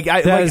true.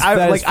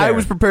 I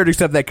was prepared to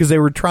accept that because they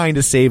were trying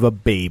to save a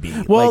baby.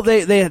 Well,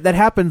 that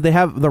happened. They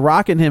have The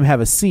Rock and him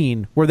have a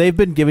scene where they've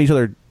been giving each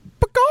other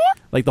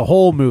like the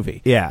whole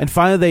movie. Yeah, and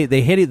finally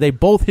they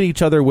both hit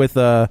each other with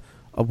a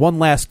one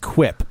last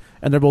quip.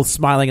 And they're both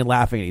smiling and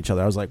laughing at each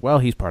other. I was like, well,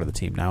 he's part of the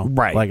team now.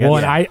 Right. Like, well,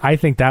 and I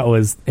think that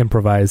was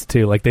improvised,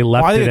 too. Like, they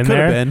left it in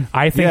there.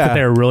 I think that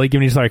they were really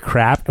giving each other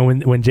crap.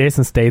 And when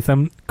Jason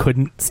Statham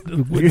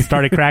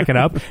started cracking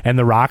up and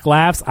The Rock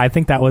laughs, I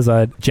think that was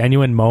a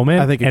genuine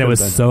moment. I think it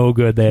was so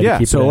good they had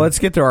to keep it in. Let's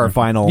get to our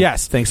final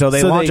thing. So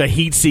they launch a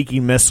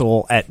heat-seeking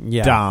missile at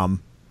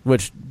Dom.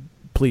 Which...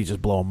 Please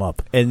just blow him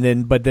up. And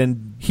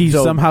then he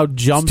somehow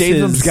jumps.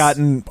 Statham's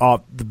gotten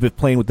off the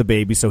plane with the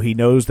baby, so he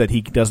knows that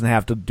he doesn't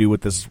have to do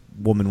what this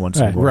woman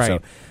wants anymore.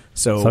 Right.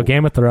 So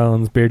Game of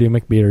Thrones, Beardy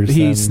McBeaters.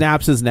 He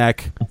snaps his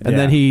neck, and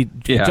then he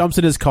jumps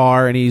in his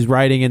car, and he's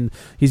riding, and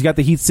he's got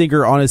the heat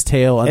sinker on his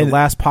tail, and the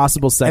last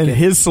possible second. And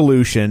his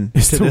solution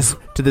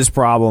to this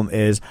problem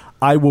is,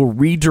 I will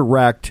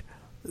redirect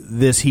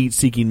this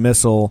heat-seeking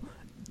missile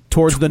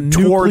towards the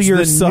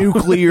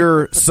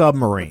nuclear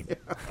submarine.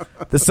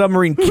 The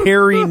submarine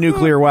carrying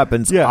nuclear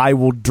weapons. I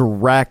will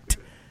direct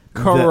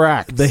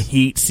the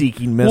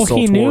heat-seeking missile.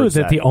 Well, he knew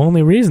that the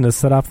only reason to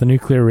set off the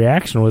nuclear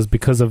reaction was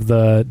because of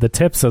the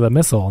tips of the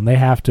missile, and they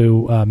have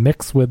to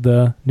mix with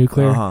the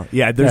nuclear.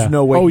 Yeah, there's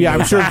no way. Oh yeah,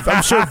 I'm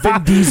sure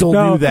Vin Diesel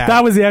knew that.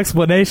 That was the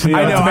explanation.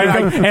 I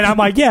know, and I'm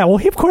like, yeah, well,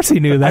 of course he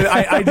knew that.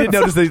 I did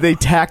notice they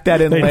tacked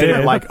that in later.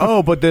 Did. Like,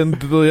 but then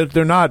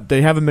they're not.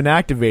 They haven't been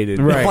activated.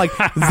 Right. Like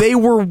they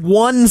were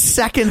 1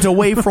 second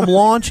away from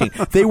launching.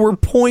 They were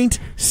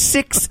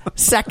 0.6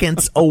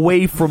 seconds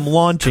away from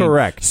launching.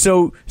 Correct.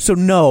 So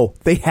no.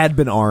 They had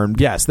been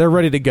armed. Yes, they're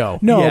ready to go.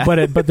 No,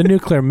 but the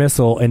nuclear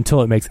missile,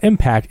 until it makes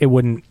impact,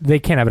 they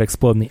can't have it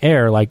explode in the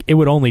air. Like, it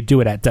would only do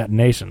it at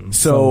detonation.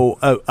 So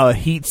a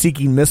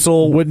heat-seeking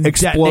missile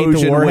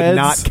explosion would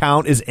not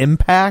count as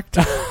impact?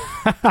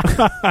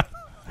 Of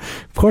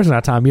course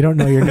not, Tom. You don't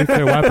know your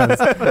nuclear weapons.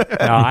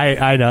 No,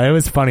 I know. It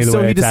was funny the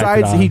way he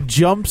decides he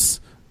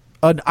jumps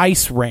an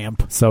ice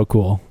ramp. So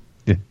cool.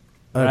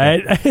 Okay.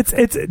 Right?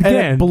 It's and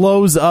it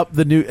blows up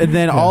the new, and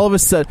then all of a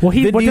sudden, well,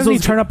 doesn't he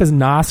turn up his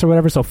nos or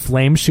whatever, so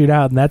flames shoot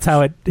out, and that's how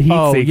it heat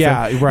seeks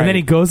him. Right. And then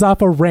he goes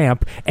off a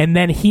ramp, and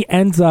then he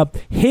ends up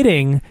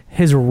hitting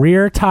his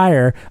rear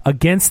tire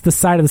against the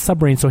side of the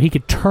submarine, so he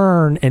could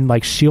turn and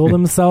like shield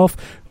himself,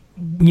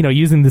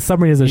 using the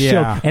submarine as a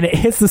shield, and it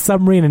hits the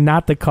submarine and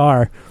not the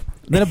car.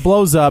 Then it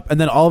blows up, and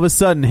then all of a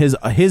sudden,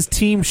 his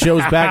team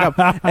shows back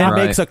up and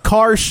makes a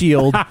car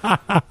shield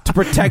to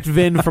protect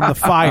Vin from the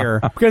fire.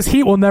 Because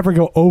heat will never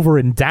go over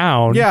and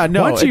down. Yeah,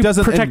 no, once you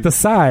protect the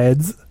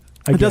sides,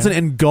 it doesn't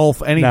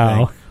engulf anything.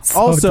 No,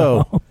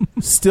 also,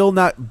 still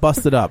not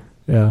busted up.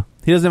 Yeah.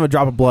 He doesn't have a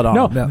drop of blood on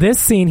him. No, this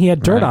scene he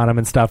had dirt on him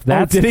and stuff.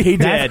 That's, did he? He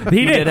did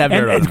have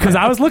dirt on him. Because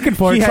I was looking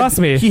for it, trust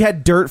me. He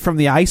had dirt from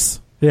the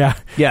ice. Yeah.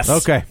 Yes.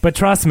 Okay. But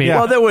trust me.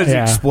 Well, there was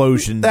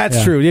explosions.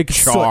 That's true.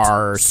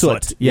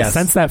 Soot. Yes.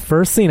 Since that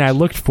first scene, I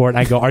looked for it and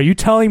I go, are you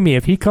telling me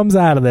if he comes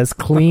out of this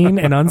clean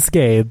and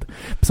unscathed?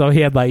 So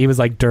he was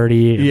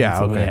dirty.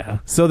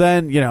 So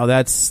then,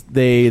 that's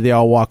they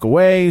all walk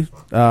away.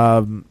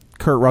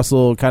 Kurt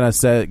Russell kind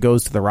of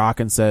goes to The Rock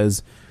and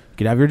says, "You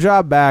can have your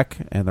job back."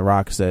 And The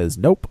Rock says,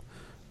 "Nope,"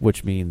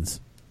 which means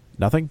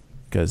nothing.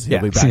 Because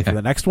he'll be back for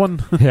the next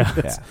one.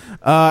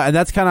 And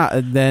that's kind of...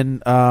 And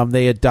then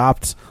they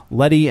adopt...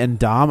 Letty and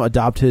Dom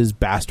adopt his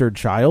bastard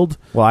child.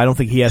 Well, I don't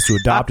think he has to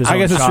adopt his own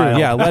child. I guess it's true.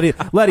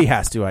 Yeah, Letty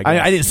has to, I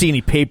guess. I didn't see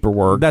any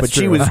paperwork, but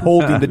she was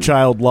holding the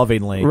child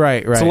lovingly.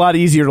 Right. It's a lot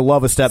easier to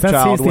love a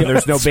stepchild when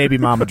there's no baby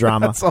mama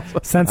drama.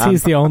 Since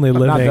he's the only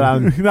living...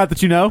 Not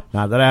that you know?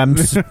 Not that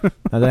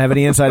I have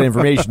any inside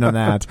information on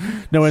that.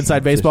 No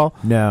inside baseball?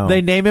 No.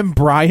 They name him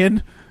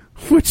Brian,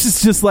 which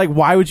is just like,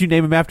 why would you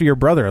name him after your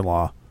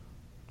brother-in-law?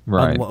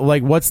 Right.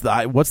 Like, what's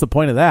the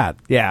point of that?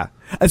 Yeah.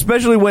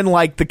 Especially when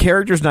like the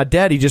character's not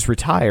dead, he just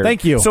retired.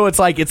 Thank you. So it's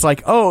like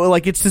oh,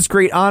 like it's this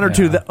great honor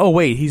to the. Oh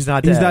wait, he's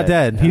not dead. He's not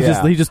dead. He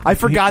just. I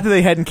forgot that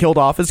they hadn't killed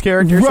off his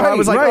character. So I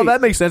was like, oh,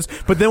 that makes sense.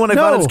 But then when I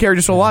found out his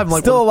character's still alive, I'm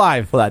like, still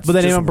alive. Well, that's but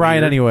they just name him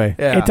Brian weird. anyway.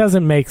 Yeah. It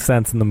doesn't make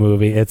sense in the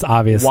movie. It's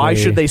obviously Why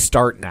should they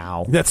start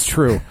now? That's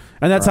true,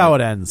 and that's how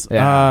it ends.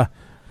 Yeah.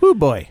 Oh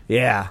boy.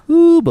 Yeah.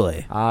 Oh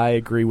boy. I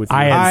agree with you.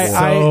 I had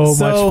so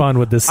much fun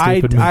with this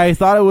stupid movie. I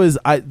thought it was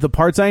the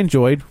parts I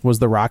enjoyed was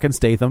The Rock and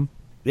Statham.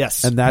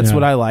 Yes. And that's Yeah.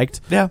 what I liked.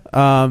 Yeah.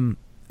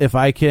 If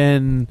I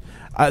can,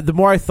 the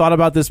more I thought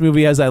about this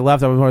movie as I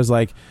left, I was always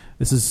like,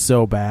 this is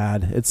so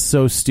bad. It's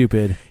so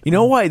stupid. You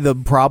know why the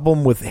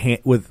problem with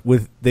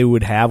they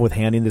would have with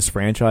handing this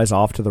franchise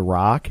off to The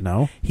Rock?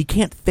 No. He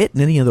can't fit in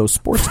any of those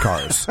sports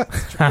cars.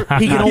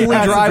 He can only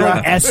drive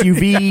like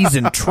SUVs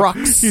and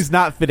trucks. He's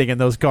not fitting in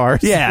those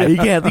cars. Yeah, you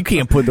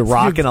can't put The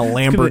Rock in a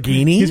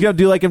Lamborghini. He's going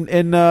to do like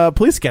in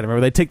Police Academy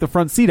where they take the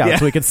front seat out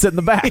so he can sit in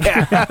the back.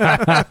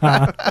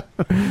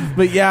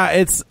 But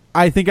yeah,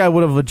 I think I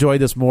would have enjoyed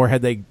this more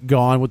had they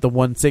gone with the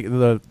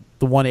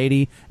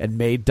 180 and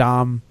made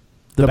Dom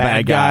the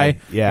bad guy,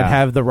 yeah, and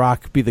have The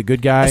Rock be the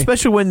good guy.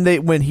 Especially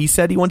when he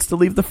said he wants to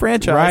leave the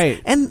franchise, right?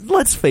 And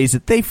let's face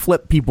it, they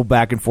flip people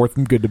back and forth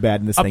from good to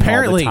bad in this thing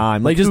all the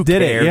time. They just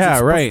did it. Yeah,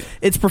 right.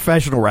 It's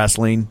professional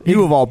wrestling.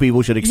 You of all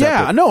people should accept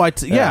it. Yeah, no,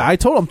 I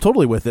told him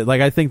totally with it. Like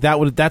I think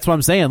that's what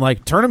I'm saying.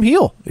 Like turn him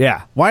heel.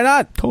 Yeah, why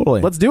not? Totally.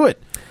 Let's do it.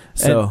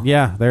 So and,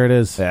 yeah, there it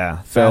is.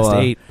 Yeah, Fast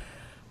 8.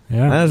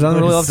 Yeah, there's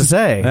nothing really left to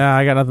say. Yeah,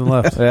 I got nothing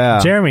left.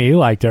 Yeah, Jeremy, you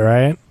liked it,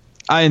 right?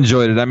 I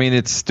enjoyed it. I mean,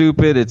 it's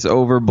stupid, it's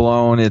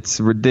overblown, it's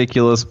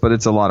ridiculous, but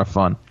it's a lot of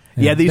fun.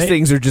 Yeah, these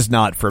things are just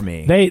not for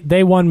me.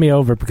 They won me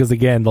over because,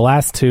 again, the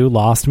last two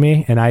lost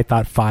me, and I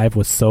thought 5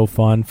 was so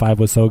fun. 5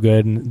 was so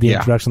good, and the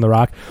introduction of The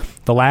Rock.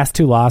 The last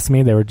two lost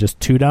me. They were just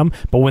too dumb.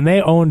 But when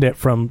they owned it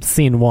from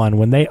scene 1,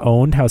 when they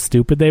owned how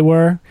stupid they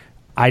were,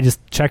 I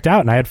just checked out,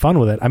 and I had fun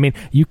with it. I mean,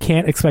 you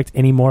can't expect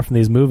any more from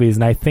these movies,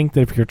 and I think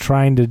that if you're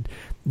trying to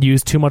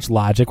use too much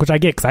logic, which I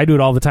get because I do it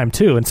all the time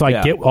too, and so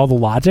I get all the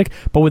logic,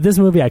 but with this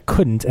movie I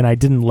couldn't, and I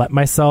didn't let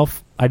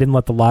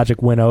the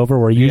logic win over,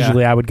 where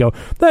usually I would go,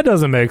 that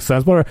doesn't make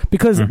sense,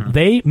 because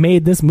they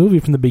made this movie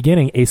from the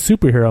beginning a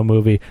superhero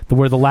movie,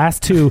 where the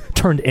last two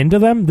turned into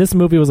them. This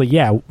movie was like,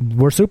 yeah,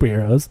 we're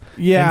superheroes.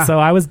 Yeah. And so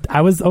I was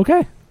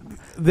okay.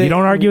 You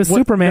don't argue with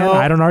Superman. No,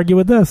 I don't argue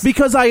with this.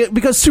 Because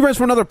Superman's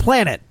from another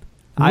planet.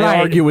 I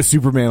argue with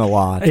Superman a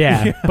lot.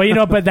 Yeah.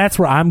 But that's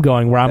where I'm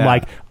going, where I'm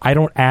like, I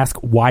don't ask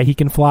why he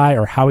can fly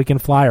or how he can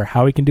fly or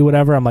how he can do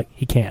whatever. I'm like,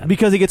 he can.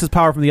 Because he gets his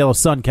power from the yellow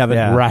sun, Kevin.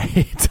 Yeah. Right.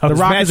 The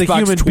Rock is a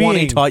human 20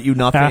 being. taught you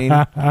nothing.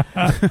 Well,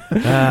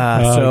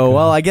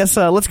 I guess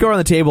let's go around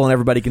the table and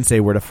everybody can say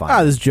where to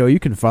find This is Joe. You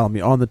can follow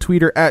me on the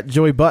Twitter at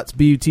Joey Butts,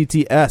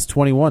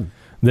 BUTTS21.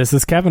 This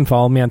is Kevin.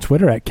 Follow me on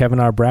Twitter at Kevin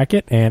R.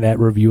 Brackett and at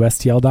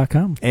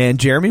ReviewSTL.com. And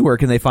Jeremy, where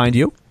can they find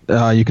you?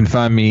 You can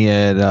find me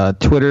at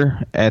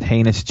Twitter at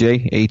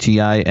Heinous_J,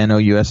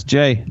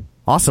 HEINOUSJ.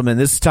 Awesome. And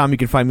this is Tom. You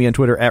can find me on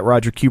Twitter at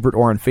Roger Kubert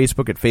or on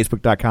Facebook at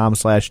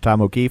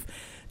Facebook.com/Tom O'Keefe.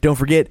 Don't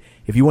forget,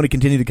 if you want to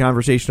continue the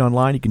conversation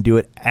online, you can do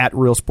it at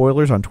Real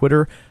Spoilers on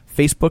Twitter,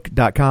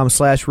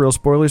 Facebook.com/Real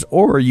Spoilers,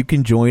 or you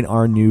can join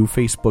our new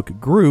Facebook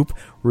group,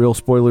 Real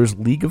Spoilers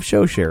League of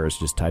Show Sharers.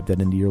 Just type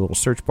that into your little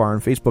search bar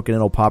on Facebook and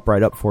it'll pop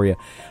right up for you.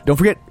 Don't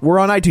forget, we're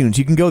on iTunes.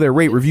 You can go there,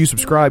 rate, review,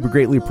 subscribe. We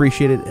greatly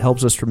appreciate it. It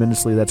helps us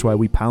tremendously. That's why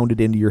we pound it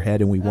into your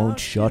head and we won't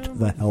shut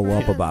the hell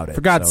up about it.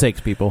 For God's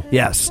sakes, people.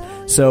 Yes.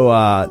 So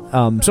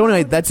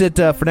anyway, that's it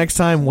for next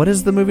time. What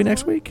is the movie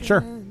next week?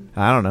 Sure.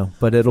 I don't know,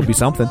 but it'll be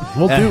something.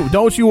 We'll do.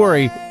 Don't you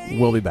worry.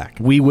 We'll be back.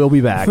 We will be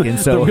back. And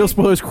so the Real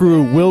Spoilers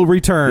crew will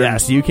return.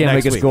 Yes, you can't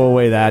make us go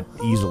away that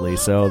easily.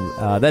 So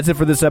that's it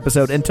for this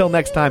episode. Until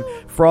next time,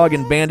 Frog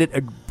and Bandit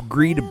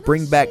agree to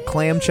bring back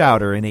clam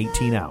chowder in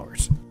 18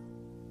 hours.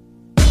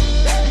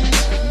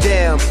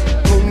 Damn,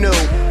 who knew?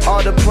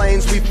 All the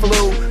planes we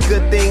flew,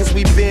 good things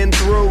we've been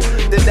through,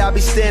 that I'll be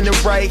standing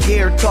right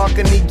here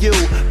talking to you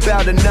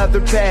about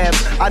another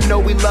path. I know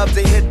we love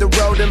to hit the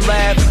road and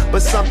laugh,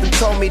 but something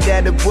told me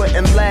that it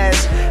wouldn't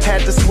last.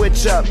 Had to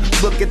switch up,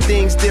 look at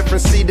things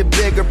different, see the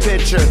bigger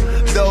picture.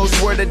 Those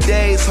were the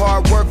days,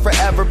 hard work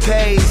forever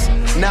pays.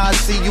 Now I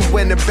see you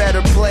in a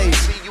better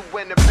place.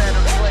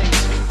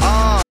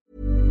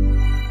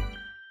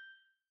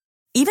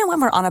 Even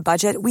when we're on a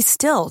budget, we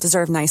still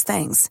deserve nice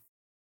things.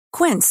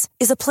 Quince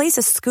is a place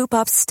to scoop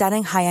up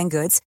stunning high-end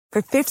goods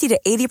for 50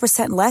 to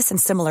 80% less than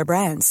similar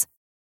brands.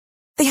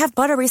 They have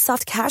buttery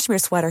soft cashmere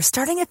sweaters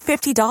starting at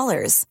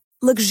 $50,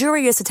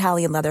 luxurious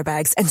Italian leather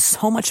bags, and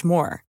so much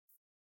more.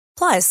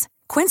 Plus,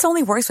 Quince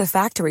only works with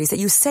factories that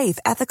use safe,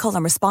 ethical,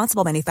 and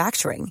responsible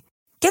manufacturing.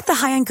 Get the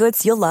high-end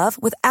goods you'll love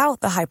without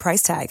the high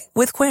price tag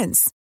with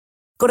Quince.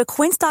 Go to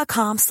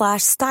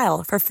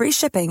quince.com/style for free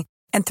shipping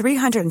and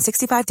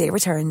 365-day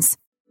returns.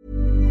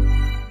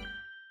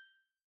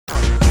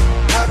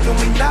 How can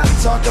we not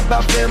talk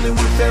about family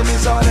when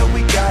family's all that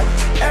we got?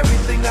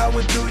 Everything I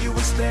would do, you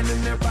were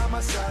standing there by my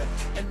side.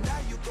 And now